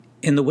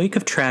In the wake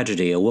of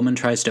tragedy, a woman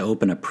tries to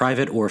open a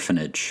private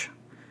orphanage.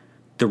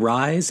 The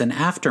rise and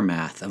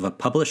aftermath of a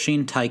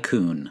publishing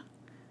tycoon.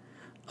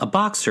 A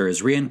boxer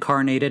is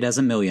reincarnated as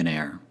a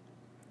millionaire.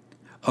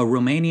 A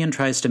Romanian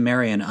tries to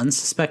marry an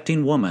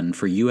unsuspecting woman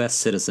for U.S.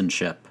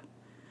 citizenship.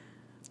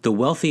 The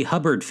wealthy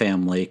Hubbard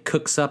family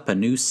cooks up a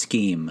new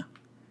scheme.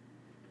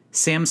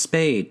 Sam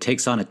Spade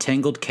takes on a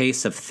tangled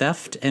case of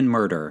theft and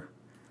murder.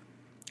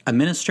 A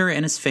minister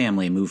and his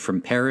family move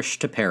from parish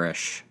to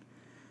parish.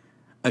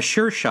 A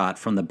sure shot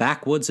from the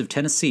backwoods of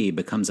Tennessee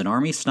becomes an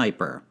army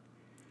sniper.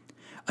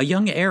 A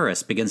young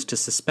heiress begins to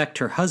suspect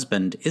her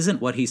husband isn't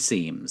what he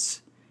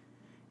seems.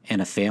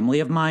 And a family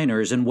of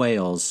miners in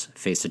Wales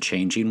face a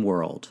changing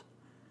world.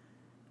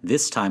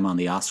 This time on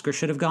the Oscar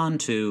should have gone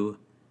to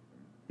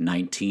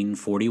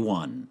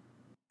 1941.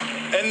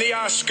 And the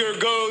Oscar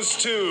goes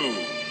to...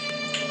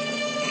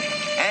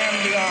 And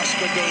the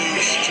Oscar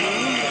goes to...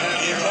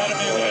 The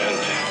Academy Award.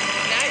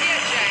 Not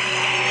yet, Jack.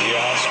 The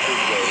Oscar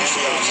goes to...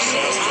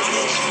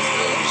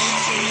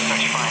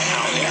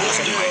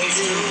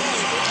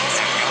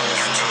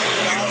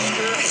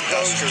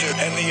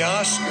 And the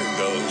Oscar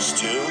goes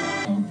to...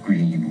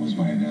 Green was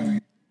my daddy.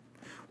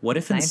 What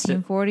if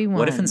 1941.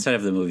 What if instead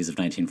of the movies of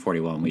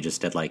 1941, we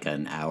just did like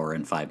an hour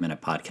and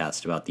 5-minute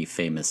podcast about the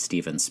famous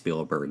Steven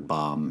Spielberg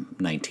bomb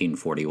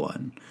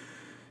 1941,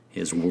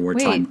 his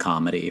wartime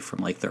comedy from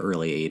like the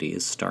early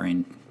 80s,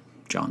 starring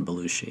John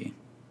Belushi.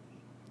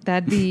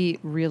 That'd be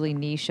really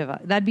niche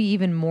that'd be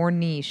even more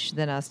niche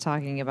than us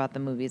talking about the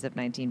movies of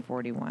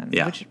 1941.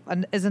 Yeah. Which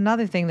is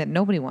another thing that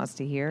nobody wants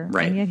to hear.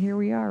 Right. And yet here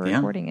we are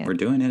recording it. We're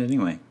doing it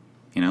anyway,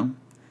 you know?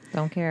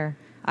 Don't care.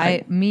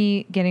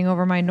 Me getting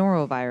over my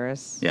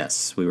norovirus.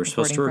 Yes, we were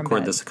supposed to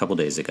record this a couple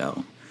days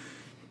ago,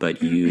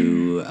 but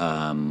you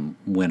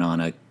went on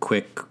a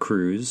quick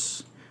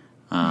cruise.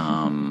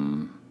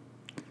 No,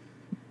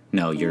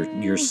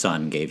 your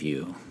son gave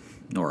you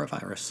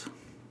norovirus.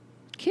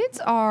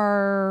 Kids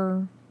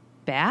are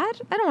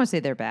bad. I don't want to say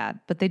they're bad,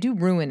 but they do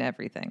ruin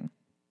everything,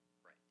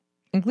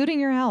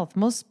 including your health.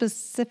 Most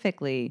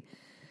specifically,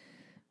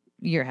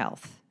 your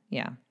health.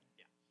 Yeah.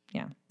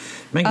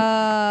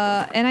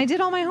 And I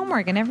did all my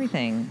homework and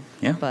everything.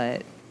 Yeah.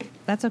 But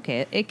that's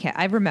okay.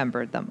 I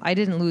remembered them. I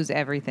didn't lose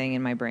everything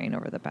in my brain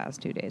over the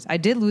past 2 days. I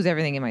did lose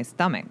everything in my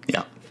stomach.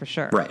 Yeah. For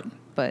sure. Right.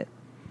 But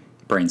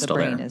brain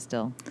is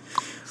still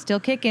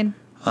kicking.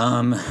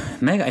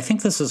 Meg, I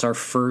think this is our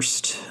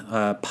first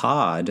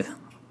pod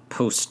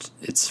post.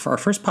 It's our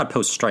first pod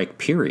post strike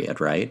period,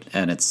 right?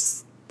 And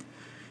it's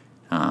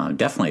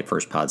definitely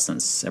first pod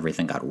since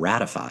everything got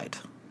ratified.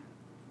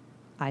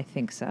 I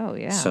think so,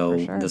 yeah. So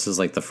for sure. This is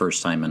like the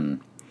first time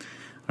in,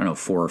 4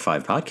 or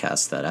 5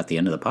 podcasts that at the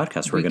end of the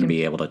podcast we're going to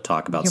be able to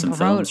talk about some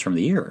films from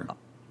the year.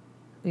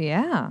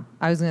 Yeah.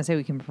 I was going to say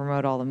we can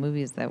promote all the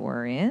movies that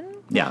we're in.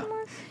 Yeah,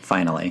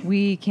 finally.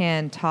 We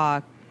can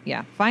talk,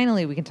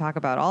 finally we can talk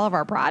about all of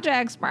our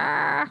projects.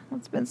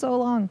 It's been so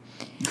long.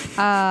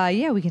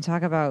 We can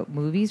talk about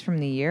movies from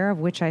the year, of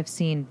which I've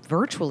seen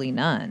virtually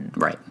none.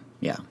 Right,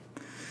 yeah.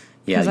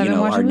 Yeah,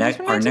 our next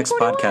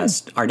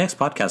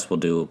podcast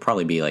will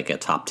probably be like a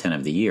top 10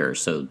 of the year.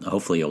 So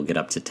hopefully you'll get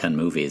up to 10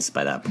 movies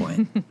by that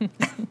point.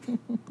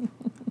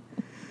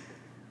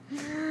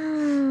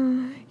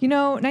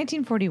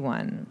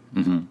 1941.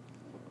 Mm-hmm.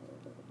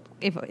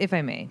 If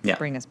I may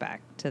bring us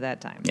back to that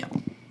time. Yeah.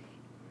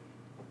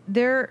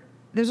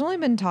 There's only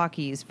been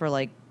talkies for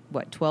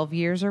 12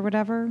 years or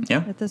whatever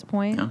at this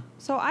point. Yeah.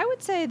 So I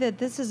would say that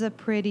this is a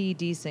pretty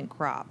decent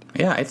crop.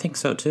 Yeah, I think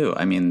so too.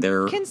 I mean,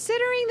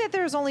 considering that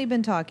there's only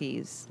been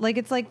talkies.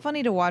 It's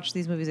funny to watch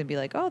these movies and be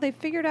like, oh, they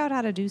figured out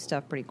how to do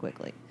stuff pretty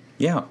quickly.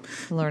 Yeah.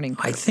 Learning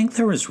curve. I think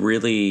there was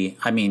really,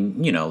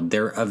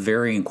 they're of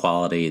varying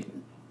quality,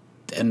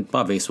 and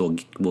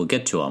obviously we'll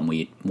get to them.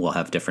 We'll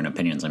have different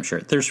opinions, I'm sure.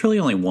 There's really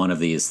only one of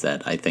these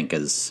that I think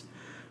is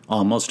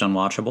almost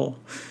unwatchable.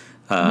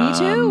 Me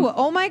too.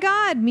 Oh my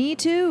God, me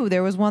too.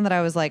 There was one that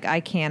I was like, I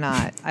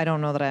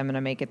don't know that I'm going to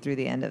make it through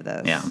the end of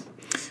this. Yeah.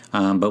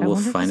 But we'll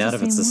find out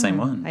if it's the same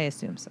one. I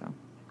assume so.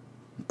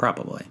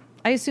 Probably.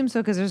 I assume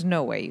so because there's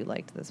no way you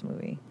liked this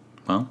movie.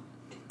 Well,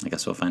 I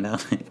guess we'll find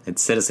out.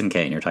 It's Citizen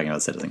Kane. You're talking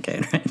about Citizen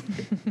Kane, right?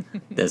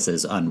 This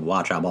is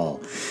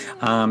unwatchable.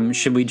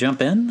 Should we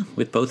jump in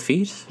with both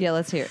feet? Yeah,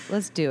 let's hear it.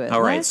 Let's do it.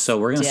 All right, so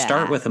we're going to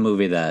start with a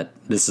movie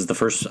this is the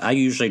first. I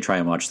usually try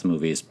and watch the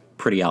movies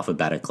pretty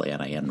alphabetically, and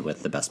I end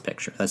with the best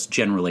picture. That's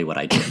generally what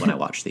I do when I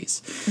watch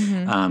these,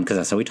 because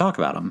that's how we talk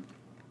about them.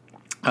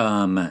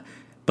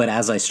 But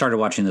as I started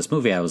watching this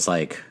movie, I was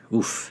like,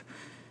 oof,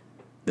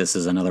 this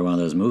is another one of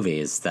those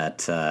movies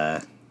that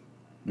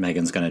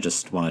Megan's going to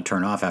just want to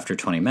turn off after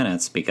 20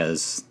 minutes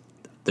because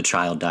the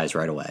child dies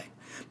right away.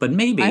 But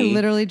maybe I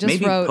literally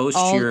just wrote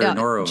your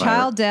norovirus.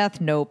 Child death,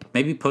 nope.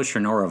 Maybe post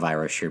your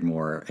norovirus, you're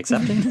more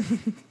accepting.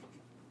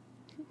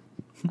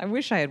 I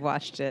wish I had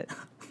watched it.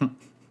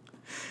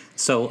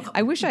 So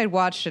I wish I had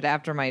watched it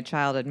after my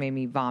child had made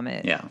me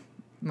vomit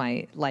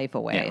my life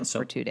away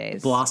for 2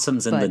 days.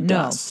 Blossoms in the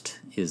Dust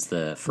is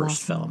the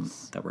first film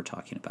that we're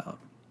talking about.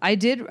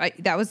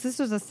 This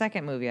was the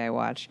second movie I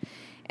watched,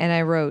 and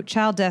I wrote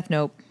Child Death,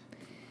 nope.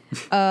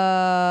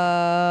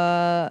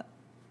 Oh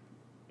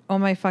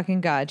my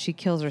fucking God, she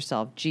kills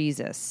herself.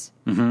 Jesus.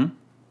 Mm-hmm.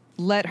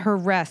 Let her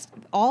rest.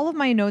 All of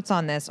my notes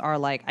on this are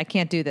like, I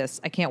can't do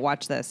this. I can't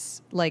watch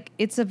this. Like,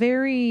 it's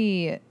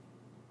an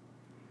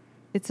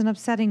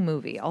upsetting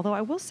movie. Although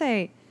I will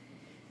say,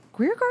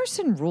 Greer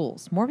Garson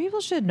rules. More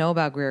people should know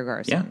about Greer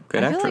Garson. Yeah,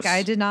 good actress. I feel like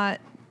I did not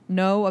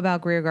know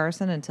about Greer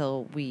Garson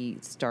until we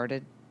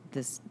started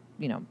this,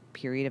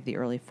 period of the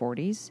early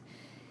 40s.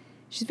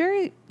 She's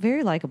very,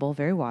 very likable,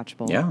 very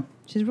watchable. Yeah.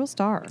 She's a real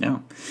star. Yeah.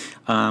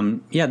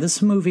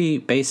 This movie,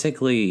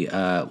 basically,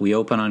 we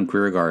open on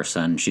Greer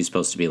Garson. She's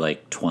supposed to be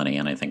like 20,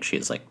 and I think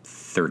she's like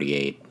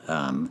 38.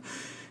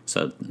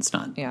 So it's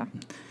not... Yeah.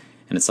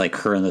 And it's like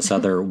her and this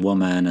other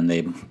woman, and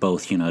they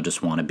both,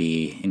 just want to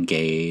be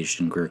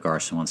engaged. And Greer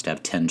Garson wants to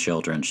have 10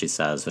 children, she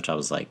says, which I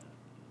was like,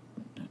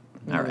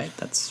 all right,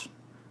 that's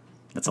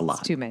a lot.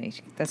 That's too many.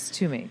 That's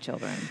too many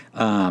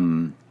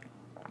children.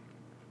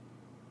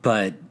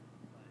 But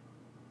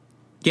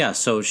yeah,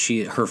 so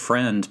her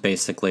friend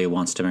basically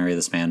wants to marry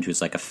this man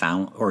who's like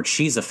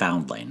she's a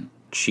foundling.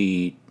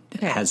 She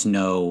has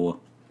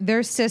no.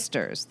 They're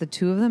sisters. The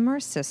two of them are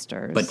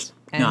sisters, but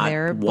and not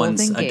they're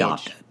one's both engaged.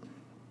 adopted.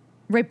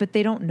 Right, but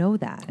they don't know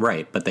that.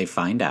 Right, but they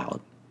find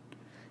out.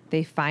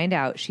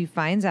 She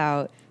finds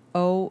out.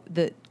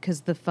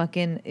 Because the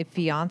fucking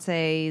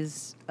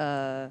fiance's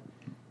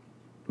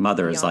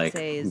mother is like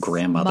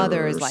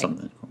grandmother or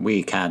something.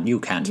 You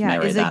can't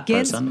marry that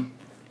person.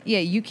 Yeah,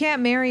 you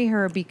can't marry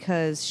her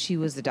because she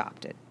was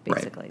adopted,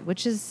 basically. Right.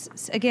 Which is,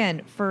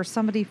 again, for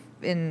somebody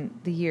in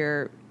the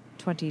year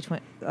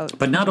 2020.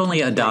 But not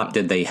only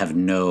adopted, they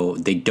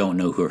don't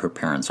know who her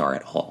parents are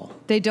at all.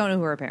 They don't know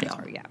who her parents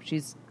are.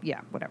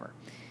 Yeah, whatever.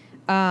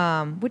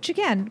 Which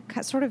again,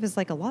 sort of is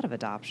like a lot of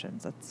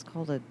adoptions. That's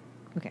called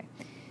okay.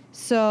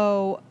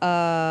 So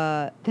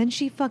then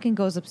she fucking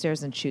goes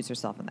upstairs and shoots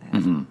herself in the head.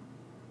 Mm-hmm.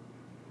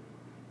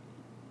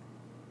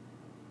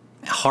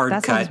 Hard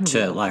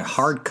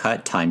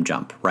cut time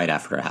jump right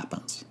after it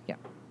happens.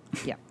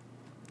 Yeah.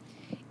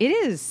 It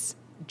is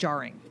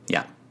jarring.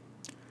 Yeah.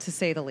 To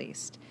say the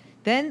least.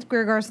 Then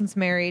Greer Garson's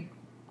married.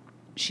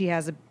 She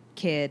has a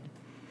kid.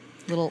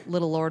 Little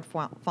Lord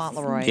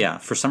Fauntleroy. Yeah,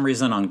 for some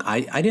reason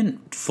I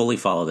didn't fully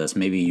follow this.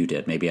 Maybe you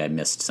did. Maybe I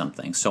missed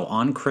something. So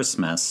on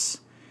Christmas,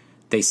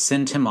 they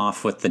sent him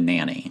off with the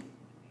nanny,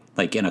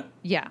 like in a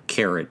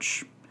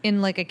carriage.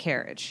 In like a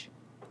carriage.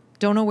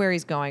 Don't know where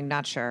he's going.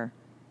 Not sure.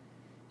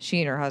 She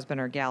and her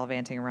husband are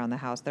gallivanting around the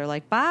house. They're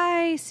like,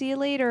 bye, see you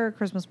later.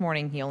 Christmas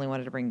morning, he only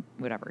wanted to bring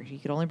whatever. He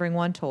could only bring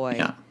one toy.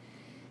 Yeah.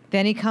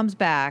 Then he comes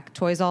back,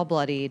 toy's all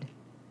bloodied.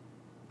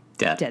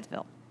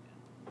 Deadville.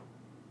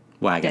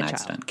 Wagon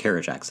accident.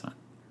 Carriage accident.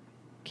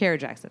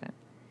 Carriage accident.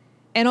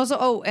 And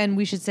also, and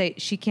we should say,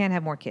 she can't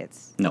have more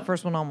kids. No. The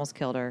first one almost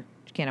killed her.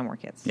 She can't have more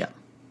kids. Yeah.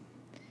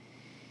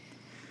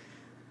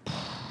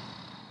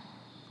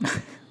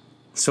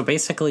 So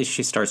basically,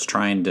 she starts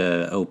trying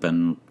to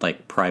open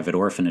like private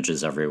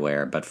orphanages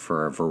everywhere, but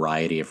for a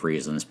variety of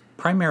reasons,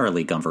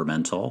 primarily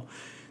governmental,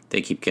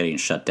 they keep getting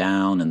shut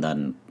down, and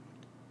then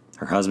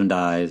her husband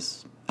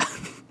dies.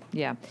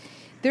 Yeah,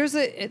 there's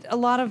a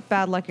lot of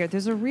bad luck here.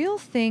 There's a real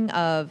thing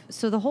of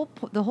the whole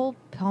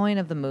point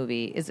of the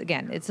movie is,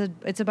 again, it's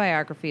a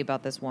biography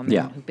about this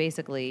woman who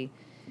basically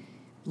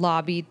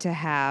lobbied to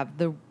have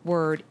the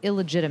word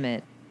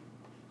illegitimate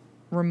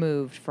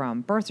removed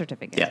from birth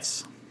certificates.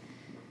 Yes.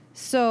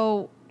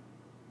 So,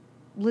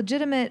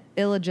 legitimate,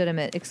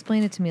 illegitimate,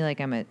 explain it to me like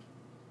I'm a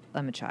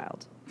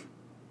child.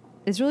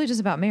 It's really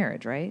just about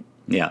marriage, right?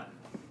 Yeah.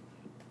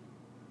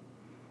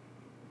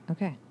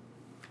 Okay.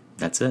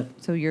 That's it.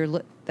 So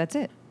that's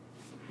it.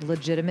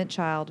 Legitimate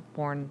child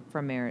born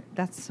from marriage.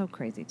 That's so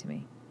crazy to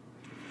me.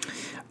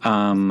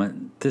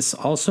 This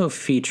also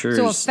features...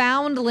 So a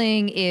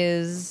foundling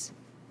is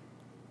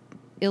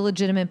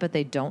illegitimate, but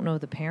they don't know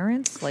the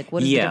parents? Like,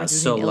 what is the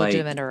difference between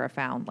illegitimate or a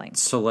foundling?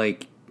 So,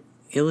 like,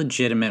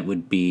 illegitimate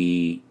would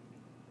be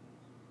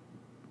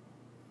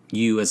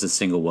you as a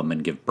single woman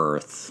give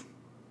birth.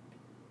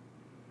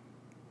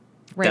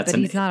 Right, but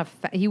he's not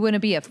he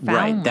wouldn't be a foundling.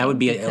 Right, that would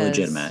be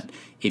illegitimate.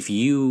 If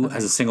you,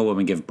 as a single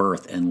woman, give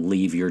birth and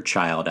leave your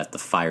child at the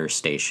fire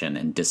station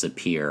and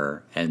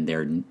disappear, and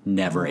they're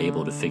never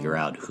able to figure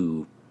out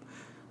who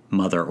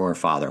mother or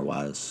father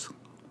was.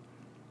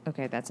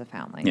 Okay, that's a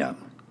foundling. Yeah.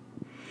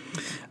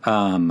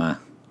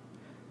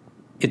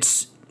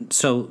 It's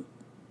so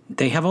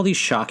they have all these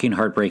shocking,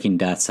 heartbreaking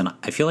deaths, and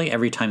I feel like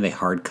every time they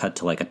hard cut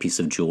to like a piece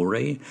of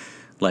jewelry,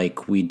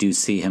 like we do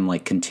see him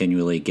like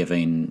continually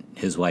giving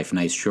his wife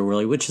nice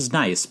jewelry, which is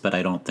nice, but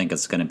I don't think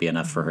it's going to be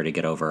enough for her to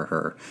get over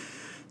her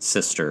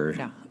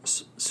sister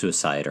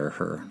suicide or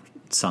her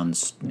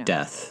son's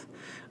death.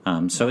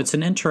 So it's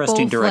an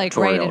interesting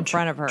directorial like right in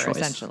front of her, choice.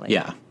 Essentially.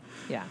 Yeah.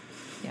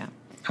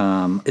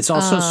 Yeah. It's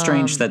also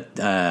strange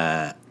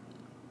that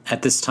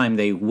at this time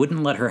they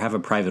wouldn't let her have a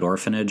private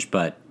orphanage,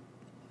 but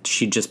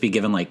she'd just be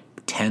given like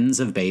tens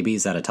of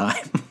babies at a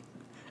time.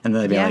 And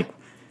then they'd be like,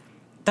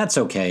 that's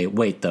okay.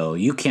 Wait, though,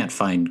 you can't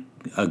find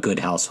a good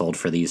household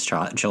for these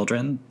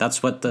children.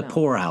 That's what the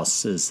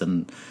poorhouse is.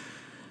 And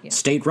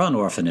state-run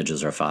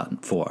orphanages are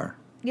for.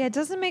 Yeah, it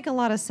doesn't make a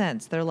lot of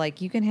sense. They're like,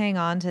 you can hang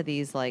on to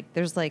these, like,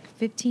 there's like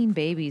 15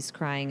 babies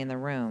crying in the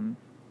room,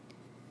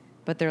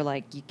 but they're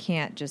like, you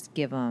can't just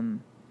give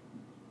them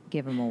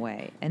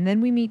away. And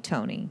then we meet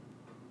Tony,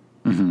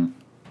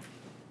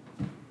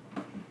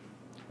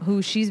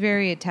 who she's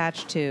very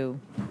attached to.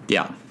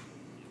 Yeah.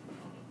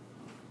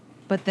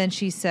 But then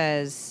she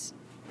says,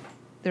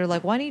 they're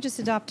like, why don't you just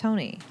adopt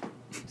Tony?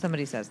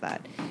 Somebody says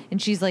that.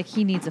 And she's like,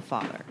 he needs a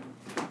father.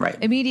 Right.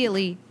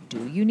 Immediately,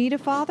 do you need a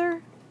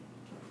father?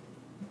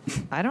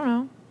 I don't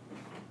know.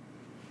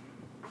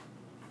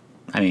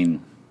 I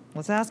mean,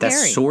 let's ask that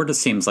Gary. sort of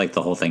seems like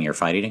the whole thing you're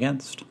fighting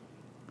against.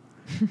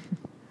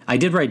 I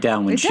did write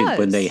down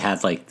when they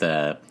had like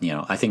the,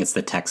 I think it's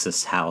the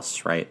Texas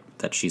house, right,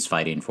 that she's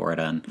fighting for it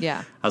in.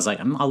 Yeah. I was like,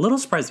 I'm a little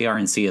surprised the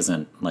RNC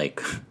isn't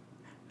like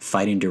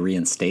fighting to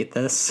reinstate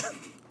this.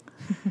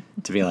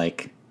 To be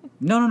like,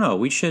 no,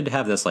 we should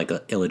have this like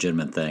a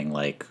illegitimate thing,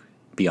 like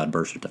beyond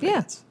birth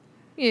certificates.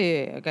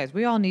 Yeah, guys,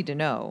 we all need to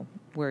know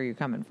where you're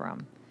coming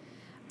from.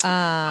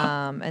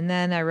 And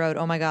then I wrote,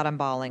 oh my God, I'm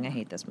bawling. I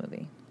hate this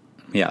movie.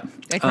 Yeah.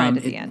 I cried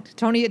at the end.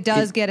 Tony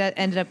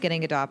ended up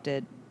getting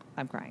adopted.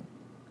 I'm crying.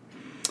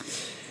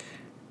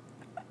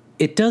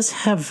 It does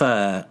have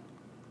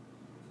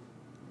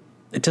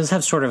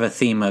sort of a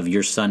theme of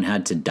your son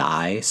had to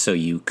die so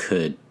you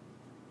could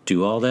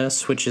do all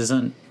this, which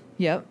isn't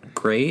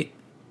great.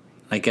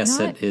 I guess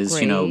Not it is,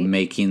 great.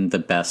 making the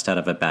best out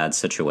of a bad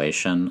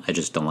situation. I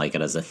just don't like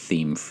it as a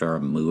theme for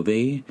a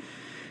movie.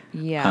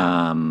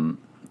 Yeah.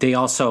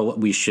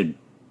 We should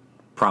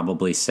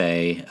probably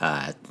say,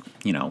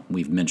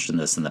 we've mentioned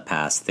this in the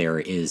past, there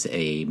is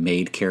a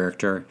maid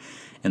character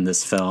in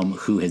this film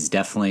who has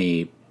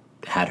definitely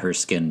had her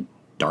skin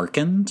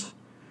darkened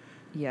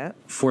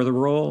for the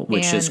role,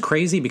 which is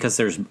crazy because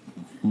there's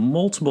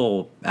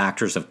multiple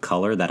actors of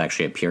color that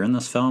actually appear in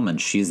this film, and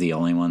she's the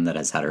only one that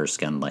has had her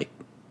skin, like,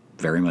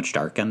 very much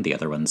darkened. The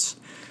other ones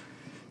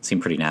seem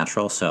pretty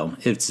natural, so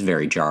it's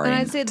very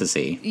jarring to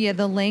see. Yeah,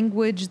 the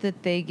language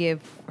that they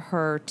give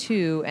her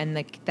too, and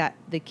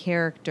the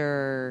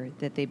character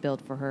that they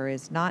build for her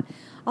is not.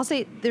 I'll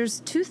say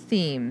there's two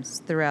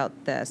themes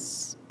throughout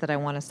this that I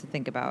want us to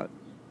think about.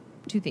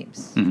 Two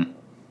themes.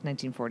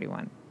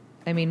 1941.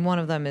 I mean, one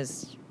of them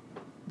is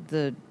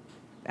the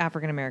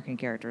African American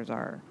characters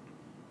are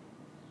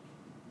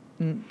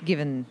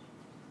given.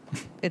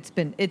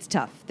 It's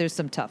tough. There's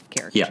some tough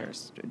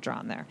characters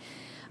drawn there.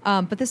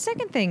 But the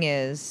second thing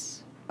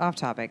is, off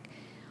topic,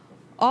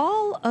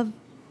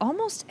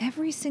 almost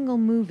every single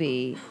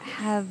movie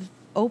have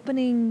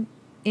opening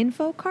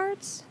info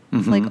cards,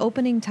 like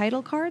opening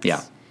title cards.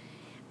 Yeah.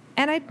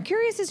 And I'm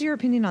curious as your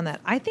opinion on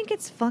that. I think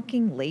it's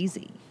fucking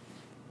lazy.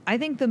 I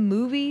think the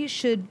movie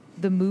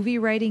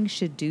writing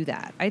should do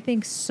that. I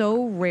think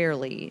so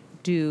rarely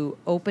do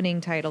opening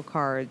title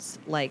cards,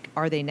 like,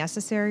 are they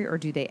necessary or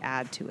do they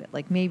add to it?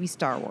 Like maybe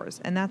Star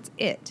Wars, and that's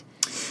it.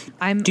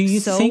 Do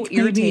you so think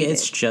irritated. Maybe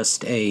it's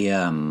just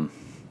a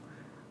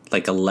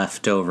like a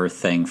leftover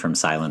thing from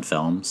silent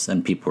films,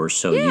 and people were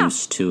so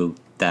used to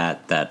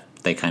that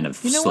they kind of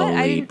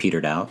slowly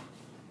petered out?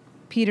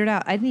 I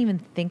didn't even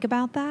think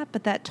about that,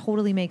 but that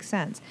totally makes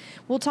sense.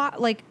 We'll talk,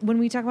 like, when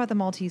we talk about the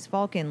Maltese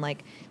Falcon,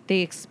 like, they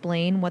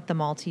explain what the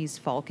Maltese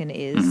Falcon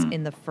is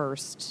in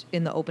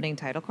the opening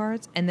title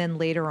cards, and then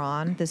later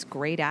on, this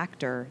great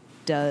actor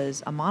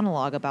does a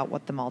monologue about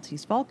what the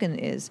Maltese Falcon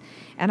is,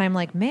 and I'm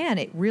like, man,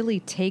 it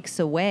really takes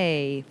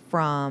away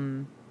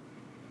from,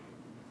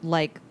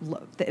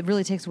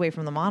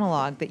 the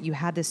monologue that you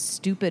had this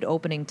stupid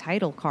opening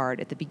title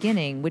card at the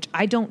beginning, which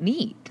I don't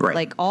need. Right.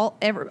 Like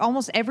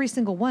almost every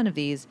single one of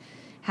these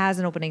has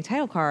an opening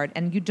title card,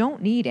 and you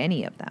don't need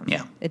any of them.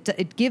 Yeah.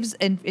 It gives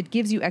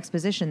you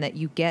exposition that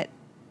you get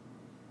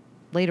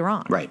later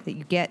on. Right. That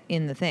you get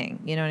in the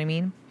thing. You know what I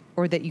mean?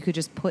 Or that you could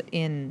just put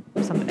in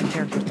a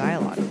character's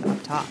dialogue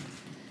up top.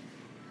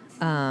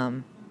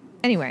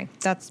 Anyway,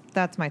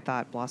 that's my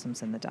thought.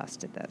 Blossoms in the Dust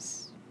did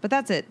this. But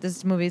that's it.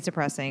 This movie is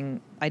depressing.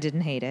 I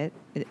didn't hate it.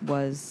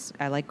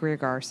 I like Greer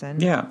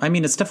Garson. Yeah, I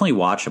mean, it's definitely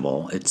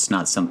watchable. It's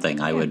not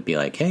something I would be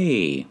like,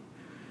 hey,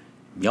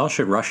 y'all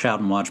should rush out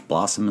and watch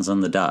Blossoms in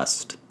the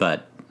Dust.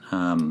 But no,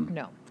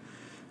 I'm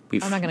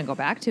not going to go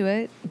back to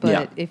it.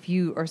 But if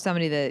you are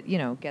somebody that,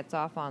 gets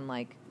off on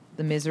like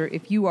the misery,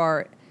 if you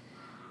are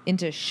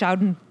into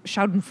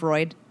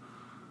Schadenfreude.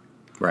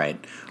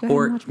 Right.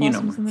 Or,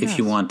 if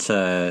you want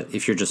to,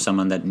 if you're just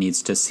someone that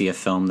needs to see a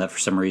film that for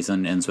some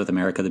reason ends with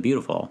America the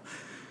Beautiful.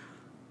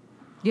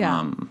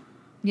 Yeah.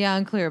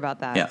 I'm clear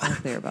about that. Yeah. I'm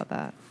clear about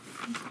that.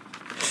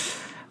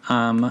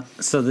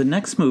 So the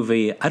next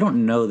movie, I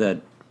don't know that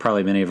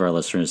probably many of our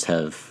listeners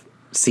have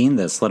seen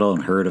this, let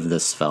alone heard of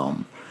this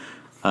film.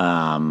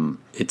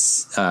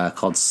 It's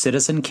called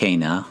Citizen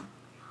Kane.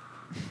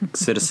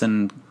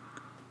 Citizen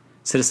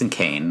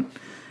Kane.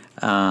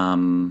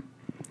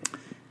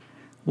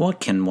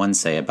 What can one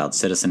say about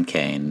Citizen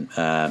Kane?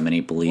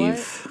 Many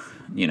believe,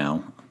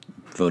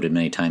 voted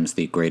many times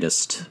the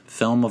greatest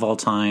film of all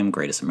time,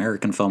 greatest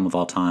American film of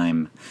all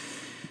time.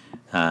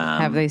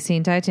 Have they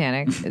seen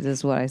Titanic?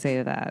 Is what I say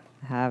to that.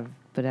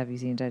 Have you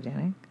seen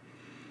Titanic?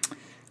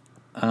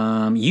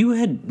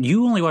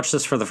 You only watched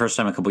this for the first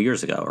time a couple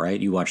years ago, right?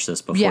 You watched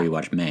this before you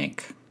watched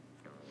Mank.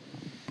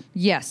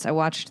 Yes, I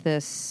watched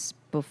this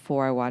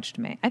before I watched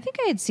Mank. I think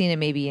I had seen it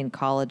maybe in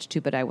college too,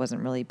 but I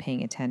wasn't really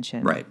paying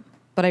attention. Right.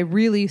 But I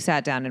really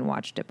sat down and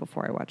watched it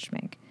before I watched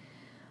Mank.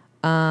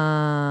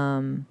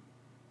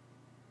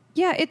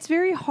 Yeah, it's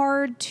very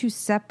hard to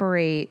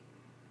separate.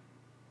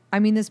 I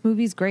mean, this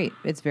movie's great.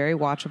 It's very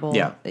watchable.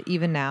 Yeah.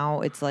 Even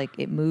now, it's like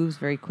it moves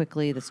very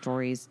quickly. The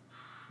story's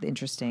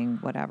interesting,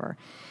 whatever.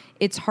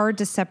 It's hard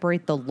to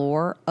separate the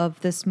lore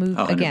of this movie.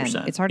 100%. Again,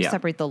 it's hard to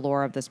separate the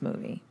lore of this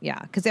movie. Yeah,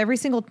 because every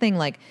single thing,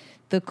 like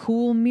the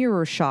cool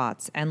mirror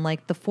shots and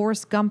like the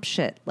Forrest Gump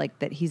shit, like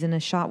that he's in a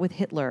shot with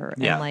Hitler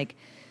and like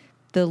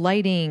the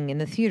lighting in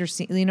the theater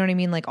scene, you know what I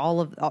mean? Like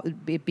all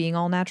it being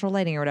all natural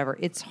lighting or whatever.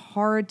 It's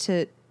hard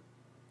to,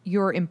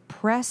 you're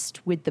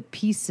impressed with the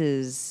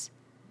pieces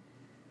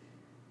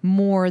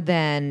more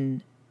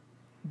than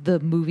the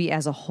movie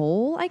as a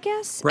whole, I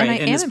guess.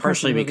 Right, and it's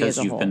partially because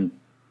you've been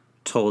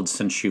told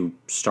since you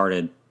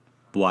started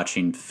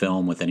watching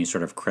film with any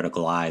sort of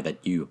critical eye that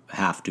you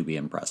have to be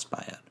impressed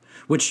by it.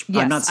 Which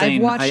I'm not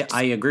saying,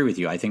 I agree with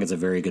you. I think it's a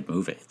very good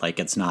movie. Like,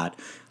 it's not,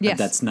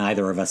 that's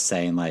neither of us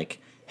saying like,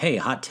 hey,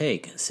 hot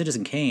take,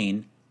 Citizen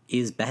Kane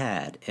is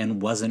bad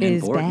and wasn't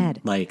important.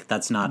 Bad. Like,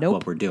 that's not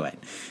what we're doing.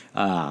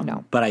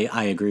 No. But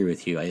I agree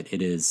with you.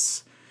 It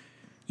is,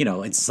 you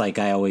know, it's like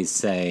I always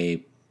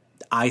say,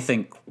 I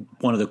think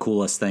one of the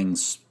coolest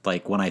things,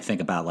 like when I think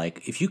about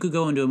like, if you could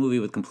go into a movie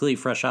with completely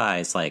fresh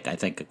eyes, like I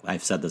think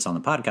I've said this on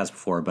the podcast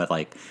before, but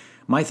like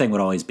my thing would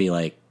always be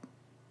like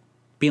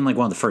being like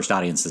one of the first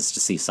audiences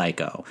to see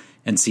Psycho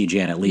and see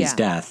Janet Leigh's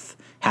death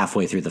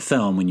halfway through the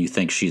film when you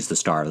think she's the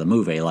star of the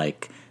movie.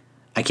 Like,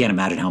 I can't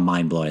imagine how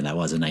mind-blowing that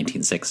was in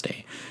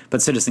 1960.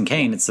 But Citizen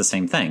Kane, it's the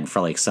same thing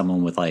for like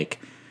someone with like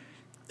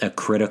a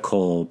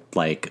critical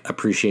like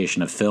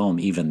appreciation of film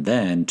even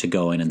then to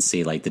go in and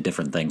see like the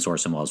different things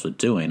Orson Welles was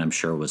doing, I'm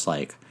sure was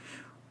like,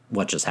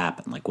 what just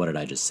happened? Like, what did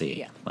I just see?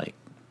 Yeah. Like,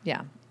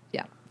 yeah.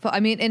 I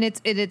mean, and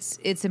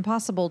it's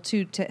impossible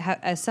to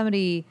as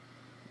somebody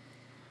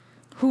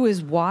who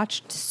has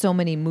watched so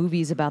many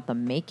movies about the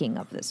making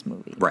of this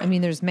movie. Right. I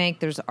mean, there's Mank,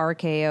 there's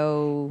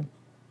RKO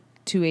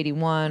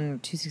 281,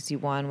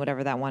 261,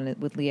 whatever that one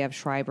with Liev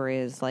Schreiber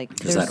is. Like,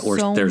 there's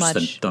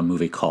the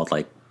movie called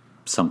like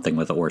something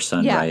with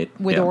Orson, right?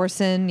 With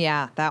Orson,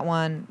 that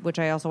one, which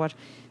I also watched.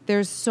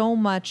 There's so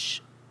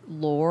much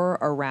lore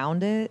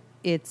around it.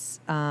 It's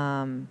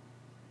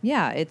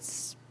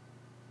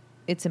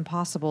it's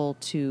impossible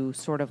to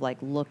sort of like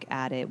look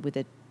at it with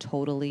a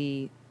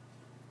totally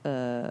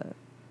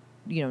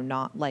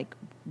not like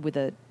with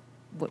a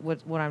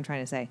what I'm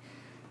trying to say,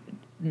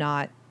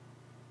 not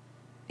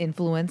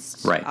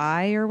influenced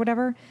eye or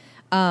whatever.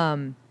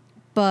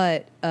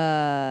 But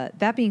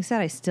that being said,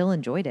 I still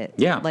enjoyed it.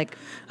 Yeah, like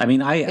I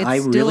mean, I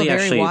really a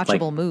very actually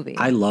watchable movie.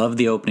 I love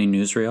the opening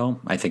newsreel.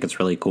 I think it's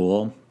really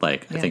cool.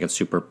 Like, I think it's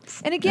super.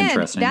 And again,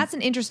 interesting. That's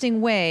an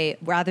interesting way,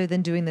 rather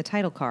than doing the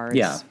title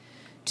cards.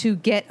 To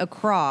get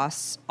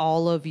across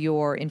all of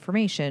your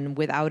information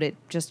without it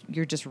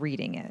you're just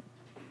reading it.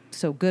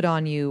 So good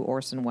on you,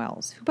 Orson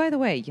Welles. Who, by the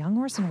way, young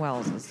Orson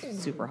Welles is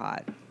super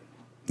hot.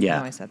 Yeah, I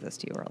know I said this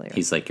to you earlier.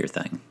 He's like your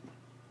thing.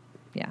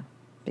 Yeah,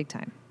 big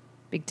time.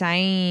 Big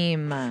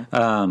time.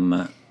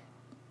 Let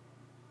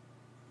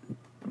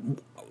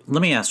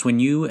me ask: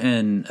 when you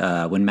and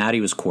when Maddie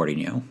was courting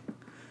you,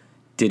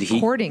 did he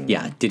courting?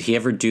 Yeah, did he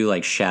ever do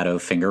like shadow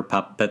finger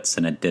puppets,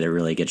 and did it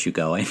really get you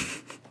going?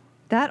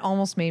 That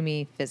almost made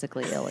me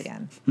physically ill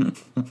again.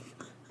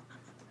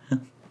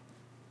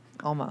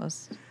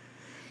 Almost.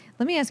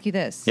 Let me ask you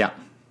this. Yeah.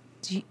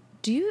 Do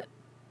you?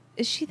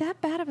 Is she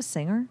that bad of a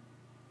singer?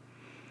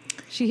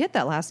 She hit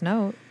that last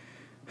note.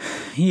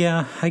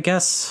 Yeah, I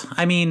guess.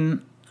 I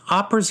mean,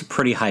 opera's a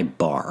pretty high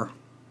bar.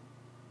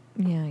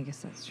 Yeah, I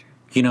guess that's true.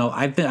 You know,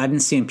 I've been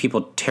seeing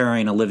people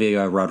tearing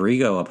Olivia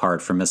Rodrigo apart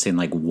for missing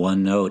like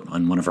one note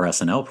on one of her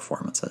SNL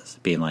performances,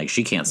 being like,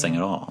 she can't sing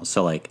at all.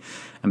 So like,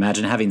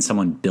 imagine having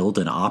someone build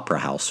an opera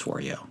house for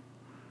you.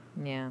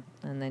 Yeah,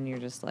 and then you're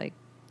just like,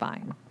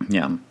 fine.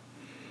 Yeah.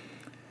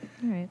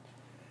 All right.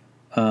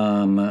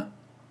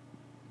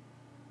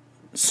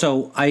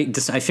 So I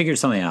figured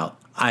something out.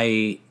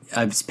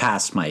 I've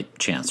passed my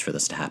chance for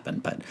this to happen,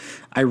 but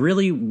I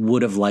really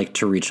would have liked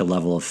to reach a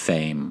level of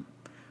fame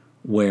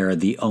where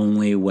the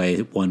only way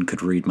one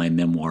could read my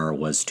memoir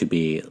was to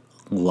be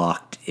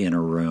locked in a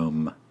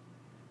room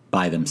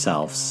by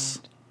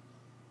themselves.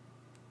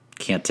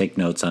 Can't take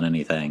notes on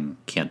anything.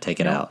 Can't take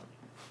it out.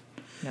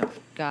 No,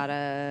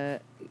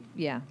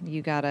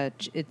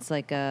 it's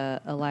like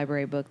a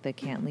library book that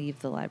can't leave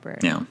the library.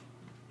 Yeah.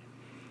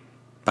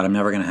 But I'm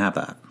never going to have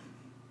that.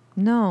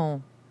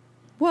 No.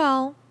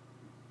 Well,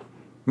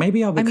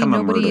 maybe I'll become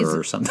a murderer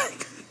or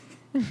something.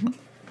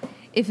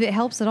 If it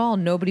helps at all,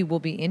 nobody will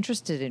be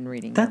interested in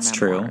reading That's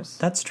your memoirs. True.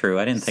 That's true.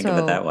 I didn't think of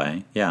it that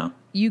way. Yeah.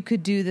 You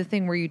could do the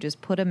thing where you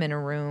just put them in a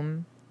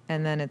room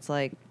and then it's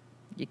like,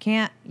 you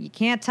can't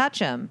touch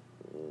them.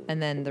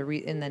 And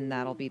then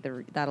that'll be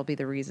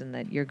the reason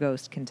that your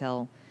ghost can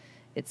tell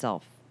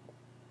itself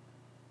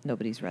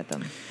nobody's read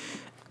them.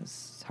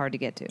 It's hard to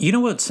get to. You know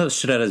what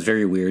stood out as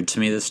very weird to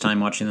me this time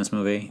watching this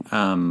movie?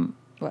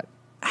 What?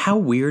 How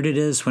weird it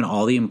is when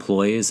all the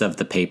employees of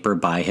the paper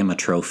buy him a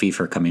trophy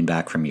for coming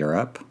back from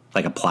Europe,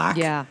 like a plaque.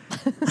 Yeah.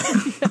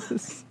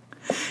 Yes.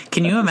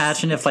 Can you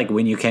imagine if, like,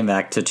 when you came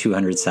back to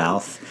 200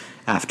 South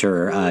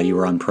after you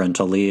were on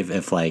parental leave,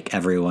 if, like,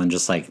 everyone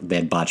just, like, they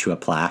had bought you a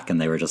plaque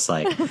and they were just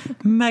like,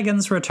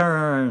 Megan's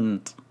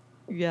returned.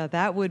 Yeah,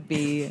 that would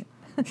be...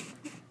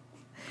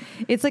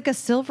 It's like a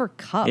silver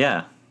cup.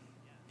 Yeah.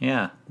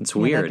 Yeah, it's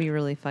Yeah, weird. that'd be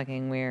really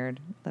fucking weird.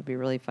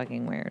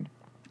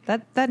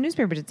 That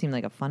newspaper did seem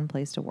like a fun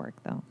place to work,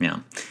 though.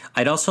 Yeah.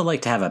 I'd also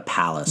like to have a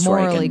palace where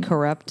I Morally can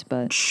corrupt,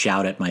 but...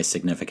 shout at my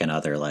significant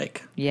other,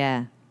 like...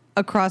 Yeah.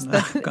 Across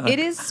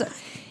the...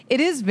 It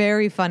is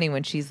very funny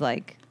when she's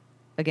like...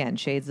 Again,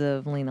 shades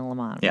of Lena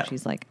Lamont. Yeah.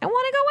 She's like, I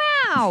want to go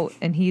out.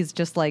 And he's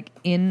just like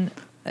in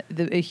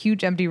a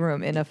huge empty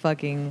room in a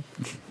fucking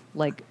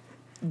like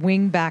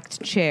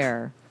wing-backed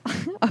chair.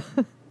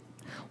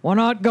 We're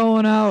not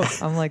going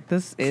out. I'm like,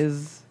 this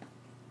is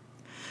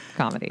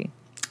comedy.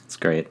 It's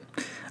great.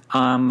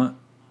 I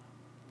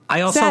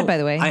also, Sad, by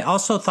the way. I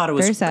also thought it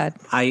was Very sad.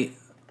 I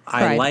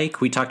Pride.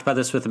 like, we talked about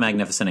this with the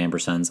Magnificent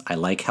Ambersons. I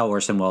like how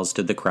Orson Welles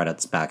did the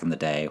credits back in the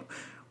day,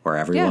 where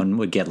everyone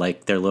would get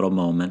like their little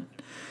moment.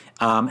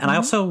 And I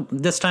also,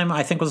 this time,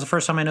 I think was the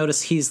first time I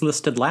noticed he's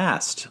listed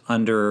last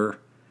under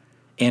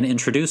and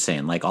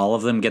introducing. Like, all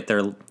of them get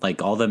their,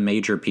 like, all the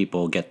major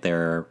people get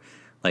their,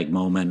 like,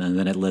 moment, and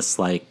then it lists,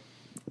 like,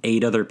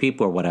 8 other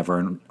people or whatever,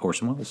 and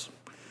Orson Welles.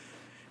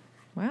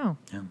 Wow.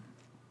 Yeah.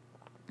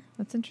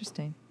 That's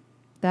interesting.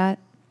 That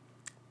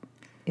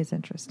is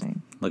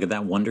interesting. Look at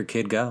that Wonder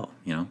Kid go,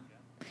 you know?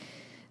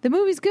 The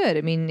movie's good.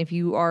 I mean, if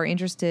you are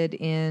interested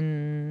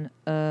in...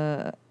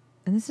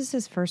 And this is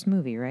his first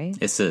movie, right?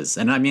 This is.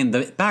 And I mean,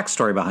 the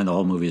backstory behind the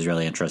whole movie is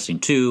really interesting,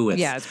 too. With,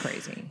 Yeah, it's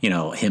crazy. You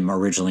know, him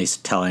originally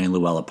telling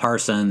Luella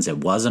Parsons it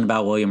wasn't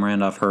about William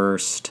Randolph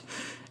Hearst,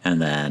 and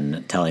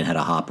then telling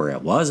Hedda Hopper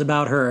it was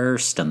about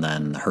Hearst, and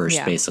then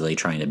Hearst basically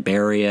trying to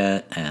bury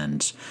it.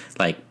 And,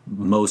 like,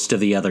 most of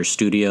the other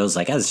studios,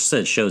 like, as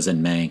it shows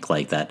in Mank,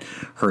 like, that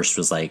Hearst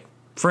was, like,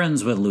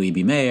 friends with Louis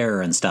B.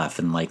 Mayer and stuff,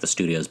 and, like, the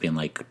studios being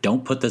like,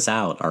 don't put this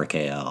out,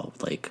 RKO.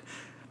 Like...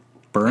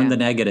 burn the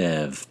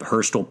negative.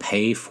 Hearst will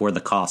pay for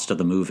the cost of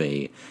the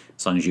movie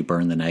as long as you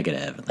burn the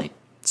negative. And they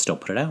still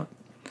put it out.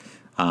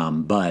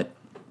 But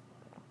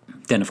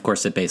then, of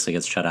course, it basically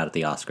gets shut out at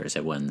the Oscars.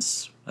 It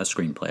wins a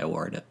screenplay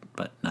award,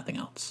 but nothing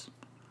else.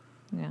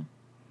 Yeah.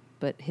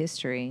 But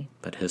history.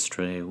 But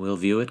history will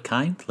view it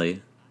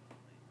kindly.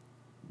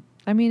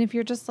 I mean, if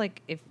you're just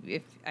like, if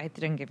I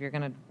think if you're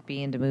going to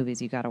be into movies,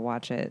 you got to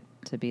watch it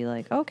to be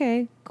like,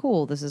 okay,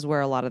 cool. This is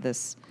where a lot of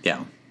this...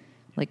 Yeah.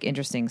 like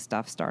interesting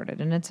stuff started,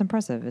 and it's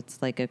impressive.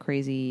 It's like a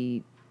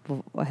crazy,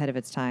 ahead of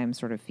its time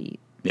sort of feat.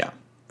 Yeah,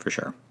 for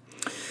sure.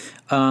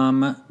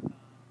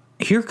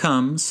 Here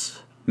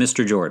comes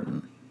Mr.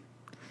 Jordan.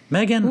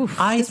 Megan, Oof,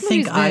 I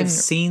think I've been...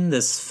 seen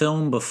this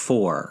film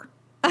before.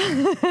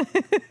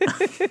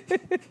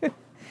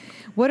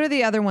 What are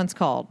the other ones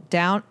called?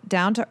 Down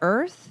to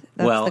Earth?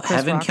 That's well, the Chris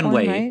Heaven Rock Can one,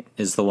 Wait right?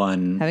 is the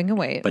one. Heaven Can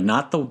Wait. But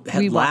not the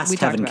last we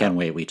talked Heaven Can about.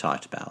 Wait we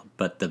talked about,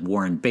 but the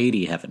Warren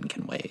Beatty Heaven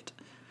Can Wait.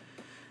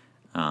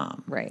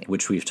 Right.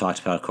 Which we've talked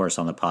about, of course,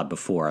 on the pod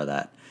before,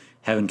 that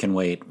Heaven Can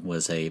Wait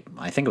was I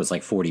think it was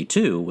like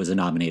 42, was a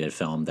nominated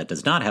film that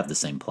does not have the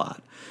same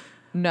plot.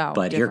 No,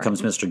 But different. Here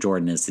Comes Mr.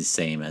 Jordan is the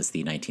same as the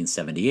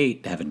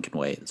 1978 Heaven Can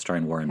Wait,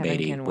 starring Warren Heaven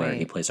Beatty, Can where Wait.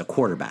 he plays a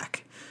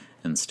quarterback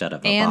instead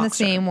of a and boxer. the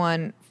same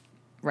one,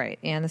 right?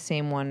 And the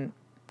same one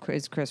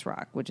is Chris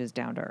Rock, which is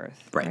Down to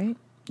Earth, right?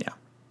 Yeah.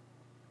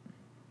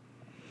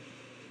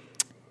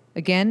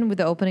 Again, with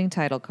the opening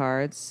title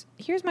cards.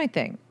 Here's my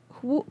thing: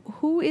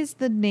 who is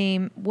the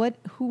name?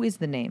 Who is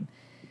the name?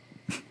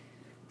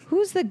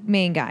 Who's the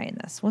main guy in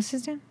this? What's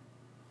his name?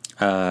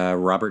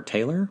 Robert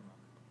Taylor?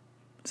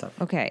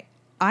 Okay.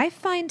 I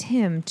find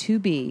him to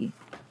be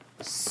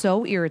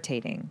so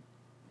irritating.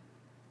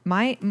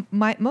 My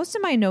most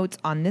of my notes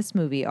on this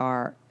movie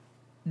are,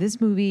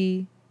 this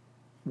movie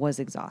was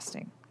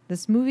exhausting.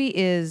 This movie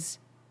is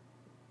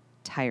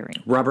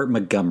tiring. Robert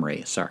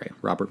Montgomery. Sorry,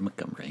 Robert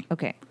Montgomery.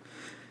 Okay.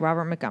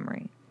 Robert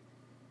Montgomery.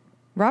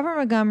 Robert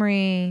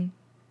Montgomery,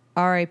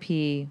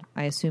 R.I.P.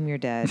 I assume you're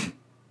dead.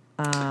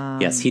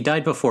 Yes, he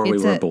died before we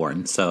it's were a-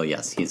 born. So,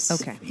 yes,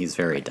 he's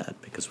very dead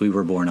because we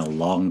were born a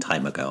long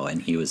time ago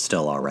and he was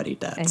still already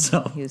dead. And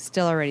So he was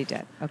still already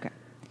dead. Okay.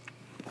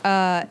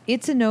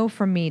 It's a no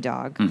from me,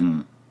 dog.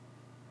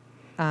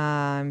 Mm-hmm.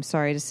 I'm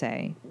sorry to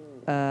say.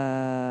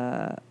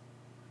 The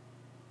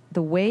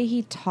way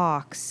he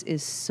talks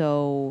is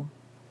so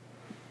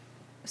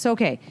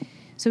okay.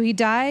 So he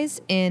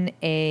dies in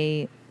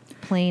a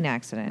plane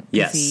accident.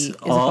 yes, He is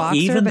a boxer,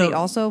 even but though he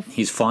also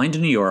he's flying to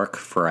New York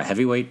for a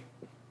heavyweight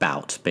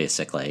bout,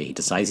 basically. He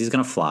decides he's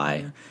going to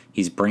fly.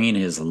 He's bringing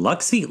his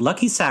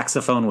lucky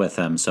saxophone with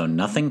him, so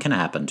nothing can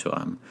happen to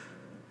him.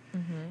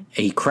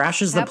 He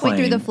crashes the halfway plane.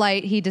 through the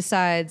flight, he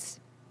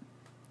decides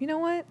you know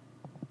what?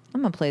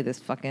 I'm going to play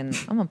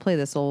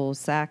this old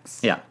sax.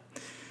 Yeah.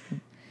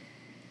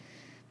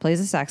 Plays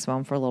a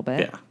saxophone for a little bit.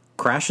 Yeah.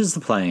 Crashes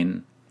the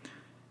plane.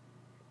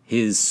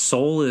 His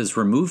soul is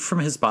removed from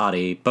his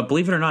body, but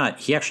believe it or not,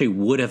 he actually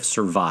would have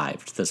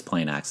survived this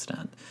plane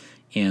accident.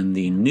 And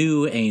the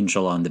new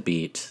angel on the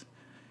beat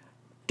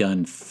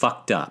done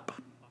fucked up.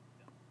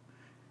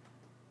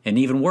 And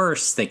even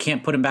worse, they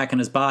can't put him back in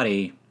his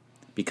body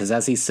because,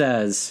 as he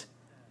says,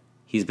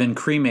 he's been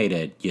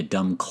cremated, you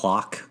dumb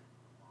clock.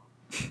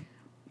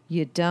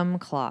 You dumb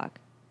clock.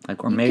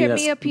 Like, or You maybe kept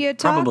that's me up here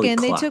probably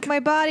talking. They clock. took my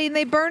body and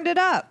they burned it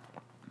up.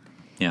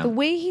 Yeah. The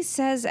way he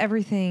says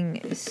everything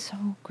is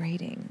so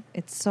grating.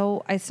 It's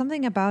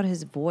something about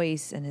his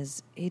voice and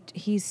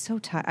he's so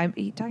tired. I'm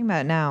talking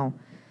about it now.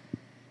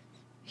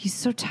 He's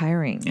so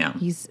tiring. Yeah.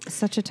 He's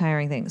such a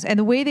tiring thing. And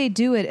the way they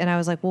do it, and I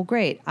was like, well,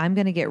 great. I'm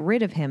going to get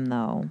rid of him,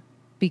 though,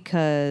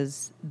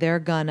 because they're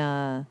going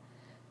to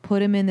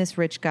put him in this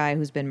rich guy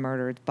who's been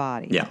murdered's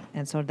body. Yeah.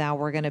 And so now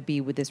we're going to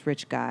be with this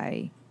rich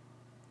guy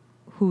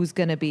who's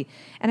going to be...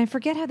 And I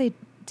forget how they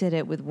did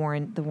it with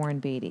the Warren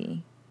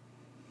Beatty.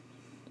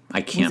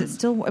 I can't.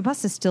 It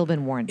must have still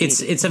been Warren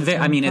Beatty. It's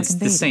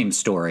the same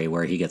story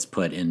where he gets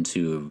put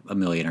into a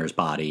millionaire's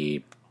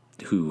body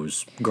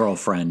whose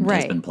girlfriend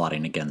has been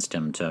plotting against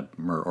him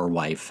or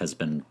wife has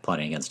been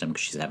plotting against him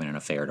because she's having an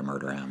affair to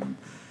murder him.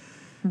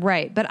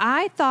 Right. But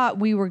I thought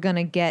we were going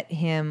to get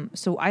him.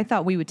 So I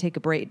thought we would take a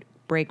break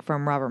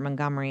from Robert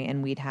Montgomery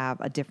and we'd have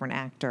a different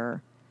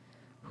actor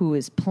who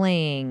is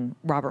playing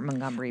Robert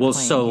Montgomery. Well,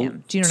 playing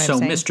him. Do you know what I'm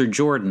saying? Mr.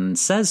 Jordan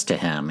says to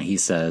him, he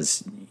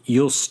says,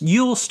 you'll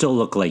still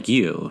look like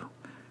you.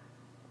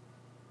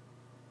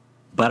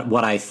 But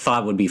what I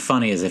thought would be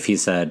funny is if he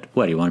said,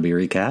 what, do you want to be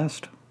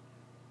recast?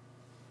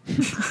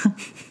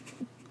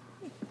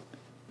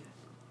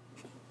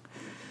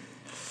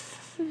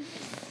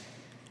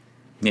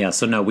 Yeah,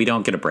 so no, we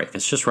don't get a break.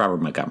 It's just Robert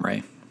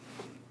Montgomery.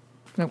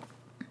 Nope.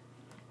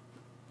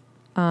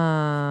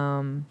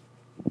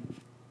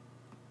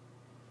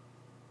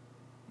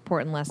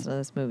 Important lesson of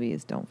this movie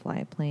is don't fly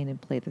a plane and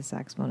play the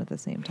saxophone at the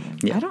same time.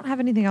 Yeah. I don't have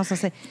anything else to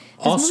say.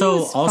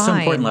 Also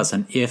fine. important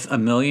lesson, if a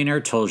millionaire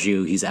told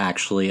you he's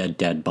actually a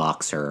dead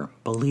boxer,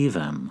 believe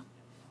him.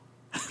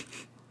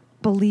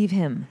 Believe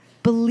him.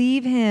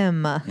 Believe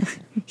him.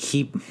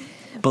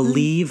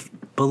 Believe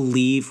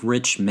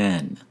rich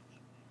men.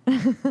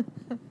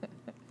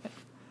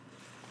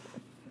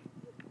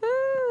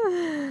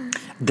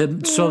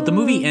 So the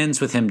movie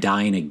ends with him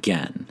dying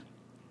again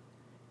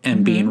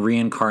and being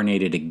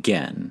reincarnated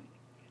again,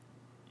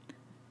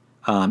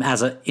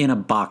 in a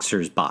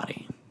boxer's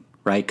body,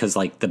 right? Because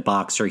like the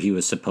boxer he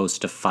was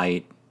supposed to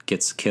fight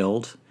gets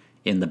killed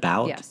in the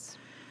bout. Yes.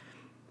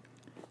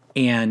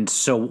 And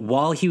so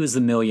while he was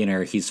the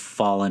millionaire, he's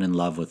fallen in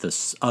love with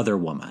this other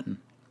woman.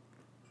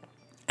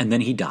 And then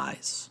he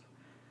dies.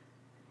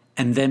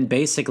 And then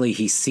basically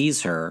he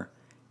sees her.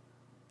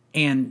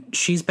 And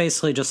she's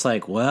basically just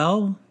like,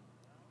 well,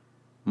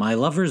 my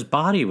lover's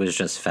body was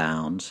just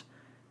found.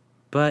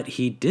 But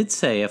he did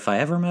say if I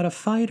ever met a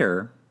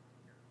fighter...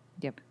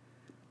 Yep.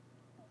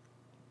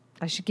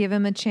 I should give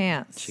him a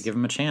chance.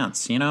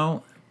 you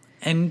know?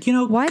 And, you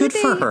know, good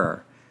for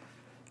her.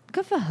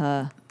 Good for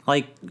her.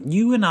 Like,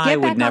 you and I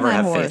would never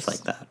have horse. faith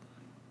like that.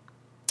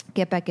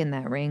 Get back in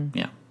that ring.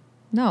 Yeah.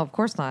 No, of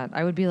course not.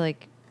 I would be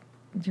like,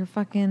 you're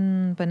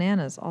fucking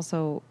bananas.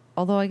 Also,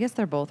 although I guess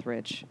they're both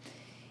rich.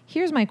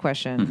 Here's my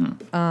question.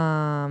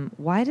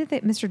 Why did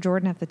Mr.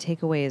 Jordan have to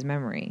take away his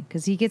memory?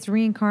 Because he gets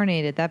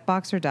reincarnated. That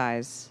boxer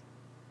dies.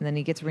 And then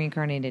he gets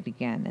reincarnated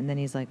again. And then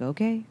he's like,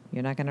 okay,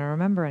 you're not going to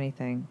remember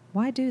anything.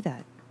 Why do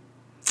that?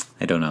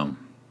 I don't know.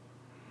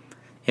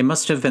 It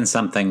must have been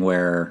something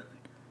where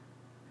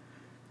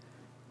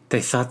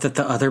they thought that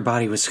the other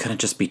body was going to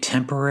just be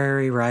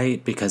temporary,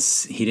 right?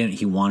 Because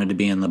he wanted to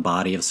be in the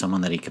body of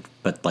someone that he could,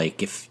 but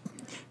like if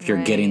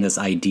you're getting this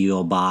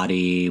ideal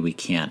body, we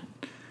can't,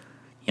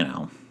 you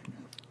know.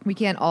 We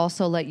can't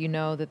also let you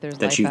know that there's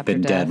that life you've after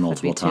been death. dead That'd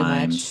multiple be too much.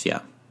 times. Yeah.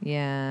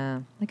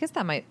 Yeah. I guess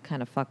that might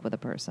kind of fuck with a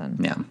person.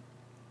 Yeah.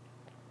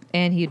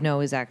 And he'd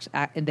know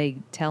they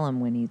tell him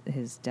when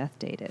his death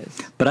date is.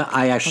 But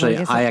I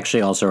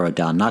actually also wrote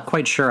down, not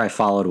quite sure I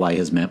followed why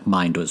his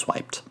mind was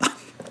wiped.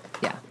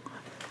 Yeah.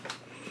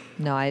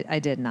 No, I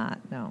did not.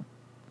 No.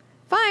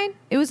 Fine.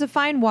 It was a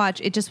fine watch.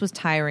 It just was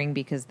tiring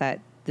because the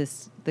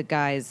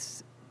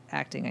guy's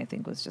acting, I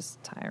think, was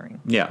just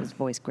tiring. Yeah. His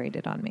voice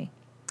grated on me.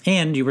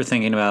 And you were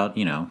thinking about,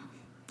 you know,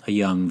 a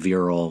young,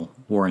 virile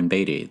Warren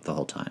Beatty the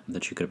whole time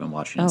that you could have been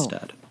watching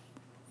instead.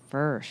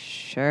 For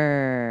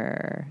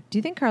sure. Do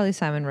you think Carly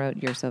Simon wrote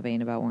You're So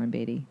Vain about Warren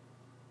Beatty?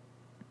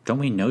 Don't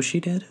we know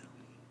she did?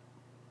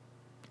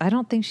 I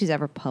don't think she's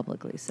ever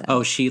publicly said.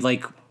 Oh, she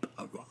raffled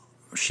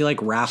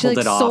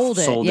it off, sold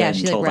it. sold Yeah, it,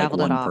 she, and told like raffled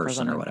it one off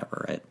person or something.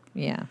 whatever, right?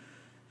 Yeah.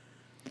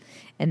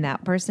 And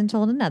that person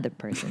told another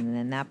person, and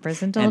then that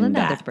person told And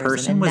another that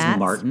person. was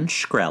Martin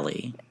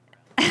Shkreli.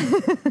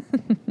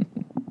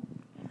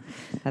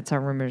 That's how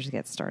rumors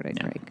get started,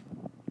 Yeah. Craig.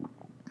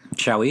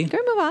 Shall we? Can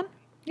we move on?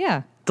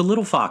 Yeah. The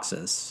Little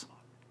Foxes.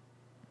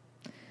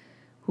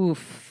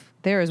 Oof.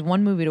 There is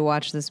one movie to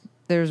watch this.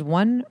 There's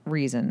one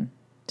reason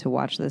to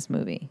watch this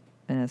movie.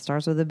 And it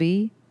starts with a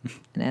B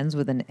and ends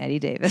with an Eddie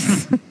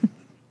Davis.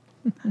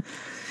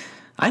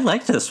 I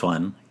liked this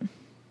one.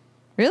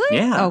 Really?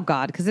 Yeah. Oh,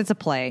 God, because it's a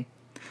play.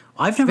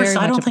 I've never. Very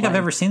I much don't a think I've play.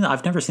 ever seen that.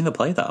 I've never seen the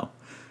play though,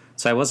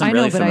 so I wasn't I know,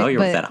 really but familiar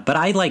with but- that. But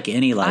I like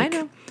any I like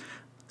know.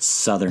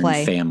 Southern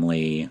Play.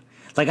 family.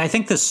 Like I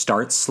think this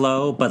starts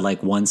slow, but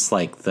like once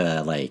like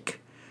the like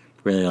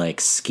really like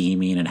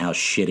scheming and how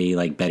shitty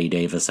like Betty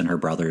Davis and her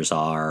brothers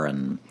are,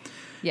 and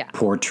Yeah.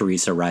 poor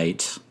Teresa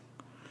Wright.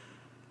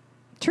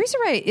 Teresa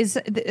Wright is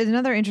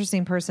another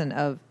interesting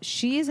person.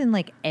 She's in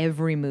like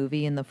every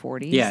movie in the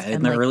 40s. Yeah, in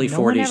and, the like, early no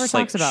one ever 40s, like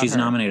talks about she's her.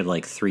 nominated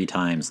like 3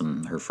 times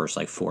in her first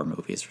like 4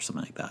 movies or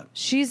something like that.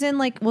 She's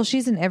in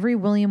she's in every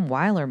William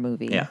Wyler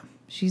movie. Yeah.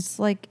 She's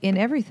like in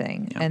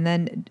everything. Yeah. And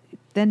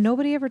then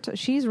nobody ever,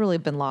 she's really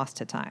been lost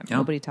to time. Yeah.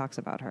 Nobody talks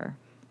about her.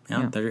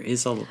 Yeah,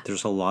 there's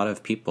a lot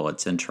of people.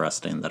 It's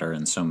interesting that are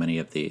in so many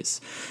of these.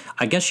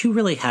 I guess you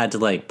really had to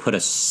like put a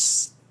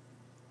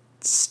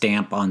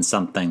stamp on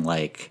something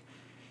like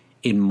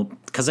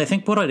because I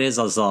think what it is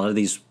a lot of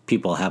these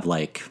people have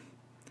like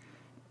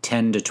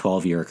 10 to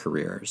 12 year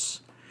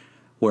careers.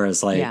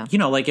 Whereas like, Yeah. you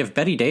know, like if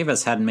Betty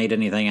Davis hadn't made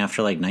anything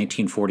after like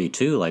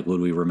 1942, like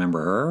would we remember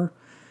her?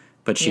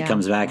 But she Yeah.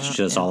 comes back, she's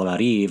just all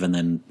about Eve, and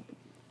then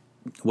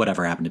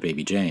whatever happened to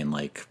Baby Jane.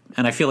 Like,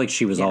 and I feel like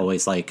she was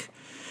always like,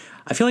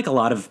 I feel like a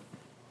lot of,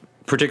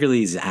 particularly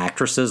these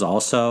actresses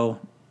also,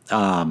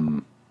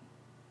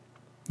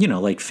 you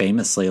know, like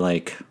famously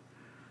like,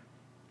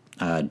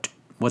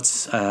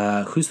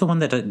 who's the one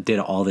that did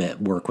all the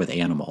work with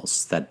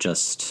animals that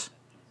just...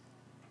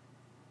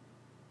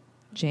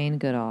 Jane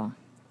Goodall.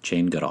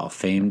 Jane Goodall,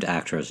 famed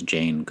actress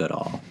Jane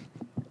Goodall.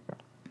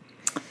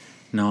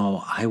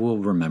 No, I will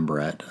remember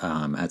it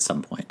at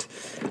some point.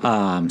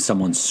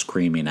 Someone's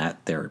screaming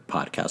at their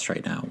podcast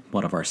right now,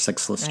 one of our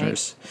 6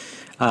 listeners.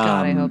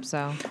 God, I hope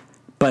so.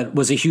 But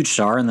was a huge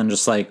star and then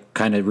just like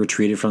kind of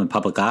retreated from the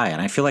public eye.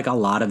 And I feel like a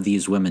lot of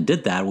these women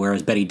did that,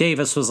 whereas Betty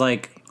Davis was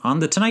like on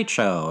The Tonight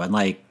Show and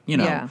like, you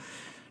know, Yeah.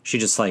 she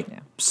just like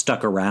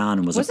stuck around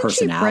and was Wasn't a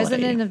personality. she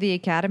president of the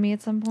Academy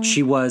at some point?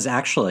 She was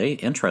actually,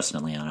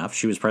 interestingly enough,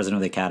 she was president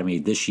of the Academy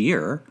this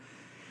year.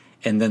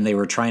 And then they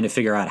were trying to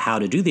figure out how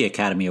to do the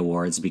Academy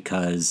Awards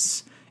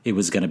because it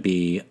was going to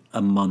be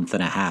a month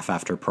and a half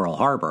after Pearl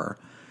Harbor.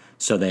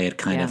 So they had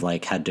kind of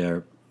like had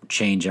to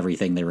change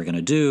everything they were going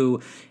to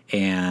do.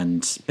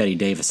 And Betty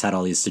Davis had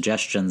all these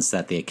suggestions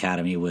that the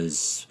Academy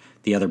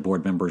the other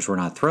board members were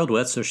not thrilled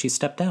with. So she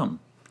stepped down.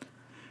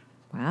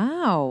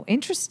 Wow,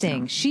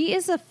 interesting. She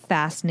is a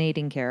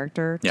fascinating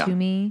character Yeah. to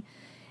me.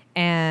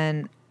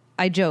 And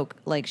I joke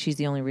like she's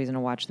the only reason to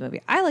watch the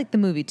movie. I like the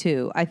movie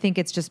too. I think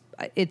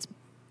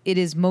it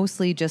is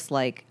mostly just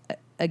like,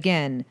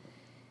 again,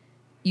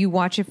 you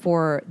watch it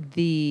for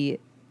the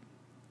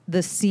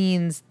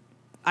scenes.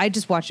 I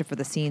just watch it for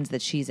the scenes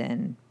that she's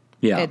in.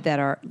 Yeah. That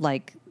are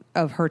like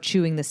of her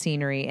chewing the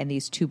scenery and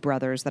these 2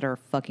 brothers that are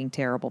fucking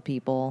terrible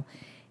people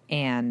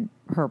and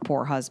her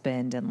poor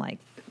husband. And like,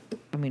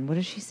 I mean, what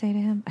does she say to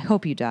him? I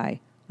hope you die.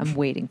 I'm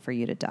waiting for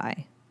you to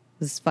die.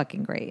 This is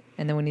fucking great.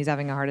 And then when he's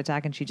having a heart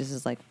attack and she just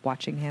is like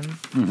watching him,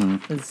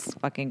 this is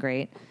fucking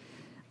great.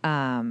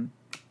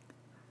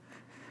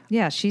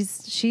 Yeah,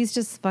 she's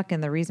just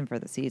fucking the reason for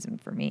the season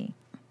for me.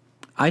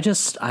 I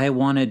just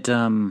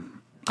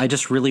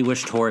really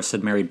wished Horace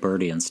had married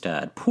Birdie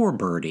instead. Poor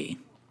Birdie.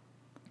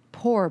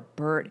 Poor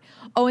Bird.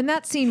 Oh, and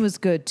that scene was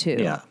good too.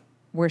 Yeah.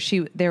 Where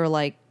they were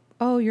like,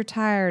 "Oh, you're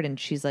tired," and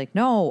she's like,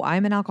 "No,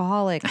 I'm an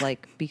alcoholic."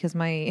 Like because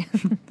my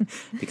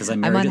Because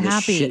I'm married to this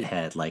unhappy.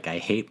 shithead. Like I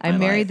hate my I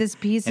married life. this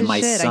piece And of my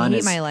shit. I son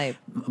hate my life.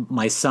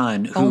 My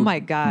son, who, Oh, my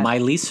God. my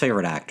least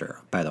favorite actor,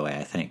 by the way,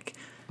 I think.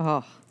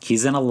 Oh,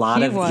 He's in a lot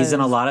He of he's in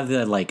a was. lot of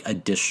the like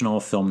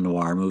additional film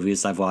noir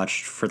movies I've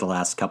watched for the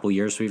last couple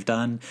years we've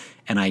done,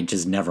 and I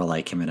just never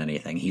like him in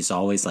anything. He's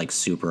always like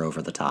super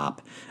over the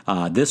top.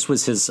 This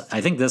is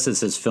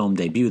his film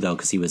debut though,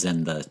 because he was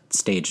in the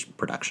stage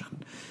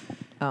production.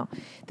 oh,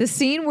 the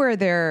scene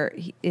where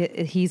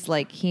he's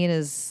like he and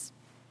his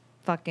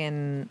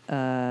fucking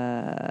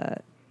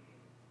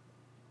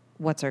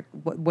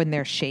when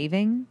they're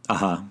shaving,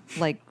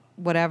 like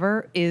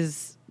whatever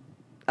is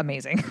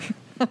amazing.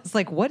 I was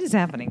like, what is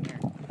happening here?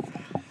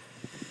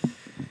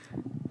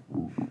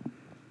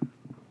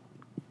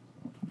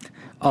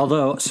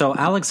 Although, so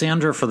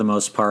Alexandra, for the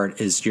most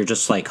part, is you're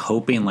just like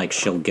hoping like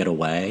she'll get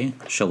away.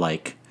 She'll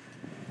like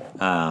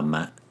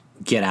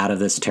get out of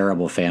this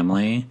terrible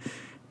family.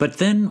 But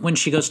then when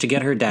she goes to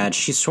get her dad,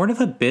 she's sort of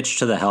a bitch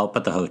to the help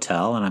at the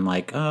hotel. And I'm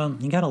like, oh,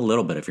 you got a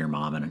little bit of your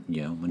mom in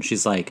you. When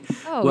she's like,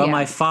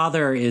 my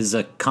father is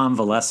a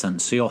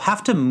convalescent, so you'll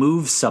have to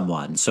move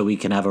someone so we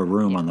can have a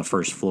room on the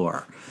first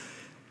floor.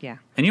 Yeah.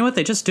 And you know what?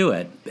 They just do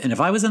it. And if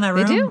I was in that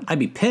room, do. I'd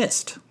be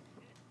pissed.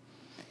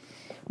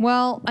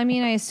 Well, I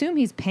mean, I assume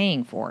he's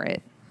paying for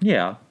it.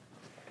 Yeah.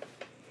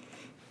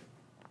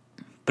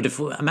 But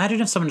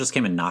imagine if someone just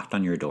came and knocked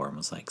on your door and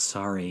was like,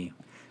 sorry,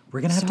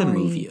 we're going to have to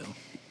move you.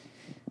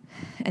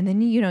 And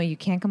then, you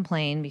can't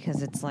complain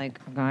because it's like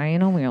a guy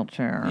in a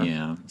wheelchair.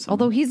 Yeah.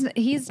 Although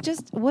he's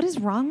just, what is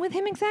wrong with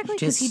him exactly?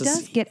 Because he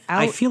does get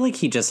out. I feel like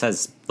he just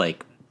has,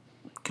 like,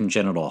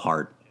 congenital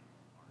heart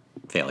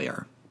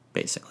failure,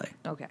 basically.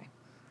 Okay.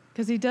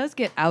 Because he does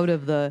get out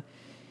of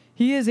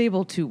he is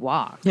able to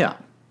walk. Yeah.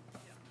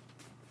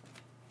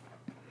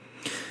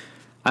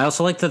 I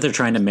also like that they're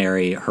trying to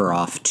marry her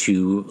off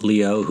to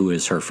Leo, who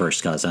is her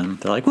first cousin.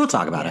 They're like, we'll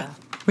talk about it.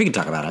 We can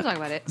talk about it. We'll talk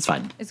about it. It's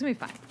fine. It's going to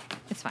be fine.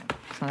 It's fine.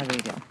 It's not a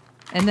big deal.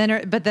 And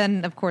then, but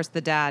then, of course,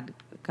 the dad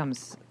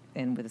comes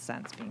in with a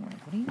sense, being like,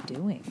 what are you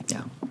doing?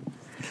 Yeah.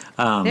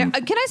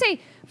 Can I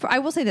say, I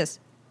will say this,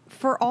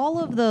 for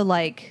all of the,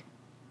 like,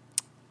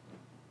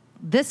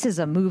 this is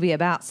a movie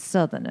about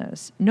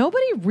Southerners.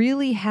 Nobody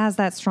really has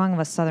that strong of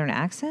a Southern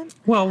accent.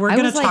 Well, we're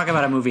going to talk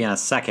about a movie in a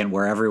second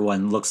where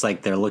everyone looks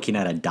like they're looking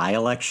at a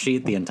dialect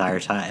sheet the entire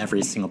time,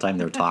 every single time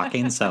they're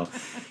talking. So,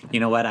 you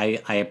know what?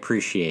 I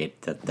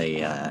appreciate that they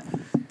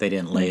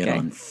didn't lay it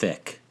on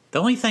thick. The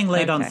only thing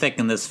laid on thick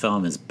in this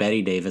film is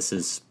Bette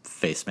Davis's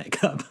face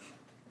makeup.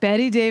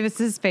 Bette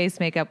Davis's face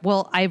makeup.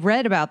 Well, I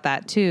read about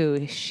that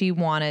too. She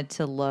wanted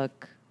to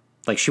look.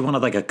 Like she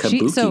wanted like a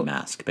kabuki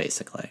mask,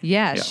 basically.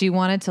 Yeah, she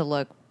wanted to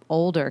look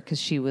older because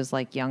she was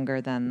like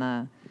younger than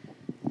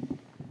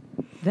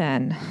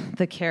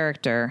the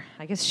character.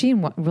 I guess she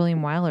and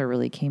William Wyler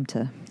really came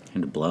to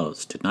into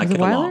blows. Did not get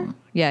along.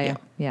 Yeah.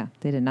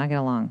 They did not get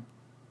along.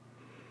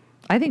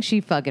 I think she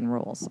fucking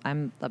rules.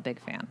 I'm a big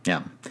fan.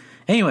 Yeah.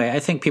 Anyway, I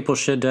think people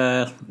should.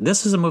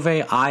 This is a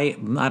movie I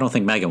don't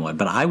think Meghann would,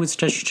 but I would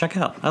suggest you check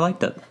out. I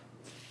liked it.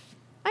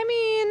 I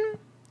mean,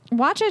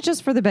 watch it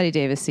just for the Bette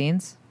Davis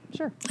scenes.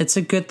 Sure. It's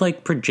a good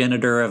like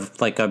progenitor of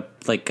like a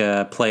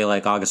play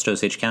like August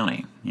Osage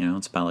County. You know,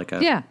 it's about like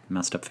a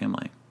messed up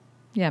family.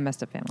 Yeah,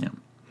 messed up family.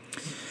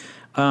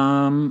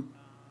 Yeah.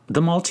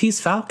 The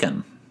Maltese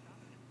Falcon.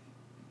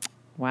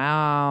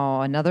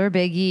 Wow, another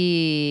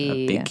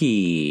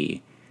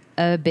biggie.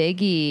 A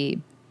biggie.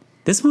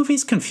 This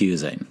movie's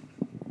confusing.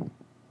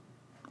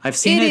 I've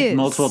seen it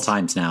multiple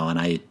times now, and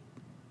I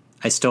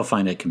still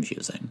find it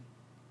confusing.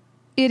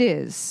 It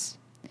is.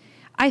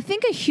 I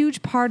think a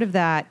huge part of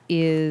that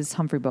is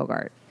Humphrey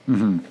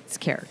Bogart's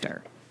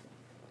character.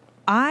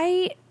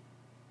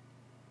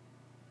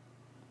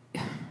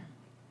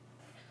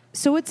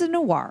 So it's a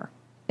noir,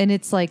 and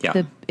it's like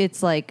a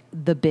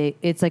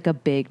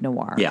big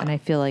noir, and I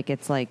feel like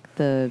it's like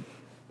a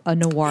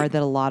noir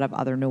that a lot of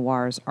other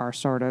noirs are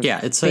sort of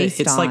it's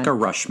on. like a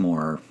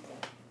Rushmore.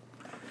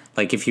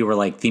 Like if you were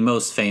like the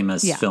most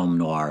famous film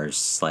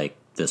noirs, like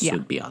this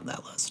would be on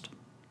that list.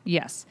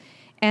 Yes,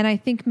 and I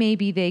think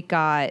maybe they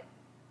got.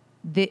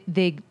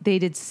 They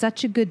did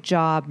such a good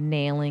job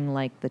nailing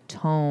like the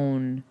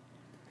tone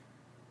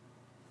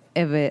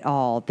of it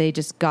all. They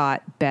just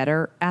got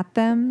better at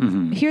them.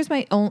 Mm-hmm. Here's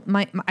my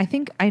I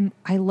think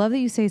I love that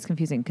you say it's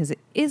confusing because it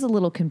is a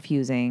little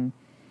confusing.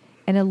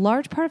 And a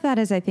large part of that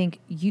is I think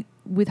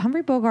with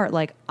Humphrey Bogart,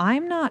 like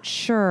I'm not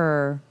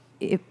sure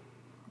that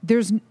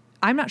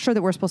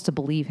we're supposed to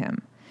believe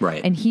him.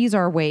 Right. And he's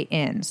our way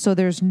in. So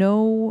there's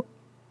nobody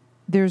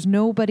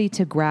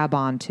to grab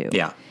onto.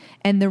 Yeah.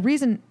 And the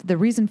reason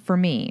for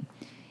me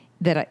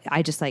that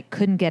I just like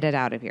couldn't get it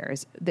out of here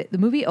is the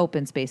movie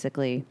opens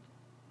basically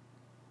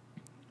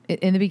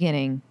in the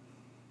beginning.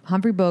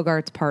 Humphrey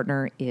Bogart's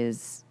partner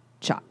is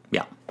shot.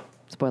 Yeah.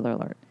 Spoiler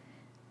alert.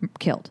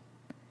 Killed.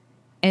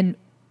 And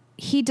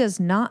he does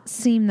not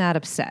seem that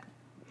upset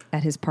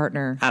at his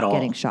partner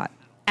getting shot.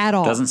 At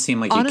all. Doesn't seem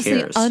like honestly,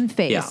 he cares.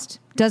 Unfazed.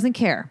 Yeah.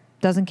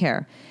 Doesn't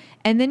care.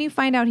 And then you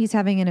find out he's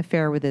having an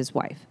affair with his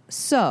wife.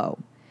 So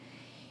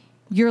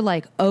you're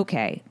like,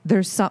 okay,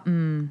 there's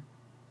something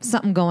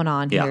going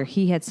on here.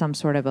 He had some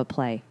sort of a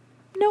play.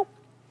 Nope.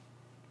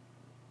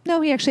 No,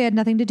 he actually had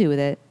nothing to do with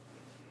it.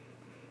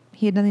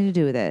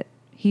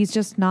 He's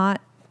just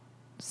not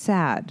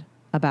sad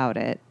about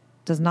it.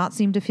 Does not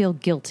seem to feel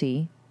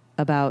guilty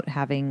about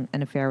having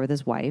an affair with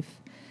his wife.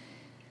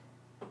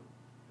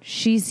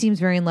 She seems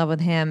very in love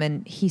with him,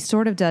 and he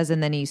sort of does,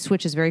 and then he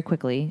switches very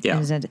quickly.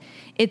 Yeah.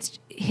 It's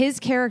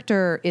his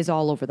character is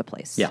all over the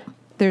place. Yeah.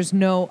 There's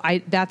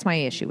that's my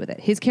issue with it.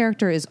 His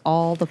character is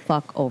all the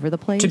fuck over the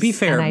place. To be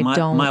fair,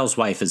 Miles'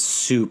 wife is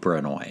super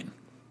annoying.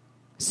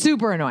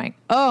 Super annoying.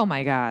 Oh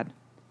my God.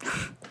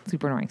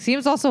 Super annoying.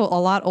 Seems also a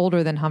lot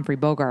older than Humphrey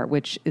Bogart,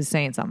 which is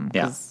saying something.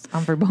 Yeah.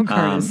 Humphrey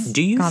Bogart is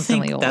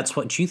constantly old.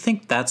 Do you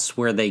think that's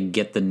where they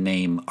get the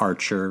name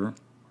Archer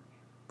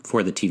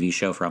for the TV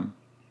show from?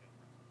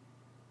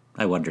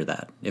 I wonder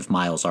that. If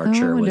Miles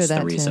Archer was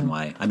the reason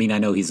why. I mean, I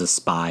know he's a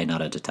spy,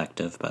 not a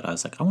detective, but I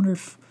was like, I wonder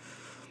if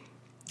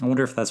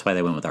that's why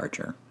they went with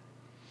Archer.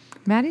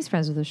 Maddie's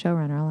friends with the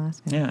showrunner. I'll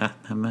ask him. Yeah,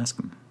 I'm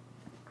asking.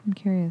 I'm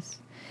curious.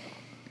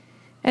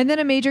 And then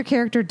a major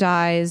character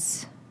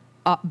dies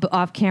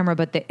off camera,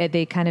 but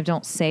they kind of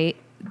don't say,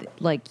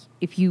 like,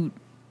 if you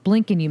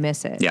blink and you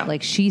miss it. Yeah.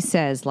 Like, she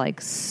says,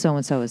 like,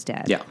 so-and-so is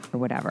dead. Yeah. Or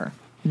whatever.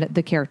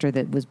 The character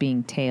that was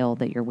being tailed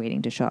that you're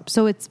waiting to show up.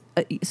 So it's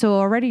so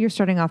already you're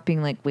starting off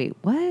being like, wait,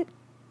 what?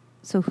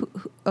 So,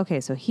 okay,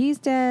 so he's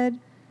dead,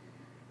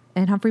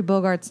 and Humphrey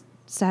Bogart's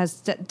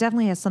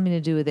definitely has something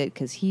to do with it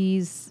because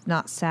he's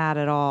not sad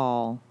at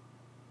all.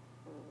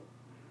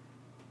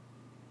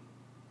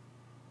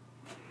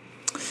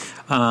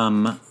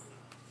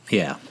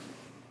 Yeah.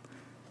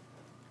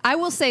 I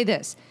will say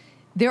this.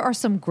 There are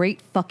some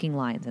great fucking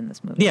lines in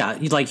this movie. Yeah,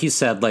 like you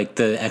said, like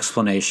the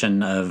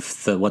explanation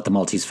of what the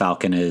Maltese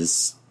Falcon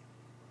is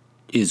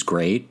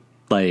great.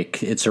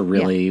 Like, it's a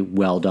really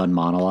well done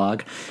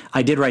monologue.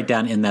 I did write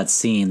down in that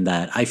scene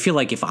that I feel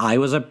like if I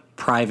was a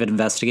private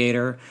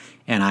investigator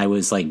and I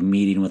was like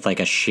meeting with like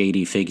a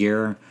shady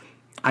figure,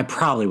 I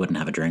probably wouldn't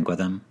have a drink with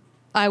him.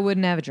 I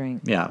wouldn't have a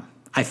drink. Yeah,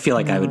 I feel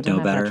like I would know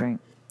better.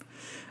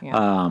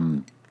 Yeah.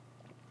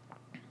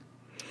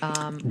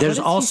 There's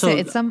also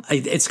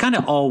it's kind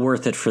of all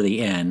worth it for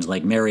the end.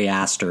 Like Mary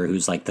Astor,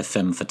 who's like the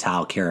femme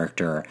fatale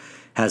character,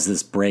 has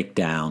this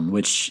breakdown,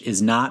 which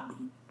is not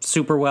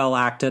super well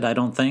acted, I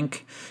don't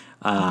think.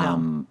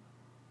 No.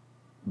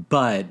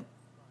 But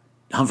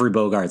Humphrey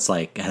Bogart's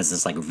like has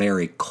this like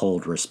very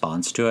cold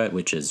response to it,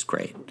 which is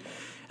great.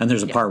 And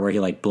there's a part where he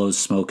like blows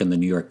smoke in the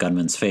New York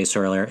gunman's face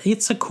earlier.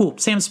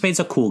 Sam Spade's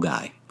a cool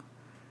guy.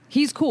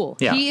 He's cool.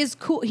 Yeah. He is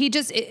cool. He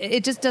just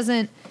it just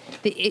doesn't.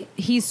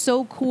 He's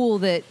so cool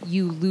that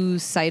you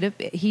lose sight of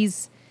it.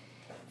 He's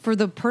for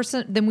the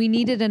person. Then we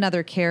needed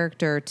another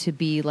character to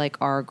be like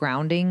our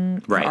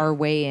grounding, our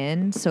way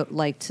in. So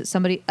like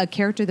a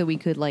character that we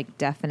could like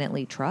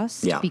definitely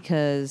trust. Yeah.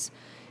 Because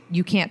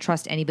you can't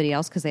trust anybody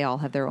else because they all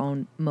have their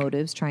own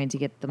motives trying to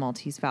get the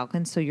Maltese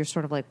Falcon. So you're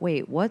sort of like,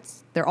 wait,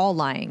 they're all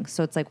lying.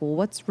 So it's like, well,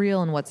 what's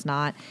real and what's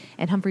not?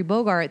 And Humphrey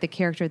Bogart, the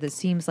character that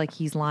seems like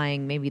he's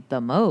lying maybe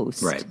the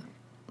most,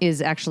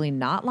 is actually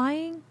not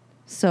lying.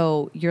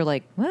 So you're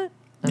like, what?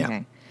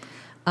 Okay.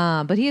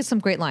 Yeah. But he has some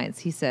great lines.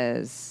 He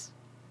says,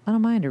 I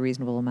don't mind a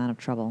reasonable amount of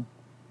trouble.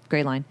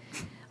 Great line.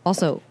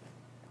 Also,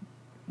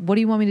 what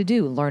do you want me to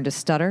do? Learn to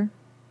stutter?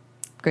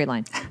 Great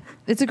line.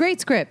 It's a great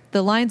script.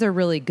 The lines are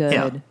really good.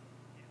 Yeah.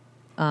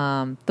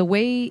 The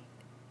way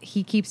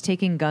he keeps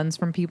taking guns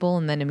from people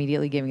and then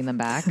immediately giving them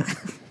back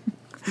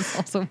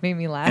also made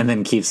me laugh. And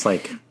then keeps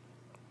like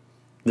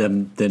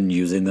then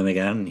using them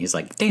again. He's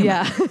like,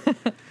 damn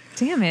it.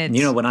 Damn it.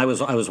 You know, when I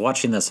was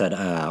watching this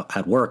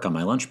at work on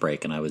my lunch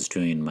break, and I was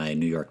doing my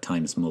New York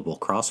Times mobile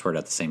crossword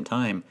at the same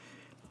time,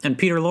 and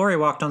Peter Lorre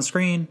walked on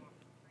screen.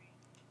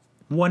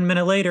 1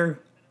 minute later,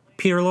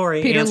 Peter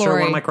Lorre answered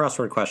one of my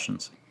crossword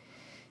questions.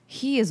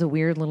 He is a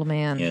weird little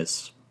man. He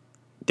is.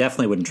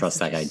 Definitely wouldn't trust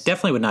that guy.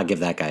 Definitely would not give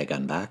that guy a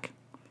gun back.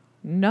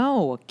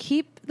 No.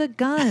 Keep the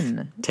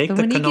gun. Take the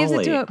when cannoli. He gives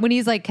it to him, when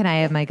he's like, can I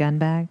have my gun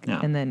back? No.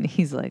 And then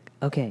he's like,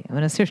 okay, I'm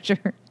going to search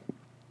her.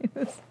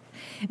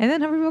 And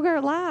then Humphrey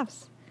Bogart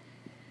laughs.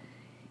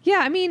 Yeah,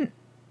 I mean,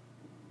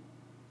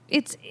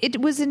 it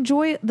was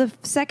the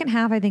second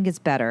half I think is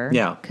better.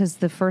 Yeah. Because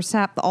the first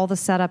half, all the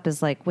setup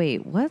is like,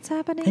 wait, what's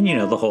happening?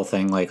 And, the whole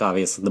thing, like,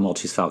 obviously the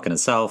Maltese Falcon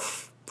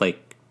itself,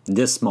 like,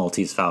 this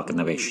Maltese Falcon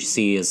that we actually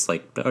see is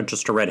like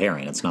just a red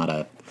herring. It's not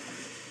a...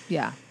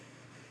 Yeah.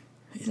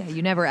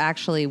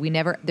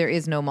 Yeah, there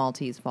is no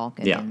Maltese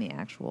Falcon in the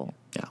actual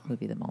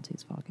movie, The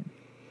Maltese Falcon.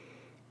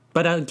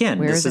 But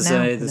again,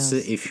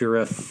 if you're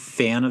a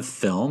fan of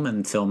film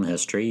and film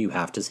history, you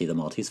have to see the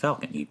Maltese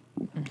Falcon.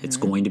 It's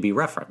going to be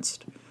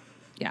referenced.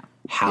 Yeah.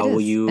 How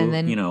will you,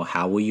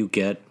 how will you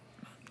get,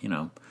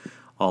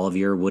 all of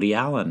your Woody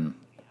Allen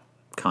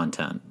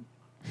content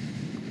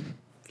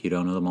if you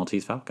don't know the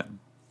Maltese Falcon?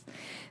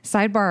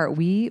 Sidebar,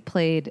 we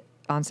played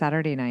on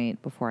Saturday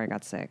night before I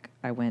got sick.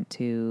 I went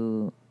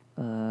to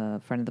a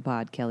friend of the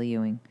pod, Kelly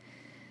Ewing.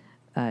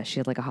 She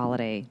had like a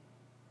holiday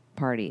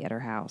party at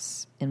her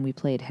house, and we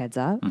played Heads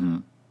Up. Mm-hmm.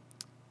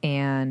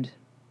 And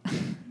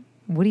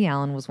Woody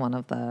Allen was one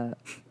of we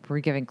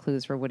were giving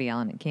clues for Woody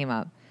Allen. It came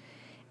up,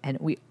 and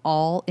we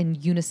all in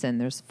unison,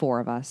 there's 4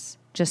 of us,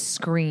 just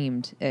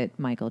screamed at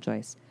Michael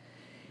Joyce,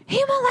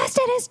 "He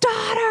molested his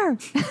daughter!"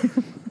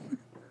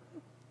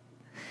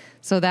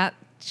 So that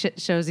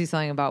shows you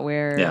something about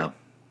where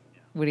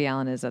Woody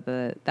Allen is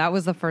that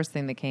was the first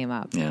thing that came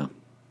up. Yeah.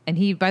 And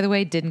he, by the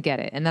way, didn't get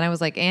it. And then I was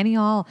like, Annie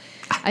Hall,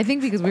 I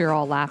think because we were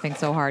all laughing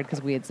so hard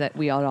because we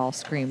had all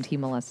screamed he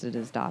molested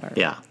his daughter.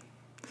 Yeah.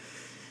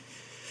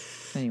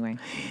 Anyway.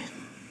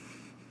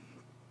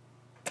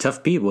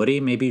 Tough beat,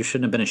 Woody. Maybe you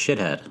shouldn't have been a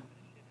shithead.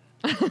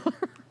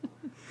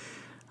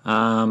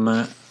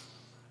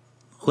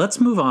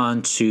 Let's move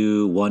on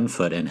to One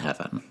Foot in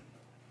Heaven.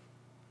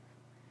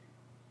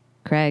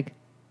 Craig.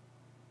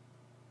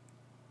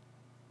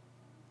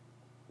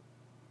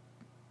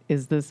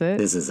 Is this it?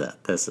 This is it.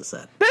 This is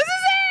it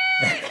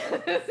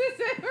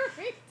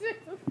for me too.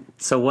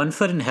 So One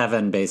Foot in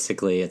Heaven,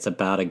 basically, it's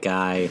about a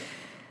guy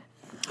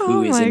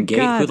who is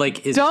engaged. Who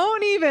like is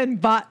don't even.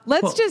 But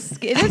let's just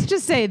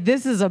say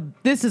this is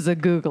a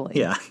googly.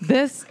 Yeah,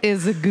 this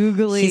is a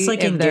googly. He's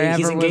like engaged.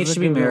 He's engaged to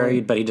be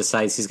married, but he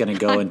decides he's going to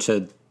go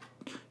into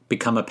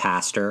become a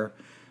pastor.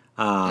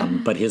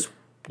 But his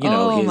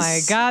my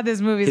God,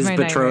 this movie's his my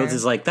betrothed nightmare.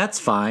 is like, that's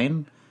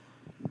fine.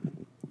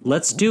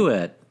 Let's do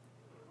it.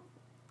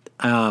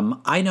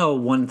 I know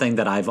one thing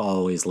that I've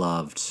always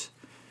loved,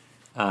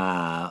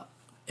 and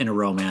in a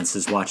romance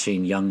is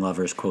watching young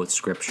lovers quote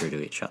scripture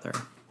to each other.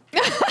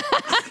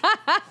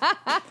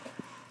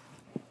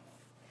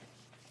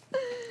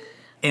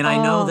 And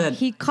I know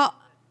that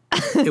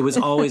it was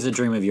always a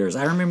dream of yours.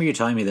 I remember you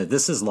telling me that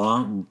this is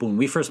long. When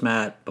we first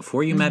met,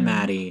 before you met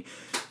Maddie,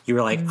 you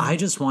were like, I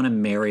just want to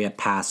marry a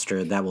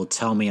pastor that will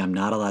tell me I'm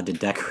not allowed to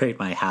decorate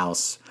my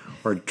house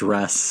or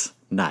dress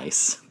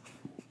nice.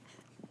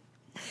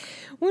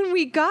 When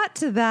we got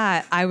to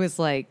that, I was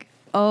like,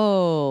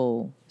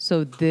 oh,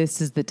 so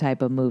this is the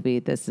type of movie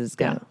this is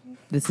gonna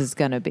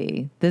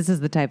be. This is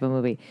the type of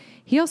movie.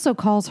 He also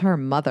calls her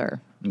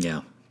mother.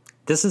 Yeah.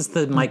 This is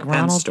the Mike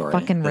Ronald Pence story.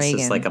 fucking This Reagan.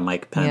 is like a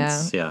Mike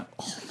Pence. Yeah.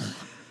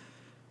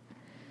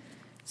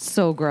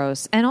 So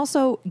gross. And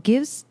also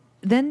gives,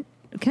 then,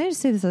 can I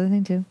just say this other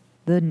thing too?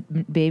 The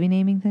baby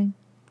naming thing?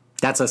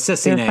 That's a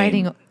sissy They're name.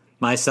 fighting-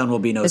 My son will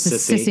be no It's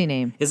sissy. a sissy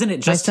name. Isn't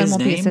it just My his son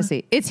won't name? be a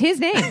sissy. It's his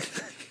name.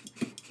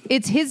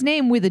 It's his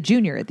name with a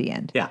junior at the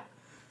end. Yeah.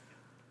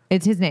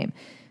 It's his name.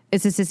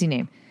 It's a sissy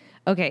name.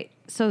 Okay,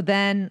 so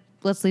then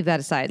let's leave that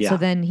aside. Yeah. So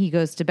then he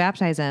goes to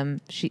baptize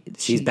him.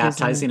 He's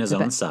baptizing his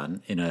own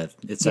son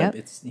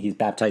he's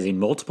baptizing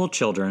multiple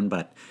children,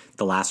 but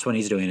the last one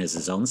he's doing is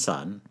his own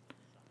son.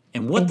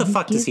 And what the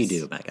fuck does he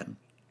do, Meghann?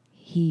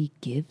 He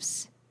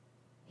gives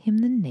him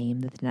the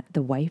name that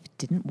the wife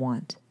didn't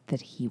want,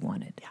 that he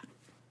wanted. Yeah.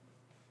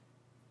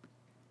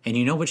 And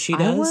you know what she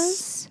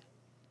does?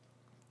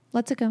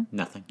 Lets it go.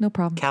 Nothing. No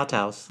problem.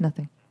 Kowtows.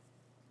 Nothing.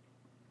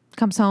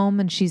 Comes home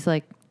and she's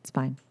like, it's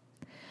fine.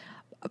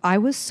 I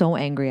was so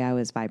angry I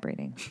was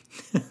vibrating.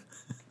 I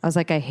was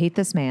like, I hate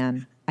this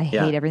man. I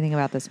hate everything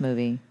about this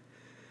movie.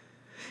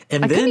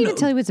 And I then couldn't even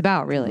tell you what it's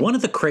about, really. one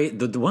of the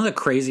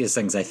craziest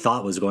things I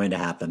thought was going to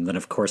happen, then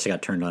of course it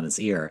got turned on its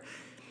ear,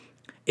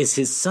 is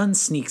his son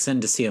sneaks in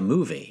to see a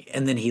movie,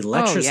 and then he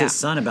lectures his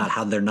son about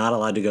how they're not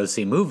allowed to go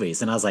see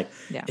movies. And I was like,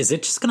 is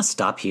it just going to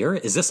stop here?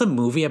 Is this a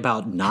movie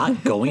about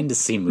not going to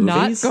see movies?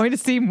 Not going to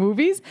see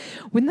movies?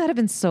 Wouldn't that have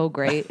been so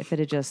great if it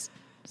had just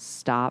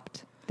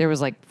stopped? There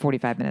was like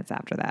 45 minutes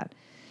after that.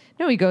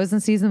 No, he goes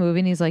and sees the movie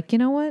and he's like, you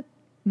know what?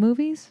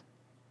 Movies?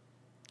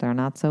 They're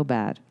not so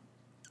bad.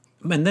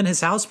 And then his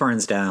house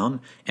burns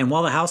down, and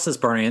while the house is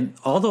burning,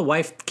 all the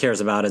wife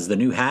cares about is the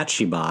new hat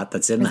she bought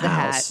that's in the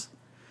house.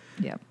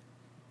 Hat. Yep.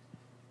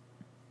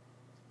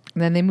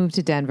 And then they move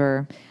to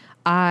Denver.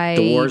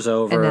 The war's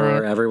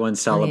over. Everyone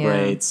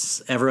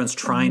celebrates. Yeah. Everyone's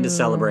trying to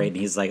celebrate. And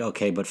he's like,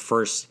 okay, but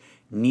first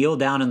kneel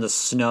down in the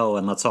snow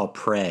and let's all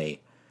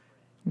pray.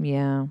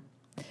 Yeah.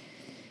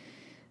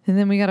 And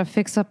then we got to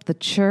fix up the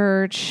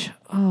church.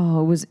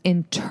 Oh, it was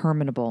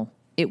interminable.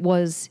 It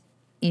was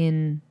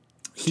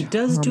He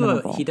does do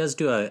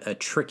a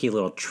tricky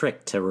little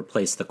trick to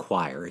replace the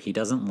choir. He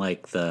doesn't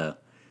like he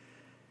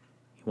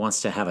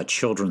wants to have a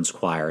children's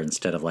choir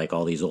instead of like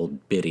all these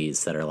old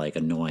biddies that are like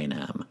annoying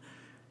him.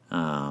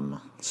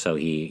 So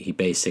he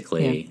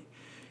basically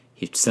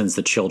he sends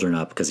the children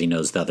up because he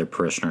knows the other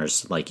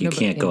parishioners you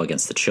can't go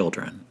against the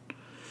children.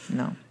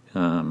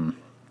 No.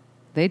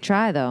 They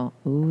try though.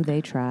 Ooh,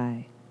 they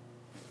try.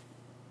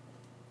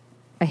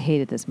 I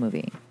hated this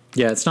movie.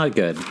 Yeah, it's not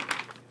good.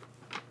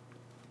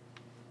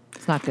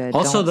 It's not good.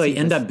 Also, they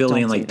end up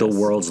building the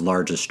world's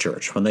largest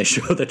church. When they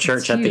show the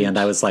church at the end,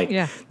 I was like,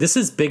 "This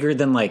is bigger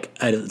than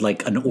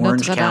an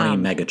Orange County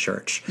mega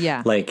church."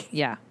 Yeah,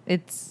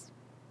 it's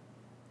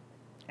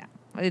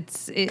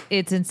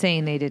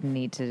insane. They didn't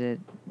need to.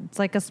 It's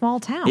like a small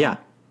town. Yeah.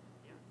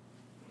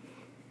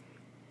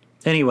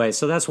 Anyway,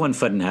 so that's One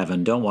Foot in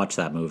Heaven. Don't watch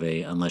that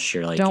movie unless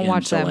you're don't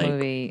watch that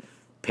movie.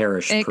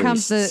 Parish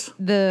priests.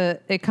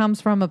 It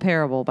comes from a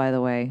parable, by the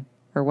way,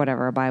 or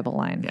whatever, a Bible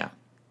line. Yeah.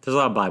 There's a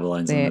lot of Bible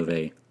lines in the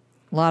movie.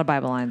 A lot of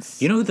Bible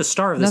lines. You know who the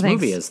star of this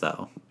movie is,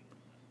 though?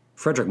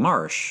 Frederick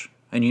Marsh.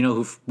 And you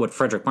know what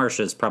Frederick Marsh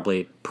is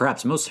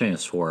perhaps most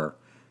famous for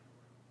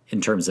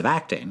in terms of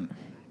acting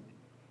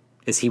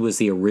is he was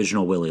the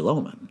original Willy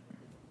Loman.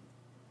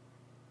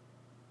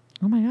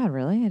 Oh my God,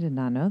 really? I did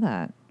not know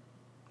that.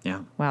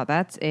 Yeah. Wow,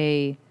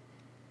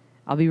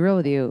 I'll be real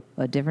with you,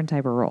 a different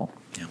type of role.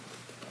 Yeah.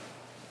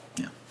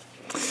 Yeah.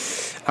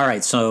 All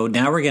right, so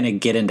now we're going to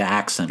get into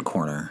Accent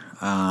Corner.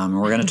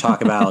 We're going to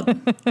talk about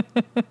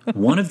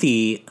one of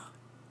the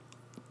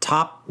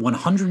top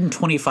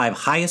 125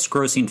 highest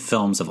grossing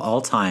films of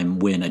all time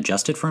when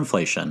adjusted for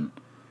inflation,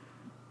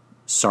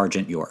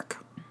 Sergeant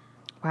York.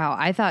 Wow,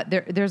 I thought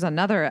there's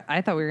another.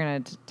 I thought we were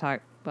going to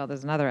talk. Well,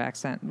 there's another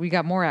accent. We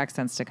got more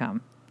accents to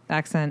come.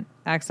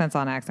 Accents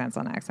on accents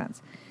on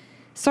accents.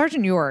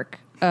 Sergeant York.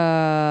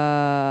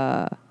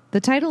 The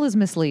title is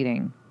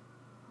misleading.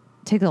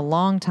 It takes a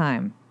long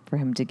time for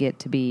him to get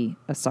to be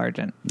a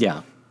sergeant.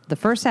 Yeah. The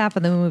first half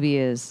of the movie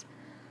is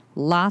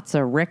lots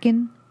of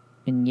wrecking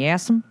and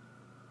yassum.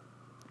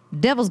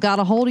 Devil's got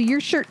a hold of your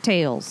shirt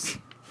tails.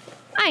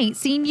 I ain't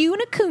seen you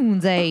in a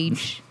coon's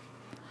age.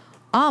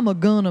 I'm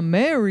gonna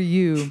marry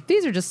you.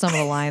 These are just some of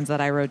the lines that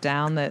I wrote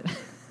down that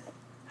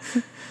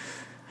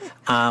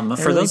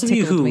For those of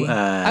you who,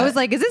 I was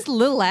like, "Is this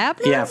Lil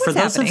Abner?" yeah, What's for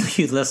those happening? of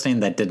you listening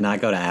that did not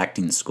go to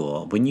acting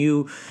school, when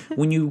you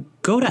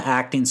go to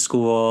acting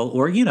school,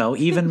 or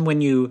even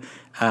when you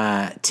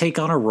take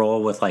on a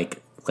role with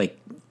like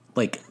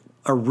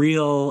a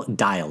real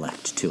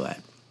dialect to it,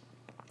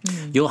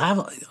 you'll have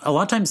a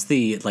lot of times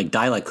the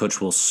dialect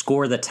coach will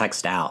score the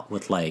text out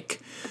with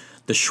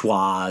the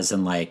schwas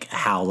and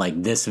how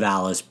this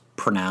vowel is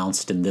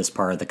pronounced in this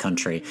part of the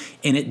country,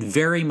 and it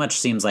very much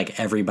seems like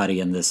everybody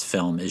in this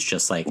film is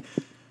just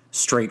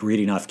straight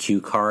reading off cue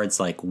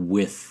cards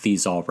with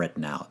these all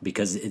written out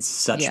because it's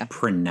such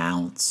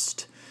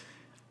pronounced.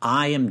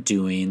 I am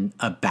doing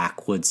a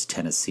backwoods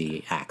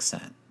Tennessee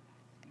accent,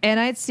 And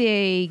I'd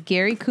say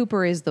Gary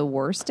Cooper is the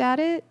worst at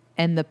it,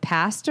 and the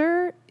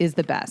pastor is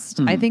the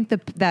best. I think the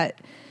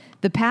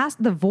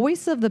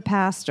voice of the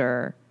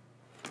pastor,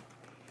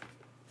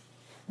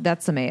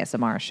 that's some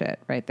ASMR shit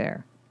right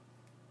there.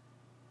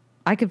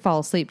 I could fall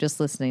asleep just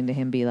listening to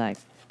him be like,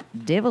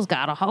 "Devil's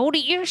got a hold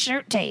of your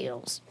shirt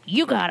tails.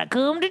 You gotta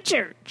come to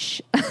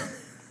church."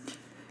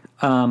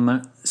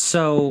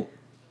 So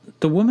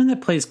the woman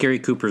that plays Gary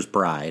Cooper's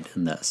bride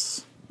in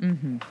this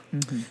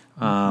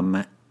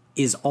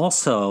is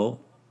also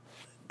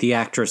the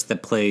actress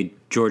that played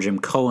George M.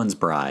 Cohan's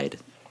bride.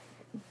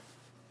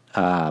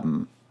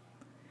 Oh.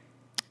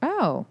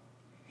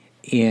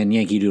 In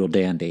Yankee Doodle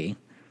Dandy.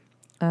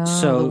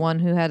 So the one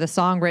who had a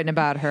song written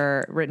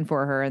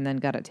for her, and then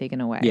got it taken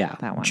away. Yeah,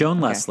 that one.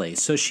 Joan Leslie.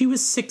 So she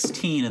was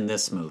 16 in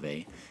this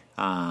movie,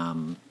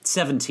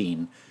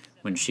 17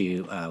 when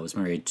she was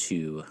married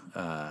to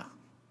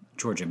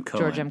George M.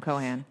 Cohan. George M.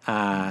 Cohan.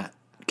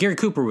 Gary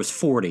Cooper was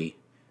 40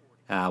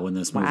 when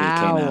this movie came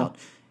Wow.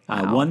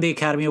 out. Won the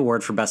Academy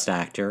Award for Best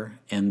Actor,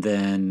 and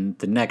then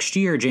the next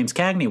year, James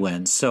Cagney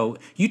wins. So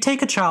you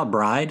take a child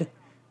bride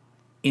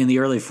in the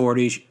early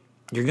 40s,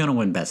 you're going to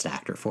win Best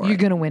Actor for it. You're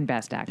going to win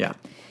Best Actor. Yeah.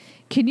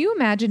 Can you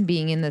imagine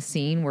being in the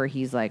scene where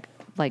he's like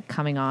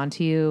coming on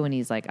to you and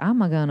he's like, "I'm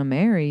going to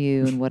marry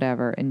you," and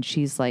whatever, and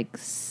she's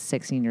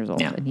 16 years old,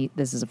 Yeah. and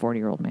this is a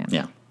 40-year-old man.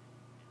 Yeah.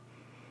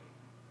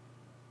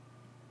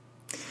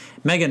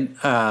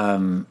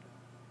 Meghann,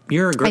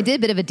 you're a great... I did a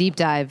bit of a deep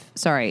dive.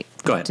 Sorry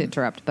Go ahead. to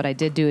interrupt, but I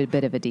did do a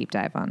bit of a deep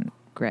dive on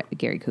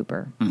Gary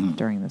Cooper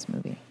during this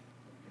movie.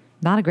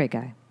 Not a great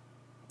guy.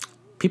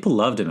 People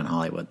loved him in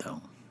Hollywood,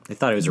 though. They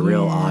thought he was a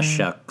real aw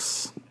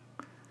shucks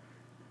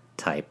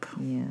type.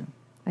 Yeah.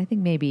 I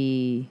think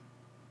maybe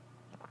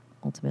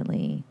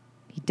ultimately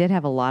he did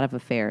have a lot of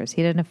affairs.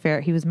 He had an affair.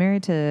 He was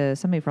married to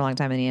somebody for a long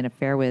time, and he had an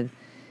affair with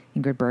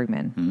Ingrid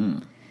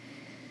Bergman.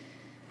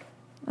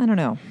 I don't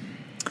know.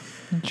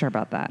 Not sure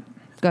about that.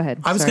 Go ahead.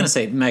 I was Sorry. going to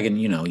say, Meghann,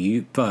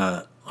 you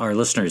our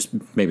listeners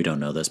maybe don't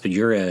know this, but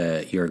you're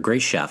a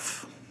great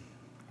chef,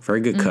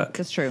 very good cook.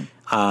 That's true.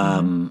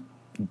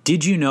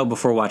 Did you know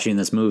before watching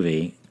this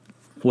movie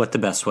what the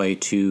best way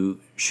to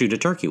shoot a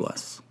turkey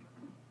was?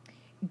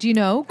 Do you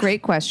know?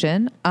 Great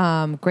question.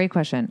 Great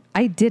question.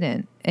 I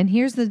didn't. And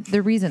here's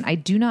the reason. I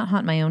do not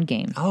hunt my own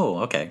game. Oh,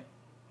 okay.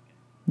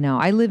 No,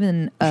 I live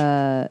in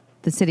the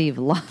city of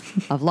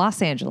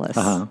Los Angeles.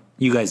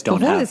 You guys don't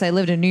Before have... this, I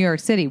lived in New York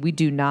City. We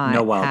do not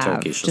No wild have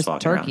turkeys just just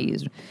walking around.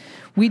 turkeys.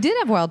 We did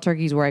have wild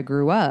turkeys where I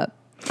grew up.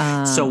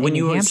 So when in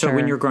you New were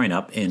Hampshire, growing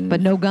up in...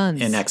 but no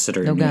guns. In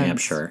Exeter, No New guns.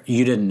 Hampshire,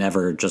 you didn't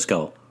ever just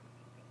go...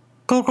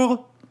 Go,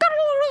 go.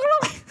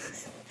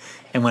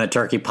 And when a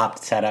turkey popped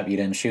its head up, you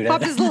didn't shoot it?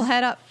 Popped his little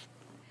head up.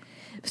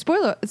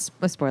 Spoiler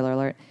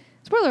alert.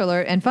 Spoiler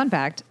alert. And fun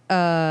fact: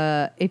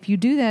 if you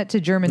do that to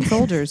German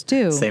soldiers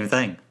too, Same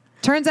thing.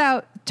 turns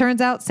out,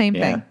 same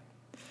Yeah. thing.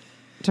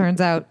 Turns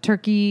out,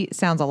 Turkey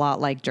sounds a lot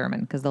like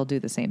German because they'll do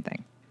the same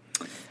thing.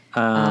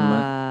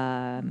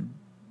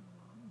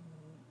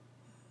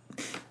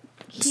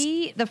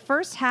 The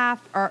first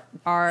half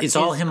It's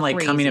all him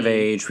coming of crazy.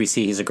 age. We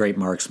see he's a great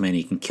marksman.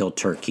 He can kill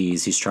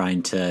turkeys. He's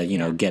trying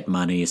to, get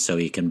money so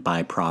he can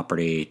buy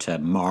property to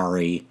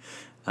marry.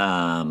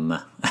 I'm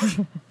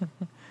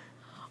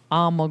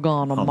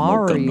gonna I'm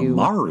marry gonna you.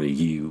 marry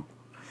you.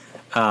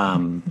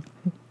 And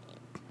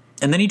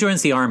then he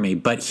joins the army,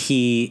 but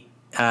he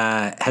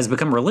has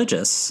become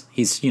religious.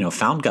 He's,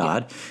 found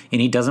God,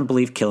 and he doesn't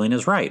believe killing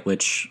is right,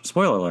 which,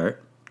 spoiler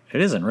alert,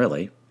 it isn't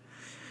really.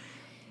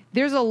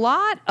 There's a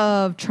lot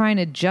of trying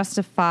to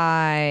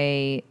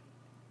justify.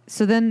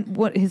 So then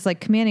what his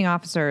commanding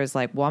officer is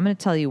like, well, I'm going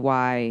to tell you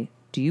why.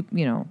 I'm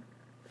going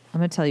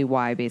to tell you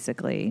why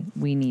basically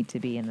we need to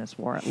be in this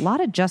war. A lot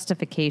of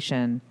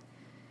justification,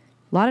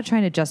 a lot of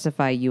trying to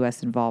justify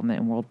U.S. involvement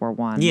in World War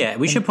I. Yeah,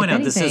 we should point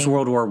out this is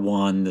World War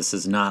I. This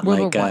is not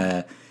World like War I.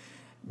 a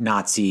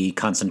Nazi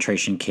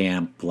concentration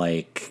camp,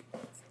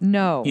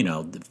 No.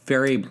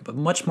 very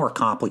much more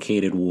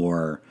complicated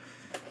war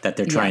that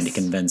they're trying to Yes.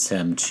 convince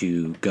him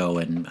to go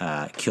and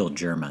kill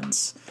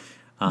Germans.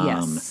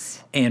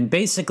 Yes. And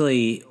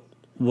basically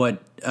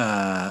what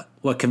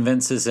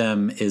convinces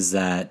him is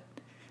that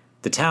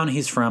the town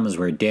he's from is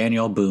where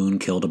Daniel Boone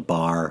killed a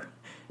bar.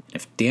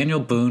 If Daniel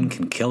Boone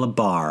can kill a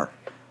bar,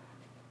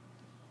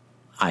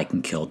 I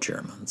can kill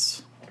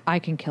Germans. I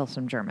can kill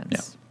some Germans.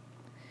 Yeah.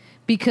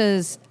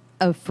 Because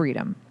of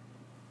freedom.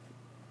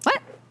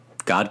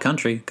 God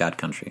Country.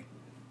 God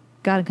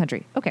and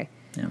Country. Okay.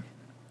 Yeah.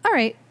 All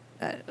right.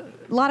 A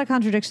lot of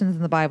contradictions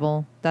in the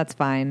Bible. That's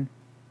fine.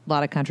 A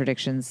lot of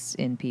contradictions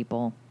in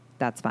people.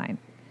 That's fine.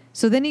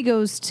 So then he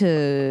goes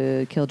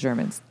to kill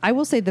Germans. I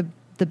will say the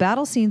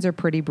battle scenes are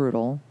pretty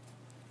brutal.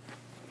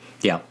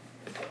 Yeah.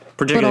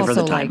 Particularly for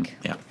the also, time. like,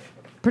 Yeah.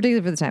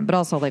 Particularly for the time. But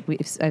also, like,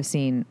 I've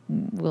seen,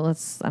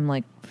 I'm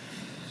like,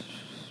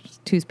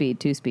 two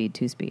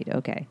speed.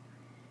 Okay.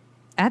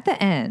 At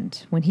the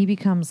end, when he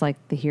becomes, like,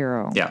 the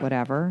hero, Yeah.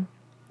 whatever,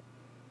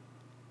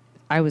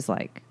 I was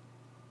like,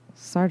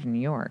 Sergeant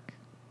York,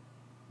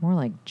 more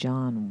like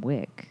John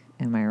Wick.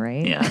 Am I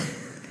right? Yeah.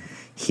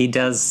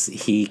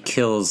 He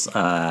kills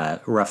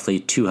roughly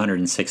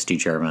 260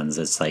 Germans.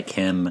 It's like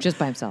him. Just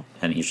by himself.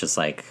 And he's just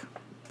like,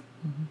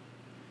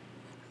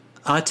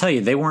 I'll tell you,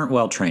 they weren't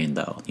well trained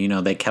though. You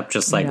know, they kept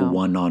just like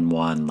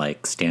one-on-one,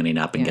 like standing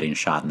up and getting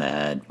shot in the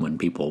head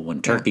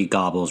when turkey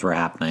gobbles were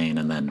happening,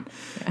 and then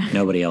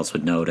nobody else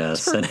would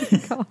notice.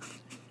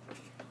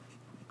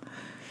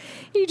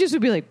 He just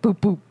would be like, boop,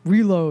 boop,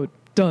 reload,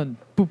 done,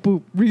 boop,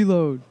 boop,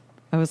 reload.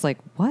 I was like,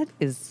 what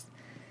is...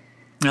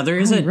 Now there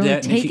is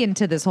really taken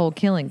to this whole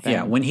killing thing.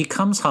 Yeah, when he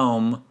comes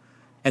home,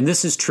 and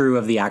this is true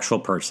of the actual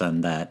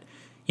person that,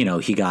 you know,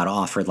 he got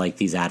offered like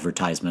these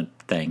advertisement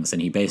things,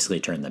 and he basically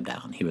turned them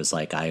down. He was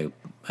like, I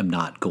am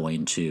not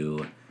going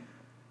to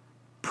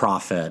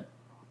profit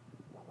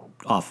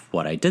off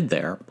what I did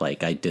there.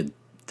 Like, I did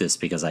this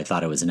because I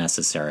thought it was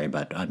necessary,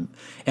 but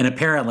and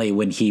apparently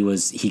when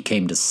he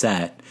came to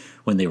set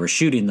when they were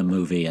shooting the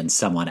movie, and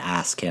someone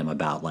asked him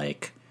about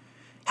like,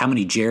 how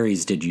many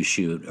Jerry's did you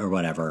shoot or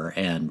whatever,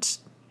 and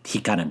he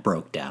kind of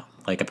broke down.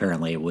 Like,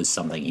 apparently it was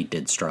something he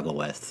did struggle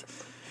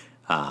with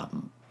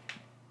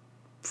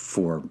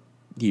for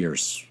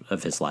years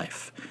of his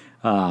life.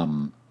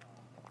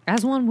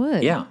 As one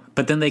would. Yeah,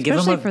 but then they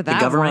Especially give him for that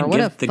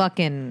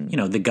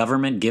the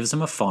government gives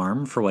him a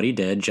farm for what he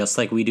did, just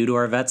like we do to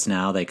our vets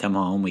now. They come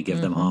home, we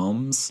give them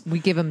homes. We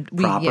give them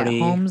property,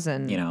 homes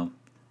and, you know,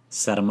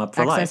 set them up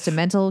for life. Access to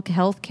mental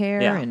health care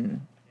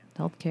and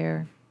health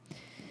care.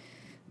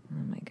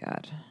 Oh my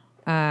God.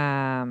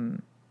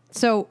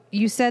 So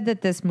you said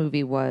that this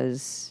movie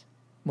was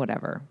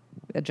whatever,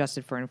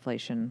 adjusted for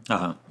inflation,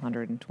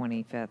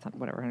 125th,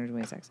 whatever,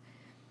 126.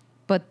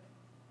 But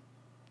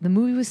the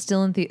movie was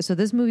still in so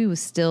this movie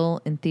was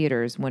still in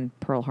theaters when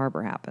Pearl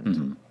Harbor happened.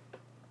 Mm-hmm.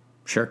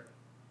 Sure.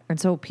 And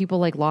so people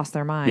like lost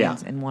their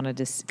minds and wanted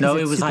to. No,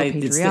 it was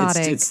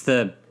it's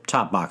the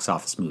top box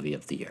office movie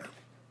of the year.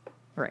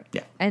 Right.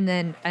 Yeah. And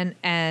then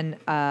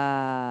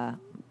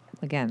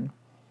again,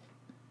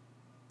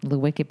 the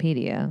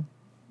Wikipedia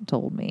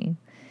told me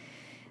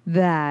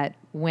that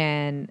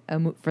when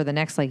for the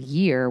next like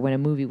year, when a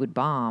movie would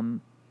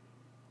bomb,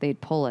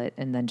 they'd pull it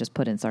and then just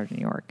put in Sergeant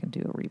York and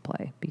do a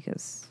replay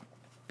because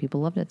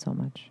people loved it so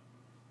much.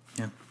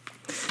 Yeah.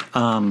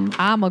 I'm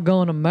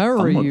gonna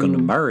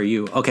marry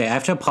you. Okay, I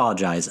have to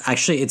apologize.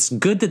 Actually, it's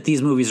good that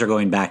these movies are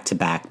going back to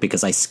back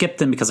because I skipped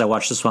them because I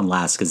watched this one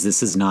last because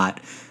this is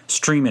not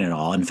streaming at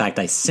all. In fact,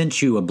 I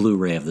sent you a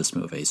Blu-ray of this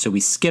movie. So we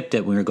skipped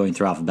it when we were going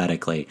through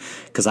alphabetically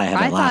because I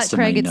have it last in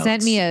my notes. I thought Craig had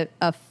sent me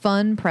a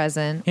fun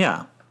present.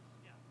 Yeah.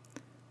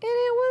 And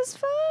it was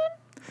fun.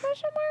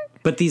 Question mark.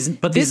 But these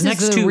this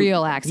next is the two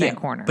real accent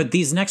corner. But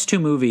these next two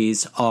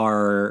movies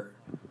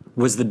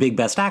was the big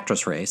Best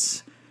Actress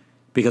race.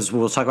 Because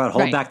we'll talk about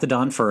Hold Back the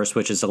Dawn first,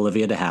 which is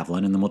Olivia de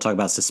Havilland, and then we'll talk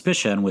about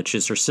Suspicion, which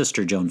is her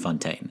sister, Joan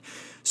Fontaine.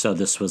 So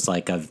this was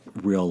like a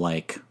real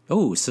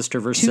sister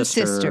versus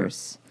sister.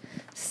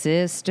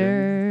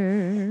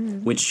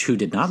 Sisters. Who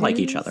did not like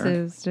each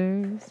other.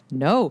 Sisters.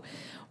 No.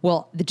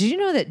 Well, did you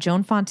know that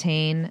Joan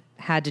Fontaine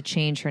had to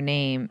change her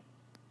name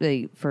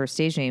for her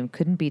stage name?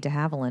 Couldn't be de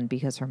Havilland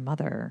because her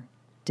mother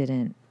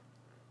didn't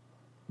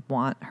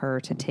want her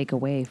to take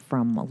away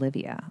from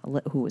Olivia,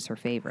 who was her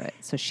favorite.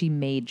 So she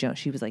made Joan.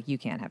 She was like, you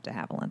can't have de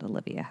Havilland.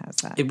 Olivia has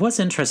that. It was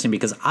interesting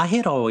because I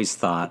had always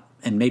thought,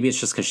 and maybe it's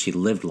just because she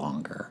lived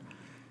longer,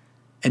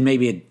 and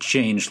maybe it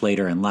changed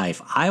later in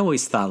life. I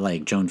always thought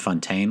like Joan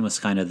Fontaine was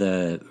kind of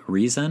the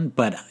reason,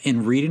 but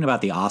in reading about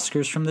the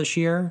Oscars from this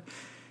year,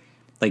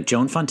 like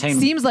Joan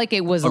Fontaine seems like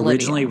it was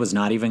originally Olivia. Was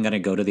not even going to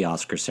go to the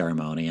Oscar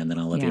ceremony, and then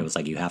Olivia was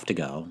like, you have to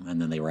go,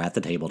 and then they were at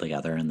the table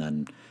together, and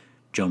then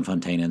Joan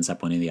Fontaine ends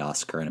up winning the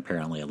Oscar, and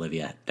apparently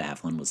Olivia de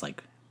Havilland was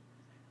like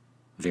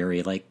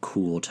very like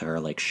cool to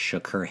her, like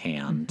shook her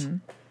hand,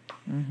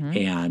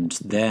 and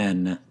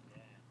then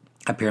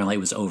apparently it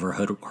was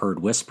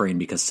overheard whispering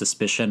because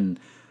Suspicion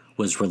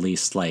was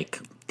released like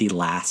the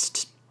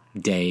last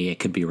day it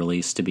could be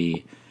released to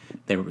be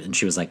there, and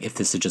she was like, if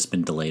this had just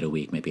been delayed a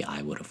week, maybe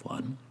I would have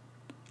won.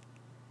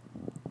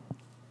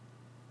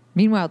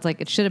 Meanwhile, it's like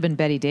it should have been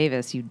Bette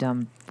Davis, you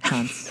dumb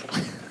cunts.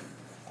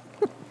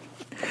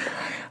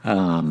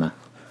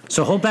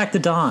 So Hold Back the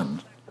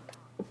Dawn.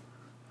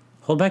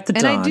 Hold Back the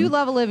Dawn. And I do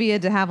love Olivia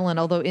de Havilland,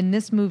 although in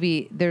this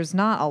movie, there's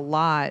not a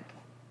lot.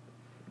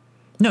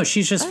 No,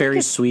 she's just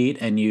very sweet,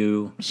 and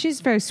she's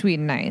very sweet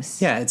and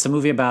nice. Yeah, it's a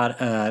movie about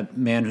a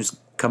man who's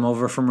come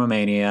over from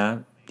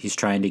Romania. He's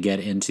trying to get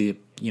into,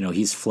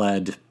 he's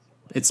fled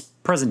it's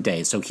present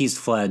day. So he's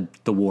fled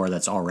the war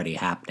that's already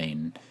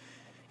happening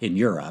in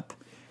Europe,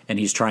 and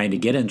he's trying to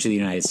get into the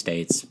United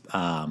States,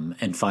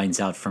 and finds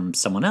out from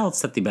someone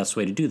else that the best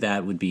way to do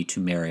that would be to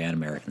marry an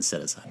American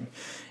citizen.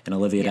 And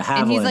Olivia de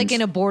Havilland, and he's like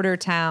in a border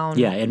town.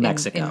 Yeah, in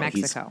Mexico.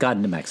 He's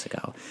gotten to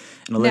Mexico.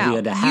 And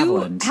Olivia de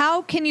Havilland.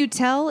 How can you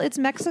tell it's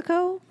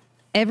Mexico?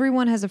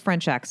 Everyone has a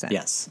French accent.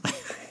 Yes.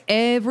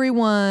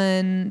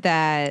 Everyone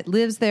that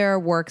lives there,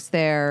 works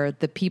there,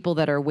 the people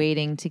that are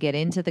waiting to get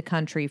into the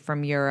country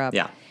from Europe,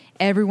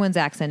 everyone's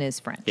accent is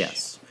French.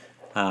 Yes.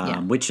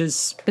 Which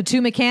is... The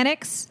two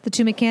mechanics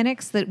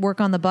that work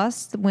on the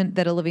bus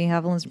that Olivia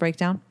Havilland's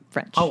breakdown,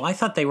 French. Oh, I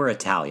thought they were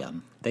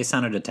Italian. They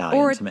sounded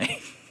Italian to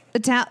me.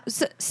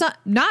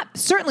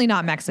 Certainly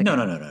not Mexican.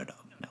 No.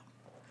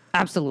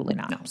 Absolutely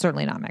not. No.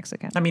 Certainly not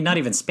Mexican. I mean, not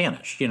even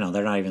Spanish. They're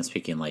not even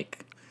speaking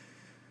like...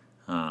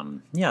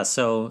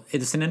 so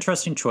it's an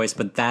interesting choice,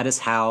 but that is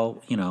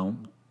how,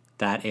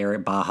 that area,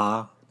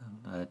 Baja,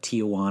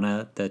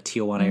 Tijuana, the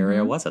Tijuana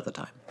area was at the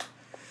time.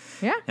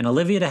 Yeah. And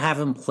Olivia de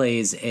Havilland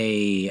plays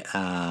a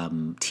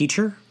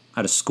teacher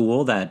at a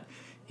school that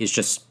is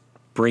just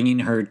bringing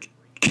her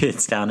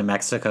kids down to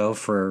Mexico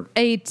for...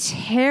 A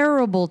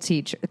terrible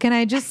teacher. Can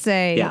I just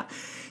say... Yeah.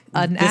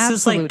 This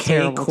is like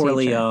Kay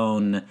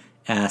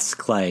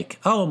Corleone-esque, like,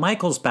 oh,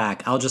 Michael's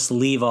back. I'll just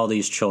leave all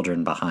these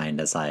children behind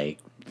as I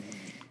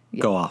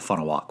go off on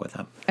a walk with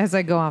him. As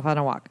I go off on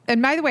a walk.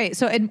 And by the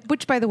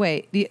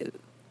way,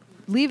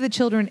 leave the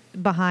children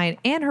behind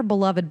and her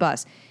beloved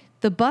bus.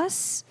 The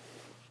bus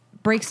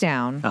breaks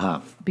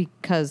down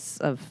because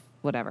of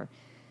whatever.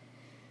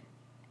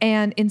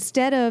 And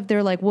instead of,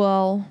 they're like,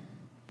 well,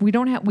 we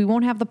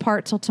won't have the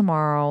part till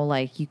tomorrow.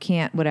 Like, you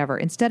can't, whatever.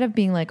 Instead of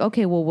being like,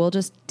 okay, well, we'll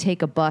just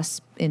take a bus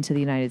into the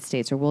United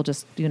States, or we'll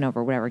just,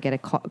 or whatever, get a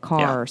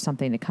car or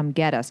something to come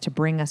get us, to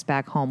bring us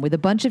back home with a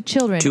bunch of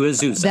children to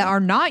Azusa that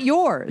are not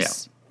yours.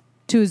 Yeah.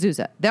 To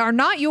Azusa. They are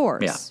not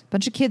yours. Yeah.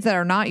 Bunch of kids that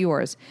are not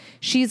yours.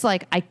 She's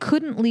like, I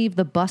couldn't leave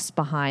the bus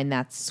behind.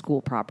 That's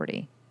school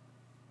property.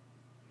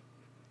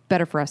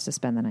 Better for us to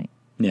spend the night.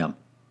 Yeah.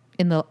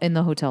 In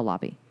the hotel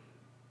lobby.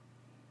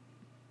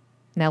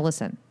 Now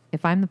listen,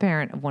 if I'm the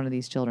parent of one of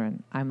these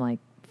children, I'm like,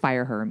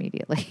 fire her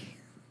immediately.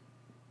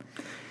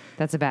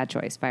 That's a bad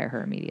choice. Fire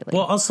her immediately.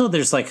 Well, also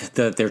there's like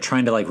they're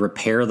trying to like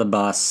repair the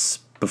bus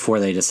before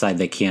they decide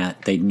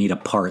they need a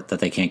part that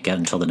they can't get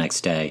until the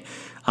next day.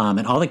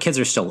 And all the kids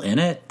are still in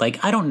it.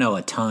 Like, I don't know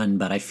a ton,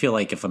 but I feel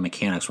like if a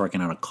mechanic's working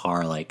on a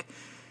car, like,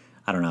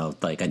 I don't know,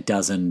 like a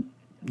dozen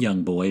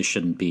young boys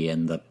shouldn't be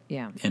in it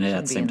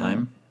at the same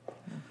time.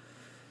 Yeah.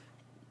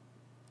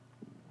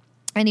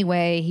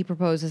 Anyway, he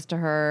proposes to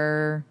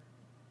her.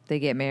 They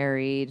get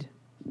married.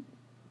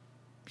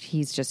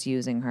 He's just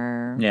using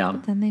her. Yeah.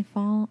 But then they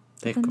fall.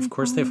 Of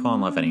course they fall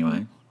in love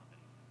anyway.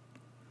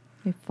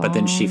 But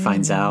then she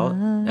finds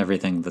out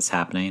everything that's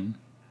happening.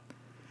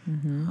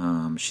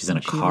 Mm-hmm. She's in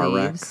a car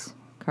wreck.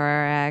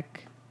 Car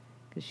wreck.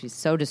 Because she's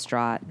so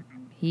distraught.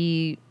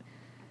 He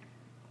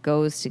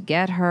goes to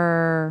get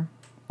her.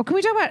 Oh, can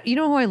we talk about,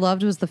 who I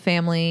loved was the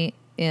family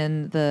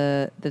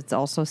that's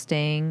also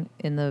staying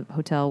in the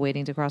hotel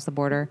waiting to cross the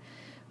border.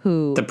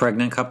 The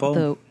pregnant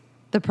couple?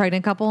 The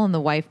pregnant couple, and the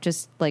wife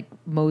just like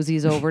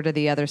moseys over to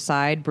the other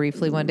side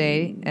briefly one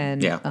day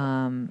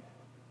and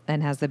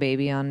has the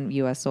baby on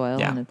U.S. soil.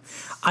 Yeah. And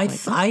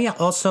I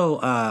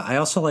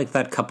also like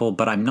that couple,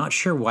 but I'm not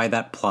sure why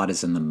that plot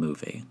is in the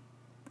movie.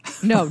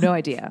 No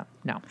idea.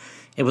 No.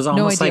 It was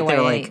almost like they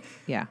were like,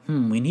 yeah,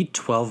 we need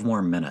 12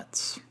 more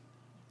minutes.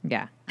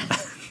 Yeah.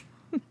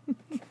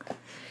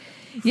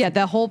 Yeah,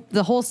 the whole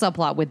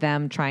subplot with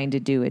them trying to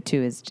do it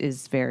too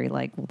is very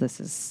like, well,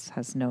 it's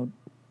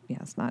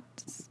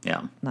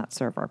not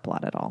serve our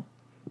plot at all.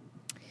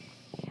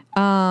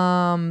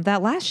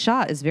 That last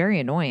shot is very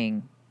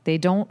annoying. They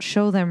don't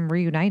show them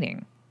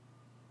reuniting.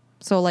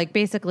 So like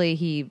basically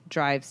he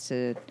drives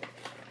to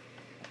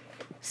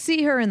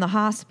see her in the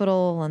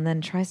hospital and then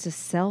tries to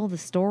sell the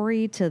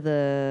story to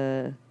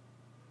the...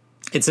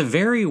 It's a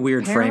very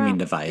weird framing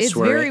device. It's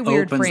where very it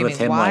weird opens framing. with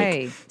him Why?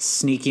 like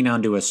sneaking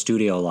onto a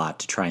studio lot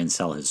to try and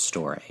sell his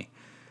story.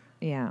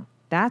 Yeah.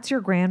 That's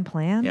your grand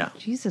plan? Yeah.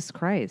 Jesus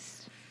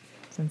Christ.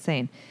 It's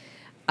insane.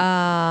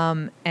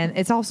 And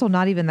it's also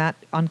not even that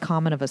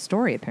uncommon of a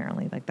story,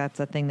 apparently. Like, that's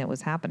a thing that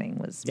was happening,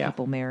 was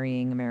people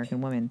marrying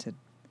American women to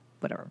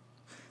whatever.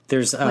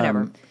 There's,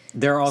 whatever.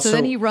 There are also... So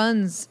then he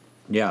runs...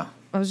 Yeah.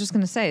 I was just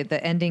going to say,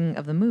 the ending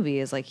of the movie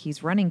is like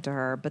he's running to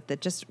her, but that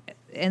just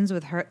ends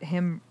with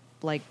him,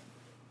 like,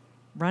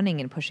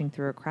 running and pushing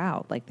through a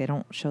crowd. Like, they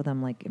don't show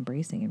them, like,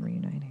 embracing and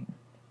reuniting.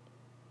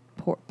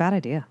 Bad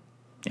idea.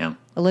 Yeah.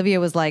 Olivia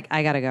was like,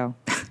 I gotta go.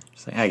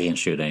 She's like, I can't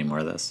shoot any more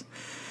of this.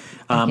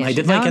 I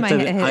did like at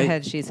the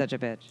head. She's such a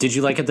bitch. Did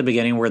you like at the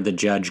beginning where the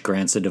judge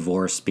grants a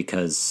divorce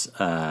because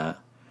the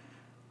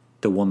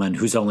woman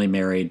who's only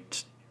married,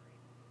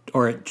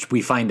 or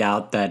we find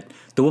out that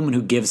the woman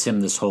who gives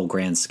him this whole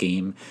grand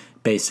scheme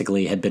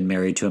basically had been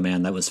married to a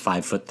man that was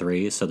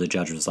 5'3", so the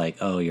judge was like,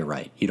 "Oh, you're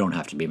right. You don't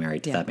have to be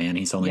married to that man.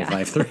 He's only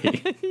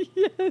 5'3".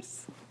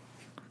 Yes.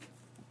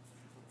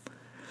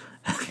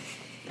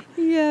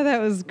 Yeah,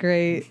 that was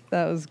great.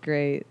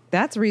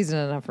 That's reason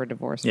enough for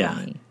divorce Yeah,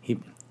 for me. he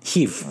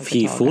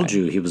tall fooled guy.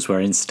 you. He was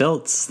wearing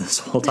stilts this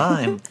whole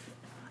time.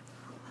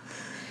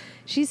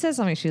 She said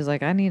something. She was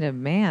like, I need a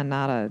man,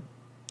 not a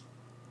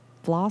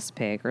floss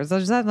pig or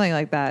something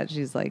like that.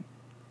 She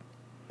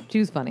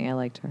was funny. I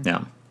liked her.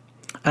 Yeah.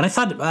 And I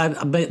thought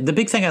but the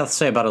big thing I'll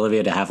say about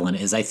Olivia de Havilland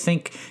is I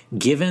think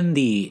given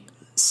the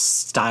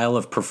style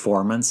of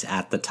performance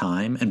at the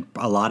time and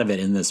a lot of it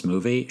in this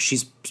movie,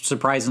 she's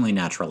surprisingly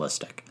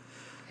naturalistic.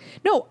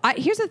 No,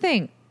 here's the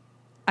thing.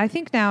 I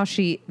think I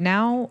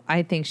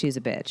think she's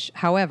a bitch.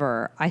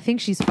 However, I think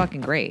she's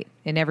fucking great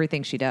in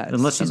everything she does.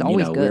 And listen, she's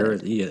always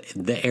good.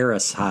 The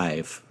heiress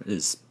hive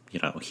is,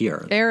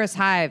 here. Heiress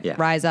hive, Yeah.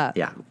 rise up.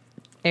 Yeah.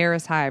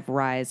 Heiress hive,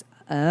 rise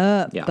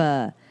up.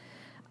 Yeah.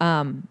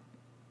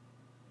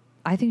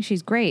 I think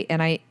she's great,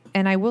 and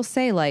I will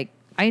say, like,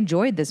 I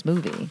enjoyed this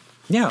movie.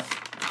 Yeah.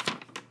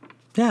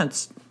 Yeah,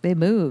 They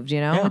moved,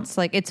 Yeah. It's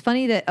like, it's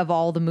funny that of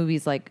all the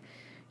movies, like,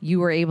 you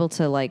were able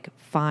to, like,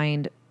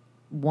 find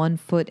one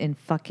foot in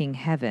fucking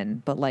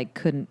heaven, but, like,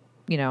 couldn't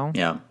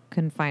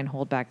couldn't find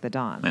Hold Back the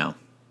Dawn. Yeah.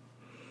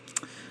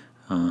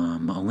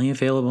 Only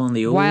available on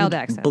the old Wild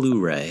Access.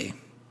 Blu-ray.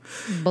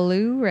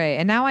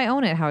 And now I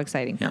own it. How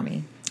exciting for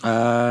me.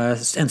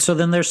 And so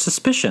then there's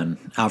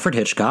Suspicion. Alfred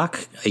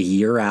Hitchcock, a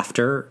year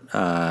after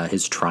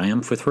his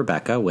triumph with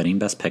Rebecca, winning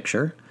Best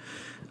Picture,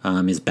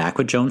 is back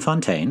with Joan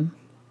Fontaine.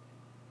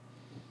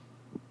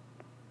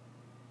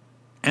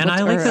 And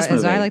I like this movie.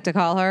 As I like to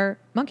call her,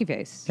 Monkey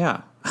Face.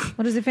 Yeah.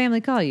 What does the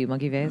family call you,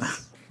 Monkey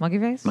Face? Monkey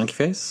Face? Monkey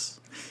Face?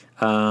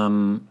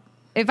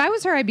 If I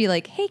was her, I'd be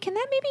like, hey, can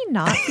that maybe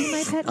not be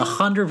my pet name?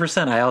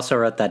 100%. I also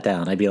wrote that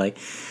down. I'd be like,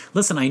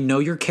 listen, I know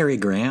you're Cary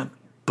Grant,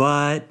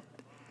 but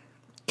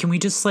can we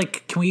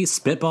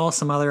spitball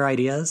some other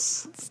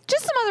ideas?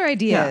 Just some other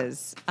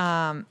ideas.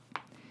 Yeah,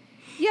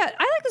 I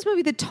like this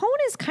movie. The tone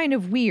is kind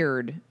of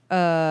weird.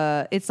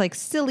 It's like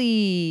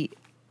silly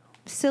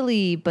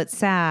but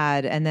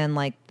sad, and then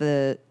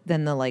the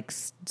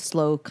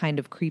slow kind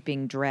of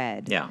creeping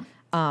dread. Yeah.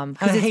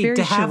 Because it's very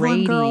de Havilland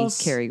charade-y,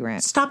 girls, Cary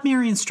Grant. stop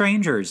marrying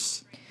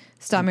strangers.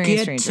 Stop marrying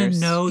Get strangers. to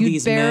know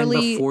these men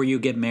before you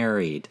get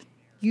married.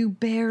 You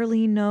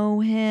barely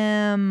know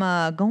him.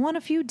 Go on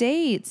a few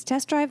dates.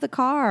 Test drive the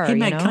car. Hey,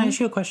 Meg, can I ask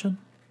you a question?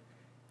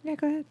 Yeah,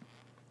 go ahead.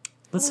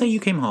 Let's say you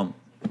came home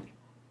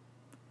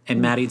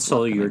and Maddie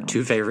sold your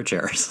two favorite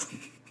chairs.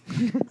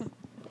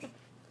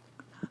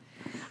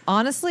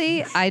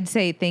 Honestly, I'd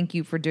say thank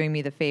you for doing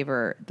me the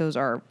favor.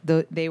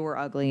 They were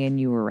ugly, and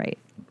you were right.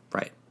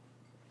 Right.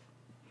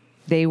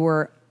 They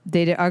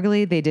did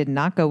ugly. They did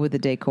not go with the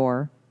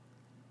decor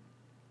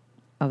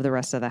of the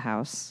rest of the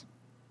house.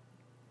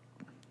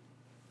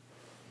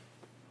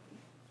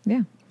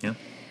 Yeah. Yeah.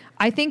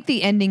 I think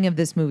the ending of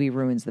this movie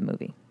ruins the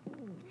movie.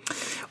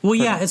 Well,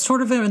 yeah, it's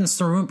sort of in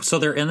the room. So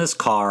they're in this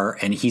car,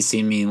 and he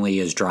seemingly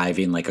is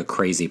driving like a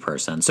crazy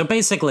person. So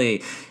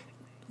basically,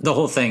 the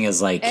whole thing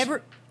is like,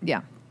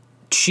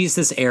 she's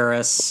this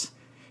heiress.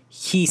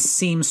 He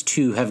seems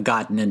to have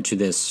gotten into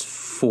this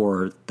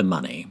for the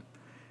money.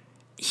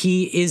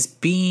 He is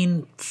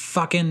being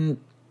fucking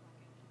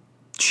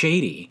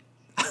shady.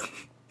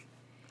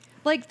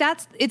 Like,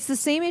 it's the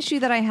same issue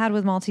that I had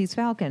with Maltese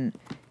Falcon.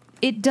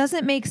 It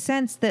doesn't make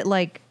sense that,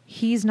 like,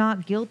 he's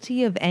not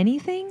guilty of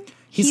anything.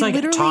 He's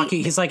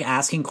he's like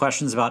asking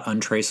questions about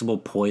untraceable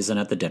poison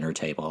at the dinner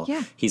table.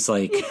 Yeah. He's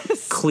like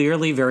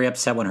clearly very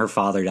upset when her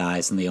father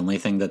dies, and the only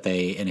thing that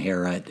they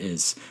inherit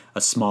is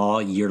a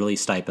small yearly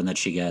stipend that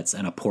she gets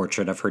and a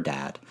portrait of her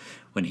dad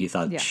when he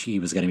thought she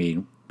was going to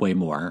be way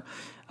more.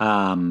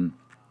 And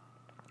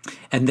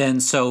then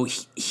so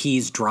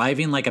he's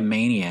driving like a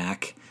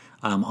maniac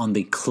on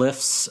the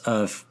cliffs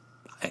of,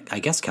 I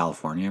guess,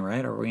 California,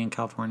 right? Are we in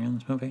California in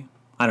this movie?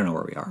 I don't know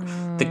where we are.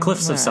 The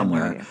cliffs of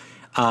somewhere.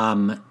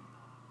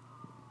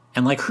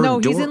 And like her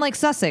he's in like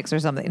Sussex or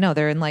something. No,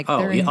 they're in like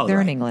they're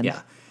in England.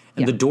 Yeah.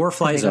 And the door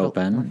flies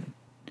open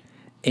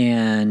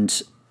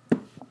and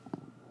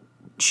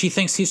she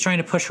thinks he's trying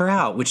to push her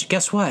out, which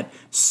guess what?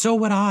 So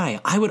would I.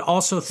 I would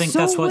also think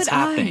that's what's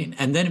happening.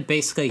 And then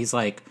basically he's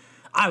like,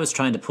 I was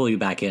trying to pull you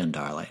back in,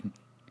 darling.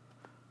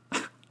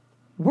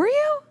 Were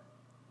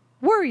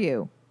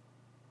you?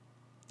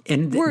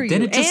 And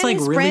then it just and like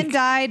his really friend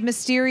died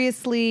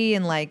mysteriously,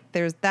 and like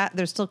there's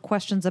still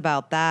questions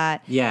about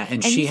that. Yeah,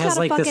 and she has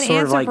like this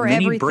sort of like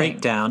mini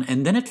breakdown,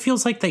 and then it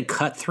feels like they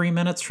cut 3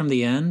 minutes from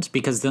the end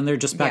because then they're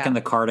just back in the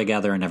car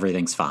together and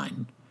everything's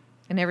fine.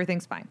 And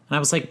everything's fine. And I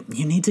was like,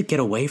 you need to get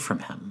away from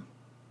him.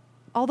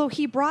 Although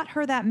he brought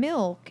her that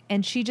milk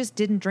and she just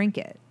didn't drink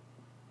it.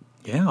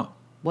 Yeah.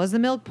 Was the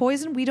milk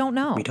poison? We don't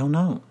know. We don't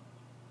know.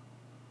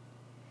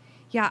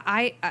 Yeah,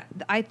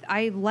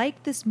 I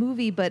like this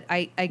movie, but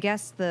I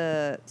guess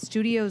the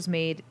studios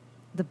made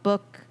the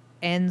book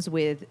ends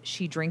with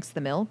she drinks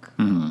the milk,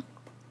 and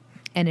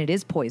it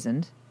is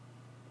poisoned.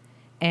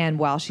 And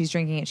while she's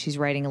drinking it, she's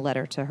writing a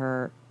letter to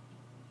her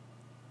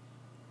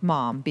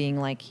mom, being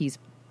like, he's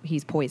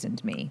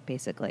poisoned me,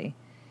 basically.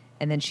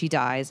 And then she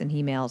dies, and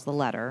he mails the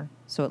letter,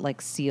 so it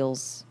like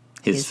seals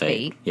his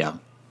fate. Yeah,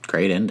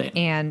 Great ending.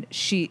 And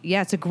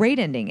it's a great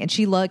ending. And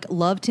she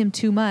loved him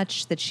too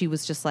much that she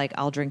was just like,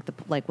 I'll drink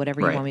whatever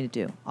you want me to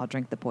do. I'll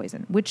drink the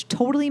poison, which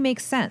totally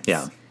makes sense.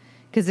 Yeah.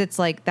 Because it's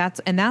like, that's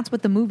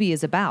what the movie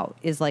is about,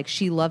 is like,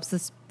 she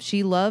loves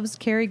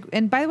Cary.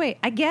 And by the way,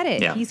 I get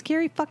it. Yeah. He's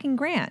Cary fucking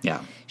Grant.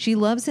 Yeah. She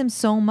loves him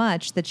so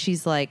much that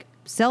she's like,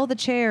 sell the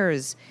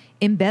chairs,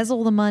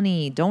 embezzle the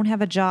money, don't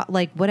have a job,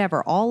 like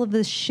whatever, all of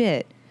this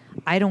shit.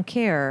 I don't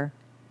care.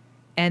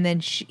 And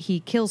then he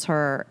kills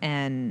her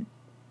and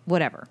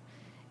whatever.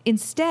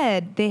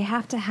 Instead, they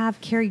have to have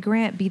Cary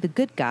Grant be the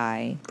good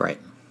guy. Right.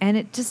 And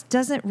it just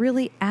doesn't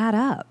really add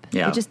up.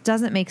 Yeah. It just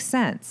doesn't make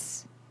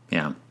sense.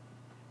 Yeah.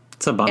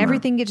 It's a bummer.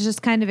 Everything gets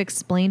just kind of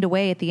explained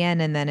away at the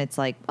end, and then it's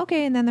like,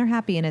 okay, and then they're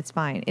happy and it's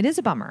fine. It is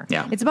a bummer.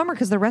 Yeah. It's a bummer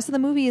because the rest of the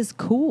movie is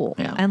cool.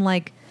 Yeah. And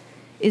like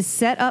is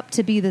set up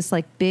to be this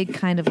like big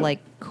kind of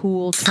like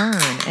cool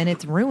turn, and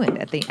it's ruined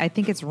I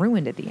think it's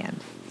ruined at the end.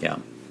 Yeah.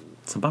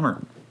 It's a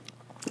bummer.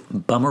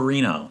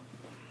 Bummerino.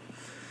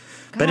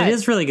 God, but it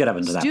is really good up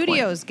until that point.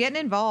 Studios getting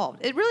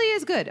involved. It really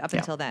is good up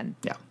until then.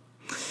 Yeah.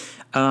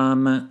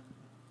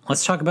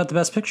 Let's talk about the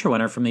Best Picture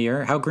winner from the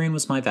year. How Green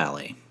Was My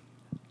Valley?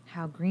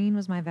 How Green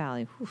Was My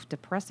Valley? Oof,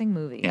 depressing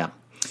movie. Yeah.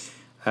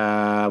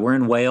 We're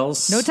in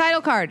Wales. No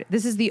title card.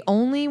 This is the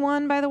only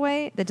one, by the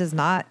way, that does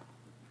not.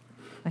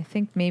 I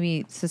think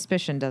maybe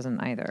Suspicion doesn't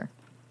either.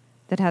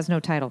 That has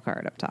no title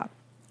card up top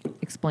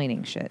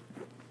explaining shit.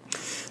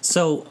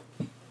 So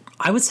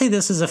I would say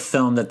this is a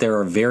film that there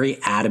are very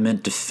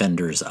adamant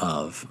defenders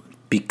of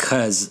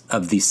because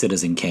of the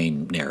Citizen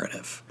Kane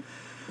narrative.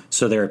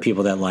 So there are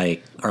people that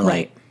like,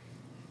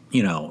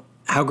 you know,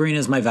 How Green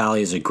Is My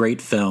Valley is a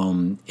great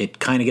film. It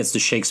kind of gets the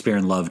Shakespeare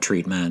in Love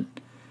treatment.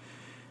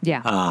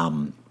 Yeah.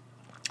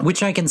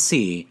 Which I can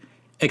see,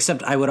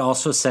 except I would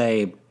also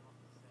say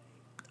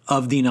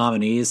of the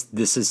nominees,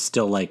 this is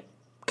still like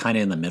kind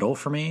of in the middle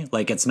for me.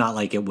 Like, it's not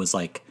like it was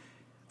like,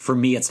 for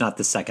me, it's not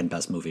the second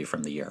best movie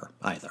from the year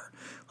either.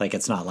 Like,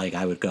 it's not like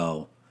I would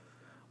go,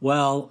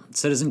 well,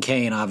 Citizen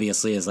Kane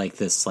obviously is like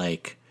this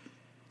like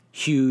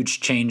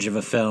huge change of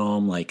a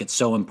film. Like, it's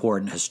so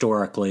important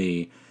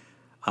historically.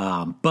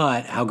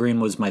 But How Green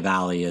Was My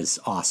Valley is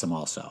awesome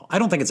also. I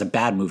don't think it's a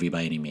bad movie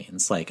by any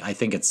means. Like, I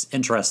think it's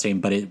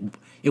interesting, but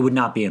it would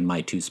not be in my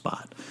 2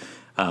 spot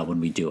when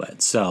we do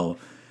it. So,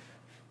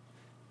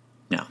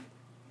 no.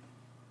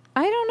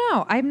 I don't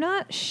know. I'm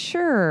not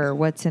sure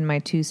what's in my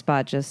 2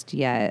 spot just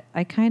yet.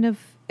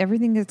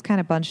 Everything is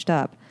kind of bunched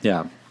up.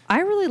 Yeah. I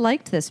really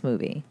liked this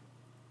movie.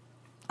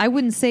 I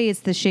wouldn't say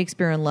it's the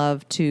Shakespeare in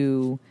Love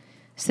to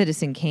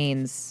Citizen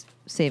Kane's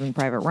Saving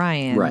Private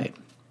Ryan. Right.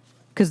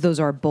 Because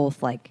those are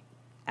both like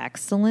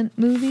excellent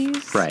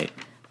movies. Right.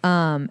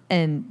 And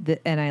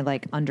I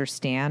like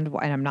understand,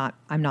 and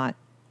I'm not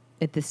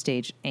at this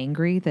stage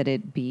angry that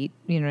it beat,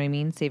 you know what I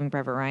mean, Saving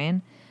Private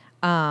Ryan.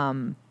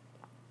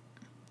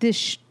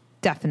 This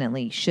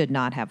definitely should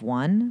not have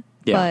won,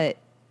 but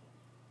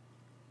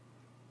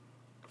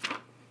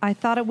I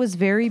thought it was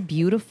very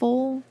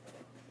beautiful.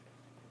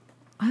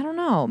 I don't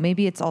know.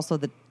 Maybe it's also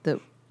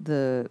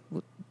the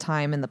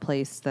time and the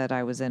place that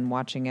I was in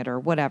watching it, or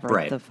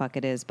whatever the fuck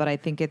it is. But I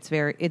think it's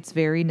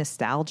very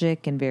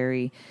nostalgic and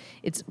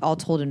it's all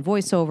told in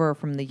voiceover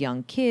from the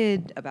young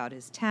kid about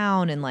his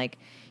town, and like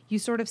you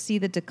sort of see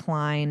the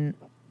decline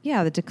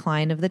of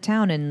the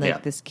town and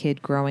like this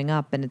kid growing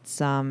up, and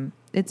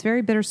it's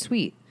very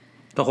bittersweet.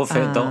 The whole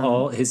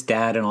all his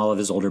dad and all of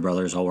his older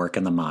brothers all work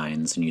in the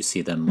mines, and you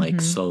see them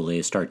like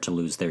slowly start to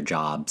lose their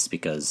jobs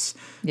because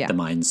the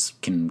mines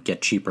can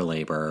get cheaper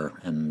labor,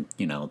 and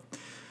you know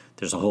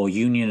there's a whole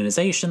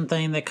unionization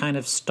thing that kind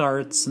of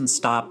starts and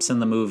stops in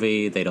the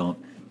movie. They don't.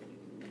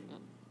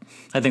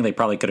 I think they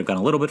probably could have gone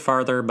a little bit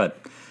farther, but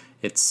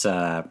it's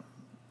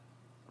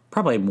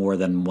probably more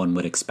than one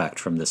would expect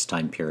from this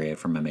time period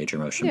from a major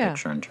motion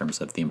picture in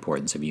terms of the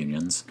importance of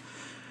unions.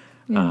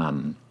 Yeah.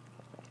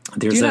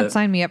 Do not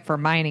sign me up for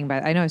mining,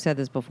 but I know I've said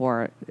this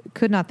before.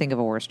 Could not think of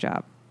a worse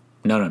job.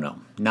 No.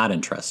 Not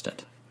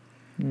interested.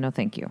 No,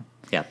 thank you.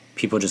 Yeah.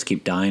 People just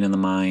keep dying in the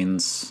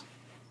mines.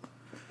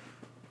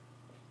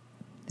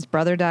 His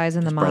brother dies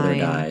in the mine. His brother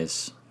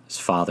dies. His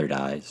father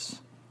dies.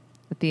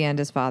 At the end,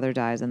 his father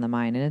dies in the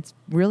mine, and it's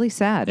really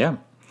sad. Yeah.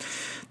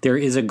 There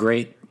is a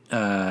great,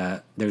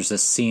 there's a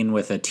scene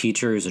with a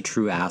teacher who's a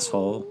true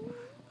asshole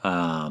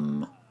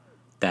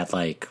that,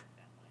 like,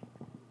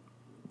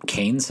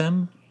 canes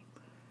him.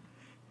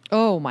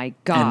 Oh, my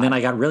God. And then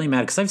I got really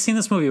mad, because I've seen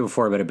this movie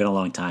before, but it had been a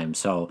long time.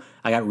 So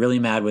I got really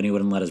mad when he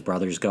wouldn't let his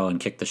brothers go and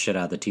kick the shit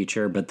out of the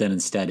teacher. But then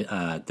instead,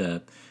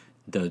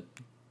 the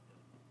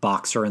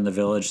boxer in the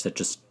village that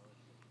just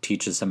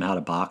teaches him how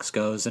to box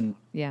goes and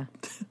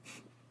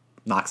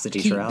knocks the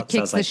teacher out.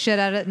 Kicks the shit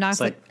out of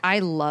it. I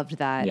loved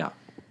that. Yeah.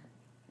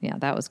 Yeah,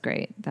 that was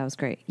great.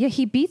 Yeah,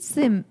 he beats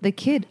the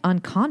kid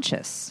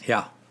unconscious.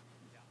 Yeah.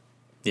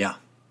 Yeah.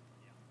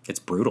 It's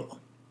brutal.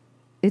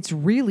 It's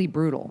really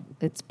brutal.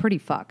 It's pretty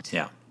fucked.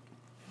 Yeah.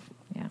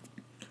 Yeah.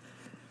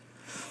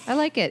 I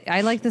like it.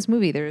 I like this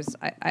movie.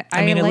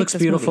 I mean, it like looks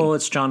this beautiful. movie.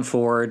 It's John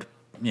Ford.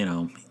 You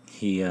know,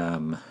 he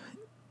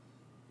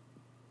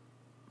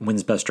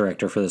wins Best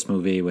Director for this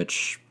movie,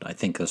 which I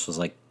think this was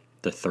like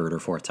the third or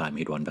fourth time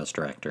he'd won Best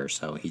Director.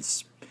 So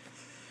he's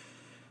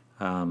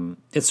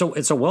it's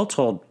a well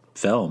told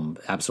film,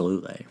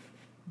 absolutely.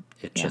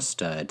 It just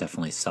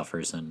definitely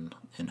suffers in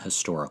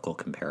historical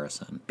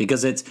comparison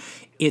because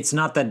it's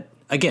not that,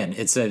 again,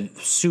 it's a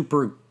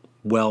super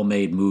well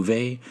made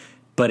movie,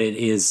 but it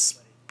is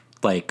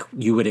like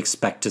you would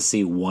expect to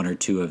see one or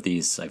two of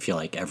these, I feel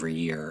like, every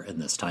year in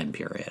this time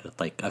period,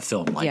 like a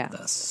film like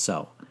this.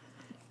 So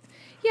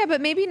yeah, but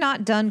maybe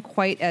not done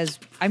quite as.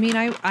 I mean,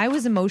 I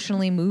was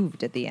emotionally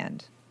moved at the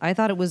end. I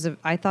thought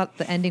I thought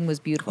the ending was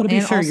beautiful. Well, to be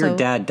and fair, also, your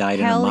dad died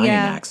in a mining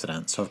yeah.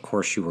 accident, so of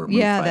course you were moved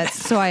Yeah, by that's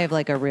it. so I have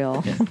like a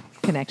real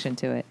connection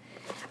to it.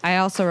 I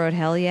also wrote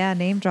hell yeah,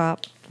 name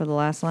drop for the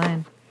last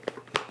line.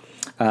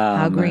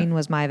 How green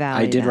was my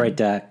valley? I did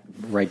then?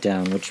 write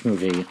down which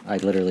movie I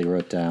literally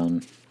wrote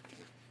down.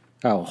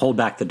 Oh, Hold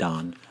Back the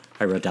Dawn.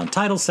 I wrote down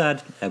title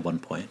said at one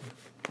point.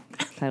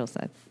 Title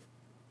said.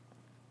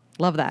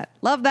 Love that.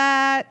 Love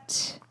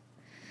that.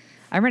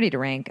 I'm ready to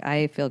rank.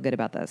 I feel good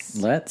about this.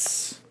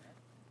 Let's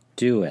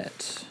do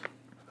it.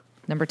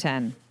 Number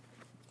 10.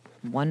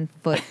 1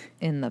 foot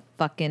in the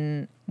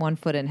fucking 1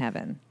 foot in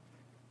heaven.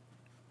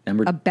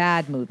 A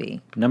bad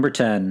movie. Number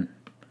 10,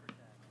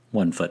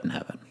 1 Foot in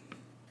Heaven.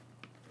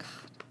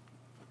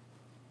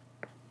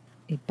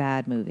 A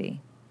bad movie.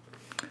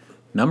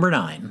 Number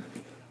 9.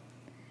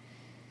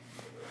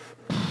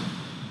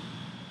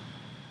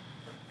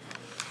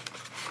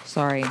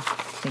 Sorry,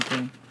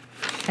 thinking.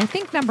 I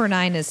think number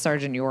 9 is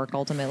Sergeant York,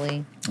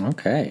 ultimately.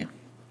 Okay.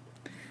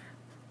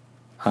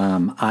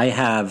 I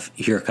have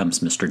Here Comes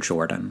Mr.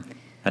 Jordan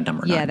at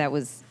number 9.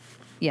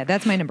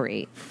 That's my number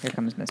 8. Here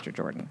Comes Mr.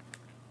 Jordan.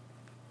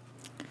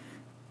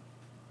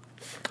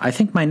 I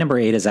think my number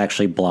 8 is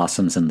actually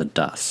Blossoms in the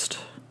Dust.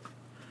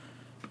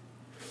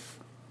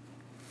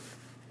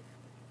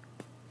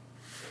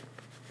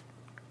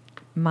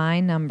 My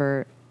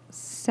number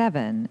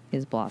 7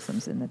 is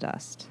Blossoms in the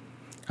Dust.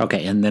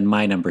 Okay, and then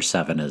my number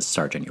 7 is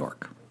Sergeant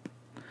York.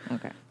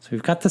 Okay. So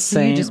we've got the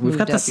same. just We've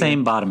got moved the up same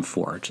your- bottom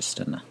 4, just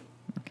in a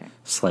Okay.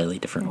 slightly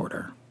different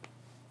order.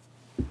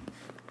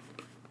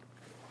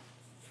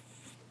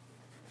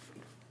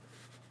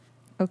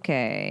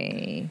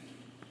 Okay.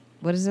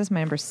 What is this? My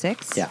number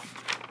 6? Yeah.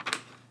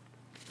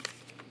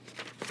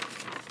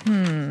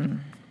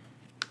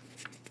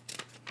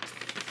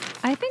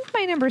 I think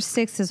my number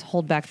 6 is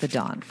Hold Back the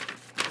Dawn.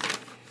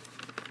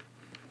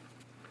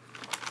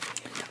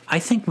 I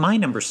think my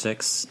number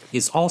 6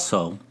 is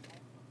also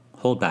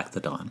Hold Back the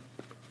Dawn.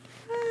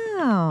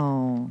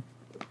 Oh.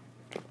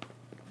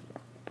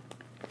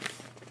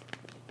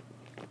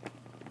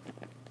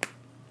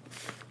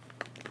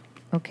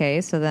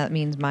 Okay, so that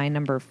means my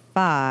number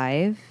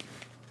 5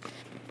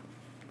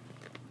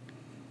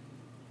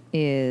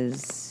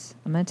 is,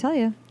 I'm going to tell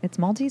you, it's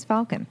Maltese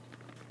Falcon.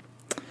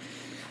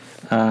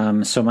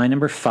 So my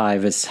number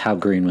 5 is How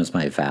Green Was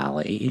My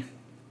Valley.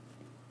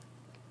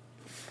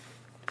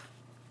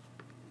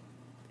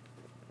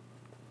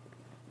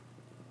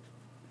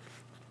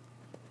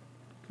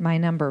 My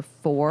number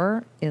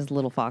 4 is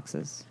Little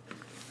Foxes.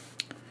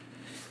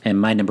 And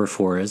my number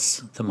 4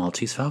 is The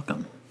Maltese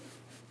Falcon.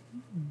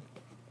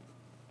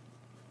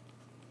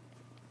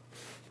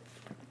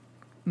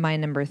 My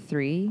number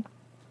 3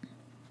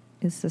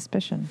 is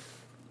Suspicion.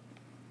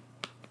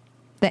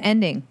 The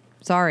ending.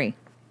 Sorry.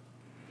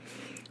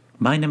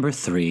 My number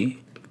 3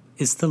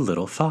 is The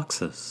Little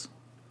Foxes.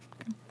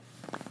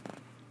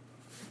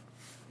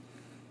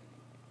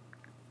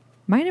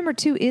 My number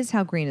 2 is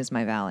How Green Is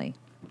My Valley.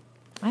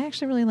 I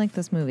actually really like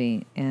this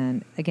movie.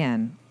 And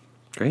again,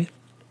 Great.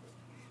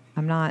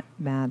 I'm not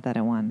mad that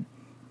I won.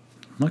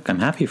 Look, I'm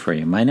happy for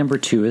you. My number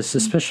 2 is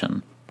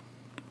Suspicion.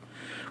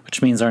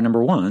 Which means our number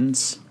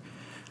 1s,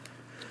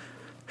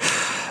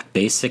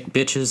 basic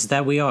bitches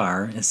that we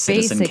are, is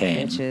Citizen Basic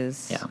Kane.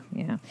 bitches. Yeah.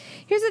 Yeah.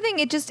 Here's the thing.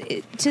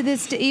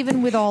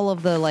 Even with all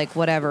of the like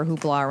whatever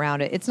hoopla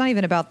around it, it's not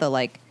even about the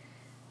like,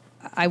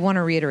 I want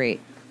to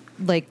reiterate,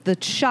 like the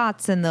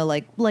shots and the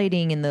like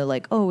lighting and the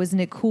like, oh, isn't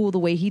it cool the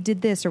way he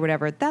did this or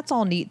whatever. That's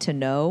all neat to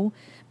know.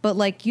 But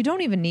like, you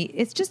don't even need,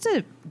 it's just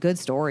a good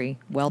story,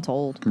 well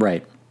told.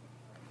 Right.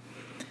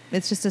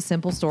 It's just a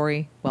simple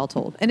story, well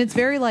told. And it's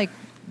very like,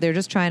 they're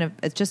just trying to,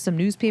 it's just some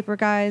newspaper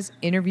guys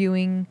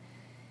interviewing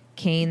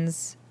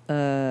Kane's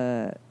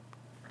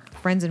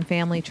friends and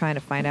family, trying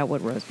to find out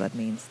what Rosebud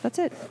means. That's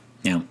it.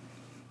 Yeah.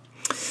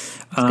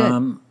 It's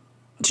good.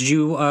 Did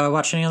you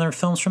watch any other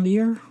films from the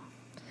year?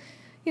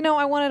 You know,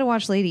 I wanted to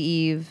watch Lady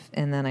Eve,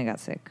 and then I got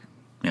sick.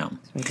 Yeah. So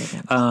I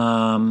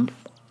didn't.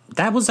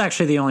 That was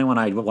actually the only one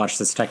I watched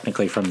that's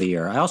technically from the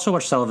year. I also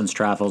watched Sullivan's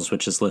Travels,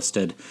 which is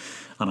listed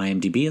on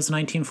IMDb as a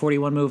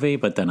 1941 movie,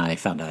 but then I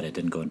found out it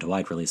didn't go into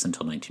wide release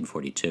until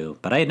 1942.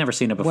 But I had never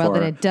seen it before. Well,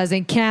 then it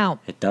doesn't count.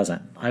 It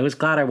doesn't. I was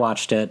glad I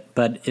watched it,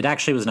 but it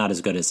actually was not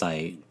as good as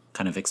I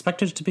kind of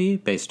expected it to be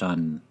based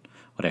on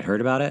what I heard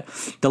about it.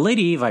 The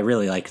Lady Eve I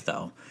really liked,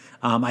 though.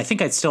 I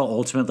think I'd still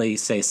ultimately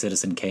say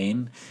Citizen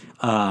Kane.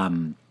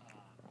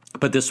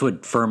 But this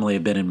would firmly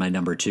have been in my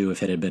number 2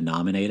 if it had been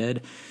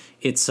nominated.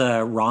 It's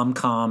a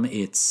rom-com.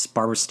 It's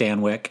Barbara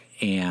Stanwyck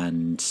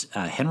and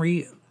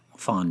Henry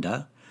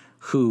Fonda,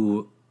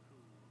 who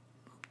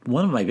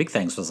one of my big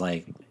things was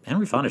like,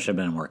 Henry Fonda should have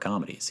been in more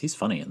comedies. He's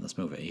funny in this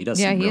movie. He does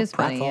some he real is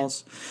funny,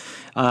 pratfalls.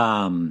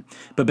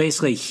 But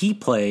basically, he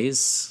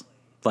plays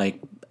like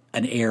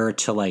an heir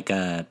to like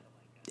a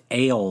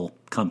ale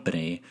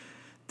company,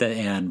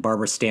 and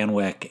Barbara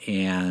Stanwyck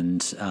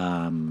and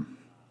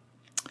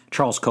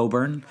Charles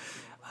Coburn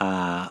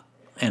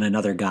and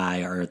another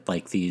guy are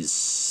like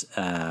these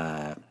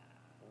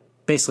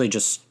basically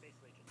just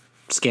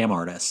scam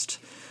artists.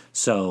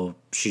 So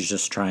she's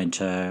just trying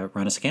to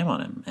run a scam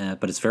on him,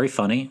 but it's very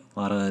funny. A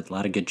lot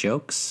of good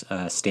jokes.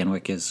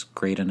 Stanwyck is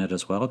great in it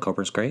as well.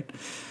 Coburn's great.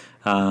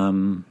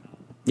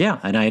 Yeah,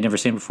 and I had never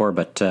seen it before,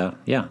 but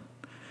yeah,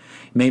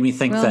 made me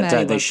think that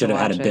Maddie they loves should to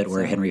have had a watch bit it,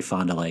 where so- Henry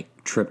Fonda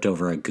like tripped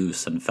over a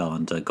goose and fell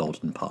into a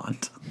golden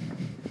pond.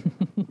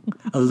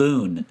 A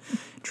loon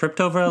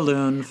tripped over a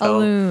loon, fell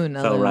loon.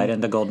 right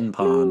into golden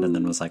pond, and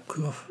then was like,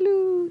 "Oof."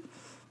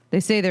 They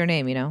say their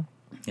name, you know?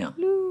 Yeah.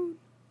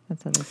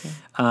 That's how they say.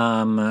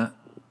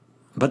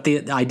 But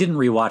I didn't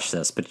rewatch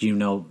this, but do you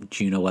know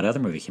what other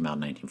movie came out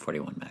in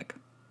 1941, Meg?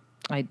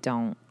 I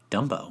don't.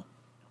 Dumbo.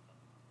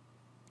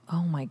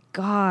 Oh my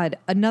God.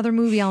 Another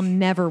movie I'll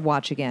never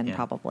watch again,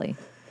 probably.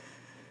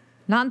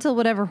 Not until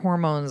whatever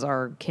hormones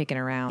are kicking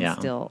around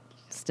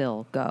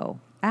still go.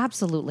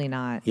 Absolutely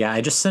not. Yeah, I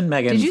just send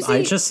Megan. Did you see-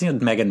 I just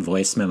send Megan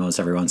voice memos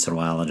every once in a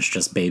while, and it's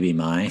just baby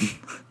mine,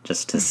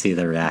 just to see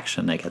the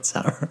reaction that gets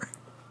out of her.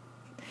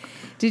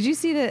 Did you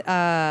see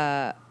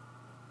that?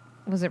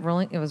 Was it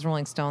Rolling? It was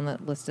Rolling Stone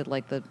that listed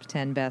like the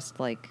 10 best.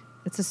 Like,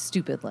 it's a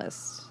stupid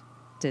list.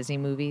 Disney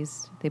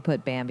movies. They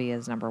put Bambi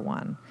as number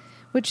 1,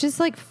 which is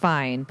like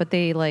fine, but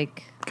they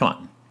like Come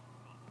on,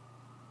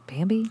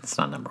 Bambi. it's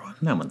not number 1.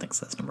 No one thinks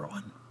that's number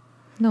 1.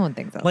 No one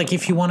thinks that. Like,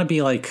 if you want to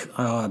be like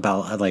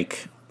about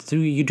like,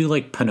 do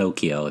like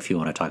Pinocchio if you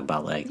want to talk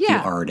about like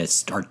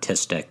the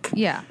artistic,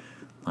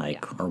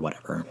 or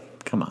whatever.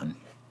 Come on,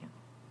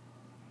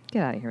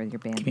 Get out of here with your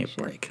Bambi. give me a shit.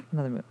 break.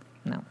 Another movie.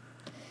 No.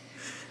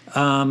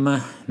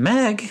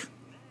 Meg,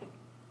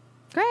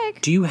 Craig.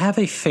 do you have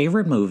a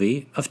favorite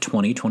movie of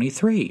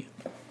 2023?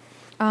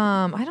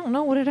 I don't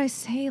know. What did I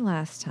say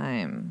last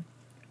time?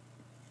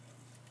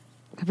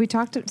 Have we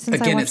talked since I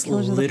Again, watched it's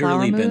Killers of the Flower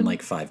literally been Moon?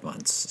 like 5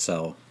 months,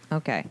 so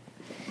Okay.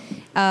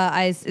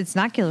 It's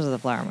not Killers of the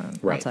Flower Moon.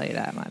 Right. I'll tell you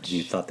that much.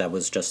 you thought that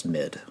was just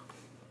mid.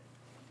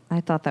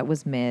 I thought that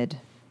was mid.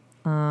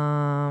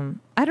 I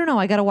don't know.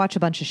 I got to watch a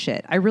bunch of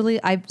shit. I've really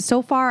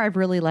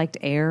liked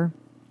Air,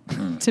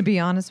 to be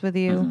honest with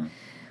you.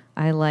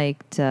 I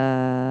liked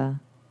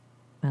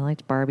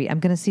Barbie. I'm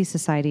going to see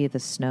Society of the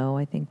Snow,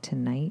 I think,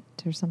 tonight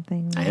or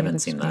something. I haven't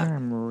seen that.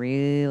 I'm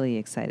really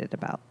excited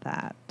about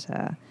that.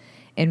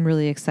 And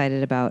really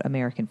excited about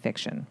American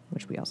Fiction,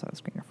 which we also have a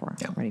screener for.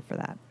 Yeah. I'm ready for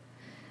that.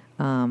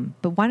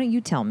 But why don't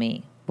you tell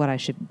me what I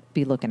should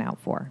be looking out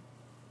for?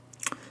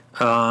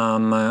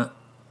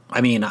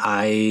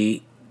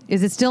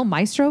 Is it still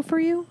Maestro for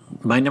you?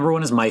 My number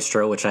 1 is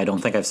Maestro, which I don't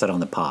think I've said on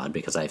the pod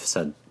because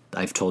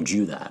I've told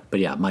you that. But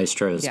yeah,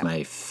 Maestro is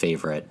my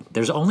favorite.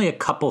 There's only a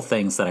couple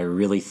things that I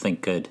really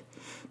think that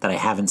I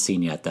haven't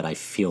seen yet that I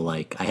feel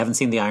like I haven't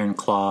seen The Iron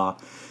Claw.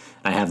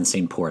 I haven't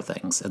seen Poor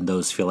Things, and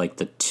those feel like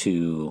the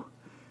two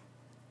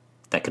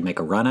that could make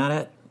a run at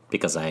it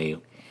because I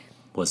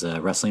was a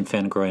wrestling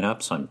fan growing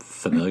up, so I'm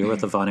familiar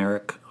with the Von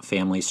Erich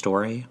family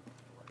story.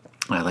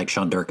 I like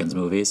Sean Durkin's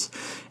movies,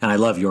 and I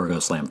love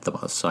Yorgos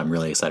Lanthimos, so I'm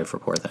really excited for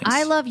Poor Things.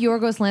 I love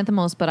Yorgos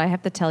Lanthimos, but I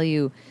have to tell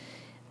you,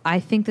 I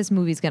think this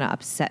movie's going to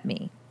upset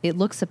me. It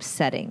looks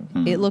upsetting.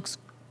 It looks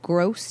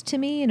gross to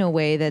me in a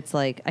way that's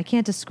like, I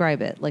can't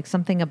describe it. Like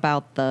something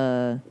about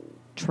the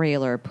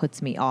trailer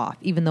puts me off,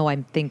 even though I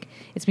think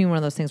it's been one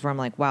of those things where I'm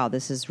like, wow,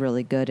 this is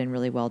really good and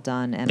really well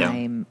done, and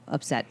I'm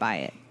upset by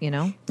it, you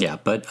know? Yeah,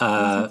 but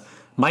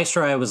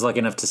Maestro I was lucky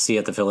enough to see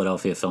at the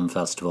Philadelphia Film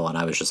Festival, and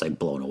I was just like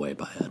blown away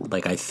by it.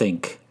 Like, I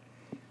think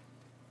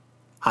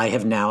I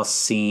have now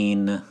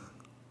seen,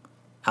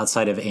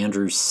 outside of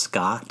Andrew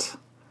Scott,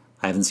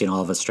 I haven't seen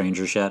All of Us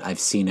Strangers yet. I've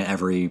seen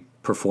every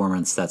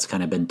performance that's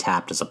kind of been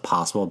tapped as a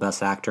possible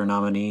Best Actor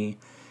nominee,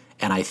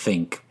 and I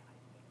think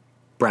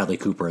Bradley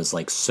Cooper is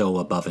like so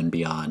above and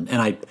beyond.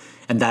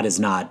 And that is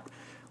not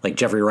like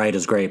Jeffrey Wright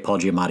is great, Paul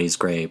Giamatti's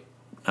great,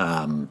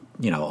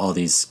 all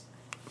these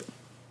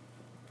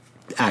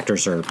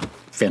actors are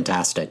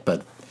fantastic,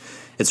 but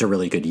it's a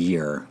really good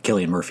year.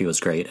 Cillian Murphy was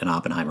great in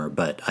Oppenheimer,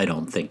 but I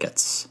don't think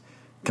it's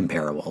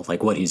comparable.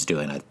 Like what he's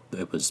doing,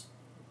 it was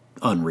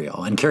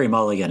unreal. And Carey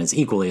Mulligan is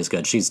equally as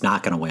good. She's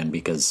not going to win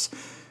because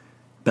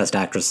Best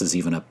Actress is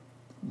even a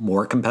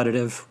more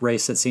competitive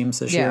race, it seems,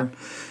 this year.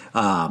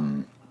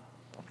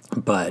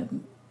 But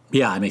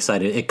yeah, I'm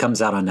excited. It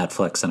comes out on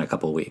Netflix in a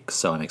couple of weeks,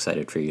 so I'm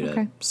excited for you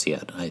to see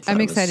it.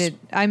 I'm excited.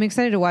 I'm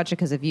excited to watch it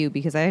because of you,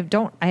 because I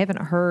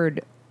haven't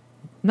heard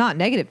not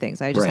negative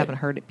things. I just haven't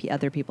heard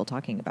other people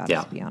talking about it,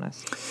 to be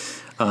honest.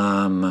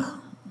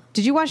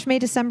 Did you watch May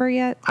December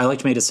yet? I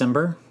liked May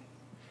December.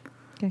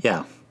 Okay.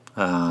 Yeah.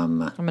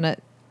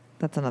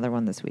 That's another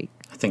one this week.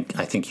 I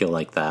think you'll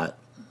like that.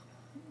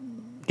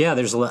 Yeah,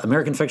 there's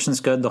American Fiction's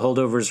good. The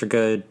Holdovers are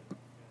good.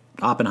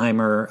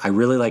 Oppenheimer. I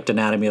really liked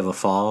Anatomy of a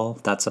Fall.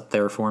 That's up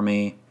there for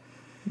me.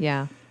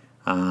 Yeah.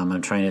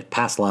 I'm trying to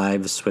Past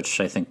Lives, which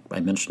I think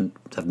have mentioned,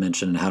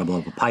 and How to Blow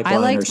Up a Pipeline. I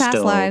liked Past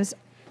still Lives.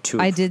 two.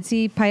 I did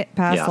see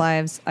Past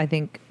Lives. I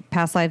think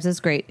Past Lives is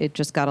great. It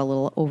just got a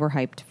little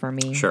overhyped for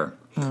me. Sure.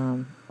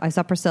 I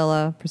saw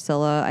Priscilla.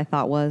 Priscilla, I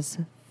thought was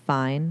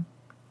fine.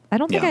 I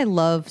don't think I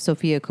love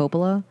Sofia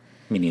Coppola.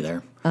 Me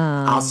neither.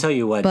 I'll tell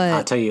you what. but-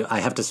 I'll tell you. I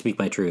have to speak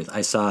my truth.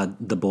 I saw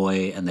The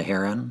Boy and the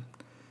Heron,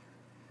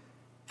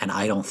 and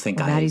I don't think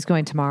Maddie's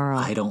going tomorrow.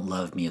 I don't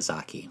love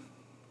Miyazaki.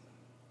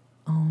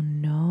 Oh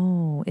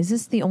no! Is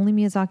this the only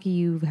Miyazaki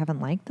you haven't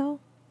liked though?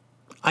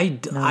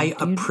 I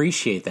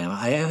appreciate them.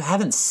 I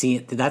haven't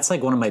seen. That's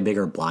like one of my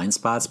bigger blind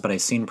spots. But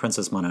I've seen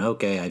Princess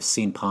Mononoke. I've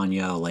seen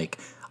Ponyo. Like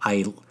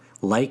I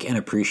like and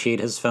appreciate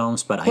his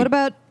films. But what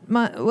about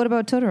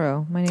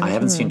Totoro? My name. I is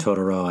haven't Totoro. seen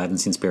Totoro. I haven't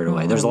seen Spirited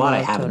Away. There's a lot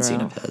I haven't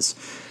seen of his.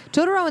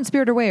 Totoro and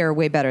Spirited Away are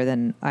way better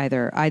than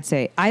either. I'd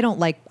say I love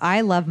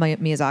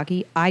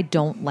Miyazaki. I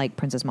don't like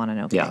Princess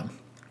Mononoke. Yeah.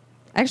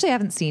 I actually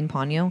haven't seen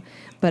Ponyo,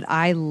 but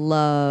I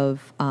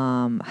love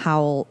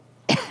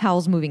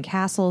Howl's Moving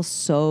Castle,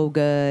 so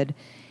good,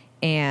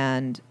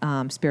 and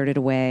Spirited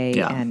Away.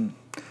 Yeah. And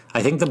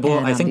I think the boy.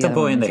 I think the other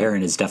Boy one and the is-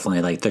 Heron is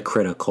definitely like the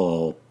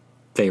critical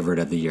favorite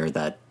of the year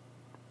that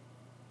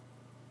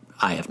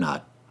I have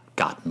not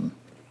gotten.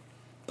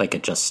 Like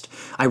it just.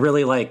 I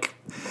really like.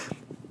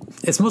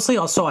 It's mostly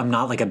also I'm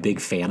not like a big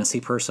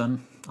fantasy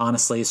person,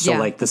 honestly. So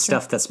like the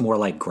stuff that's more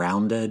like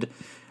grounded.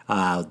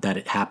 That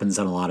it happens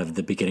in a lot of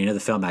the beginning of the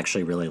film I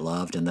actually really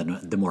loved, and then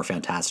the more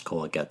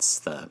fantastical it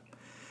gets,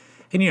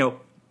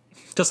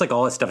 just like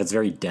all this stuff, it's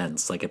very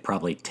dense. Like it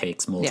probably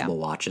takes multiple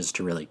watches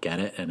to really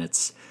get it, and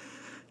it's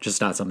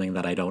just not something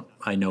that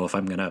I know if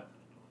I'm gonna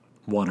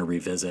want to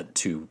revisit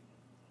to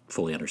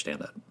fully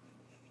understand it.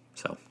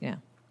 So yeah,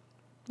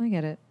 I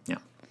get it. yeah,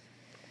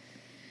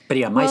 but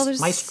yeah, Well,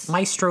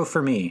 Maestro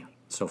for me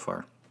so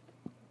far.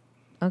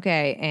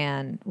 Okay,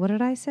 and what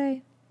did I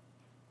say?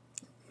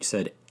 You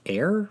said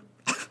Air.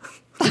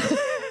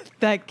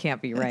 That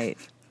can't be right.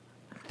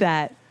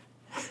 That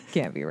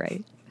can't be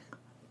right.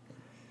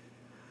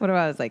 What if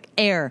I was like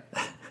Air?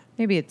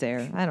 Maybe it's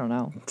Air. I don't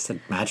know. It's a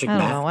Magic I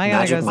don't know. I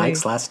gotta go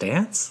Mike's see. Last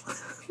Dance.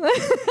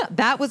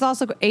 That was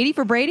also 80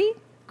 for Brady.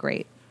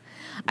 Great.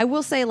 I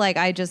will say, like,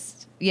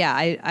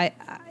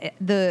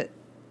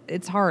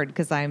 it's hard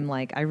because I'm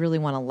like, I really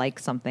want to like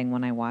something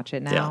when I watch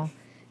it now. Yeah.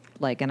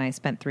 Like, and I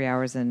spent 3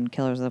 hours in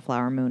Killers of the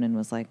Flower Moon and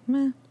was like,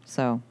 meh.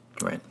 So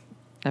Right.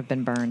 I've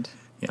been burned.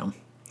 Yeah.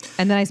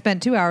 And then I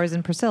spent 2 hours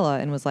in Priscilla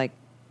and was like,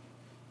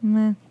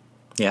 meh.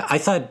 Yeah, I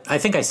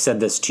think I said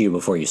this to you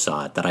before you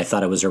saw it, that I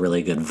thought it was a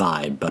really good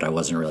vibe, but I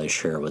wasn't really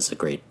sure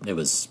it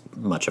was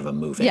much of a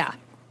movie. Yeah.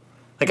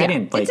 Like Yeah. I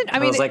didn't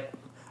like,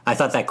 I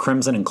thought that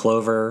Crimson and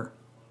Clover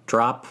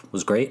drop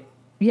was great.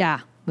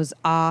 Yeah. Was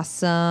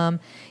awesome.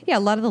 Yeah, a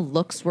lot of the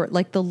looks were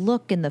like the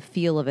look and the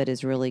feel of it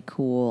is really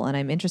cool. And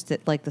I'm interested,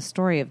 like the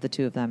story of the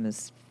two of them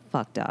is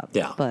fucked up.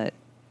 Yeah. But,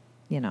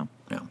 you know.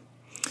 Yeah.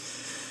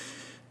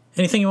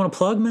 Anything you want to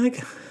plug,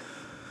 Meg?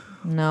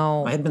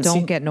 No, I had been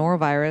don't get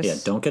norovirus. Yeah,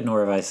 don't get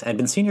norovirus. I'd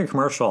been seeing your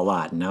commercial a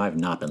lot, and now I've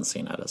not been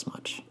seeing it as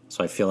much.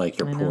 So I feel like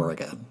you're poor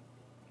again.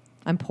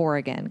 I'm poor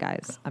again,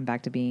 guys. I'm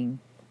back to being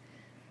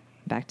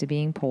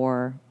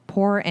poor.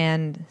 Poor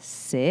and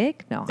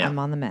sick? No, Yeah. I'm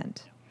on the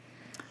mend.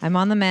 I'm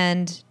on the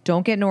mend.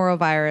 Don't get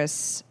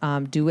norovirus.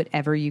 Do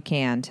whatever you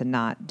can to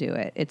not do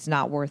it. It's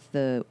not worth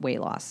the weight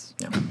loss.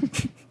 Yeah.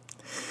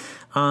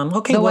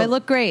 Okay. Though well, I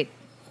look great.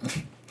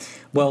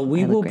 Well,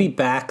 we will be great.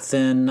 back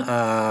then,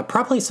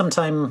 probably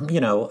sometime,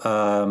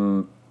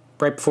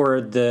 right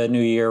before the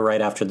new year,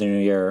 right after the new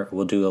year.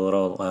 We'll do a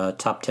little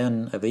top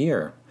 10 of the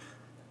year.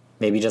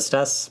 Maybe just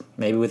us,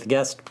 maybe with a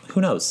guest.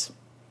 Who knows?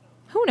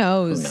 Who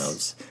knows? Who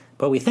knows?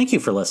 But we thank you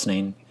for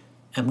listening,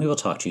 and we will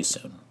talk to you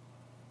soon.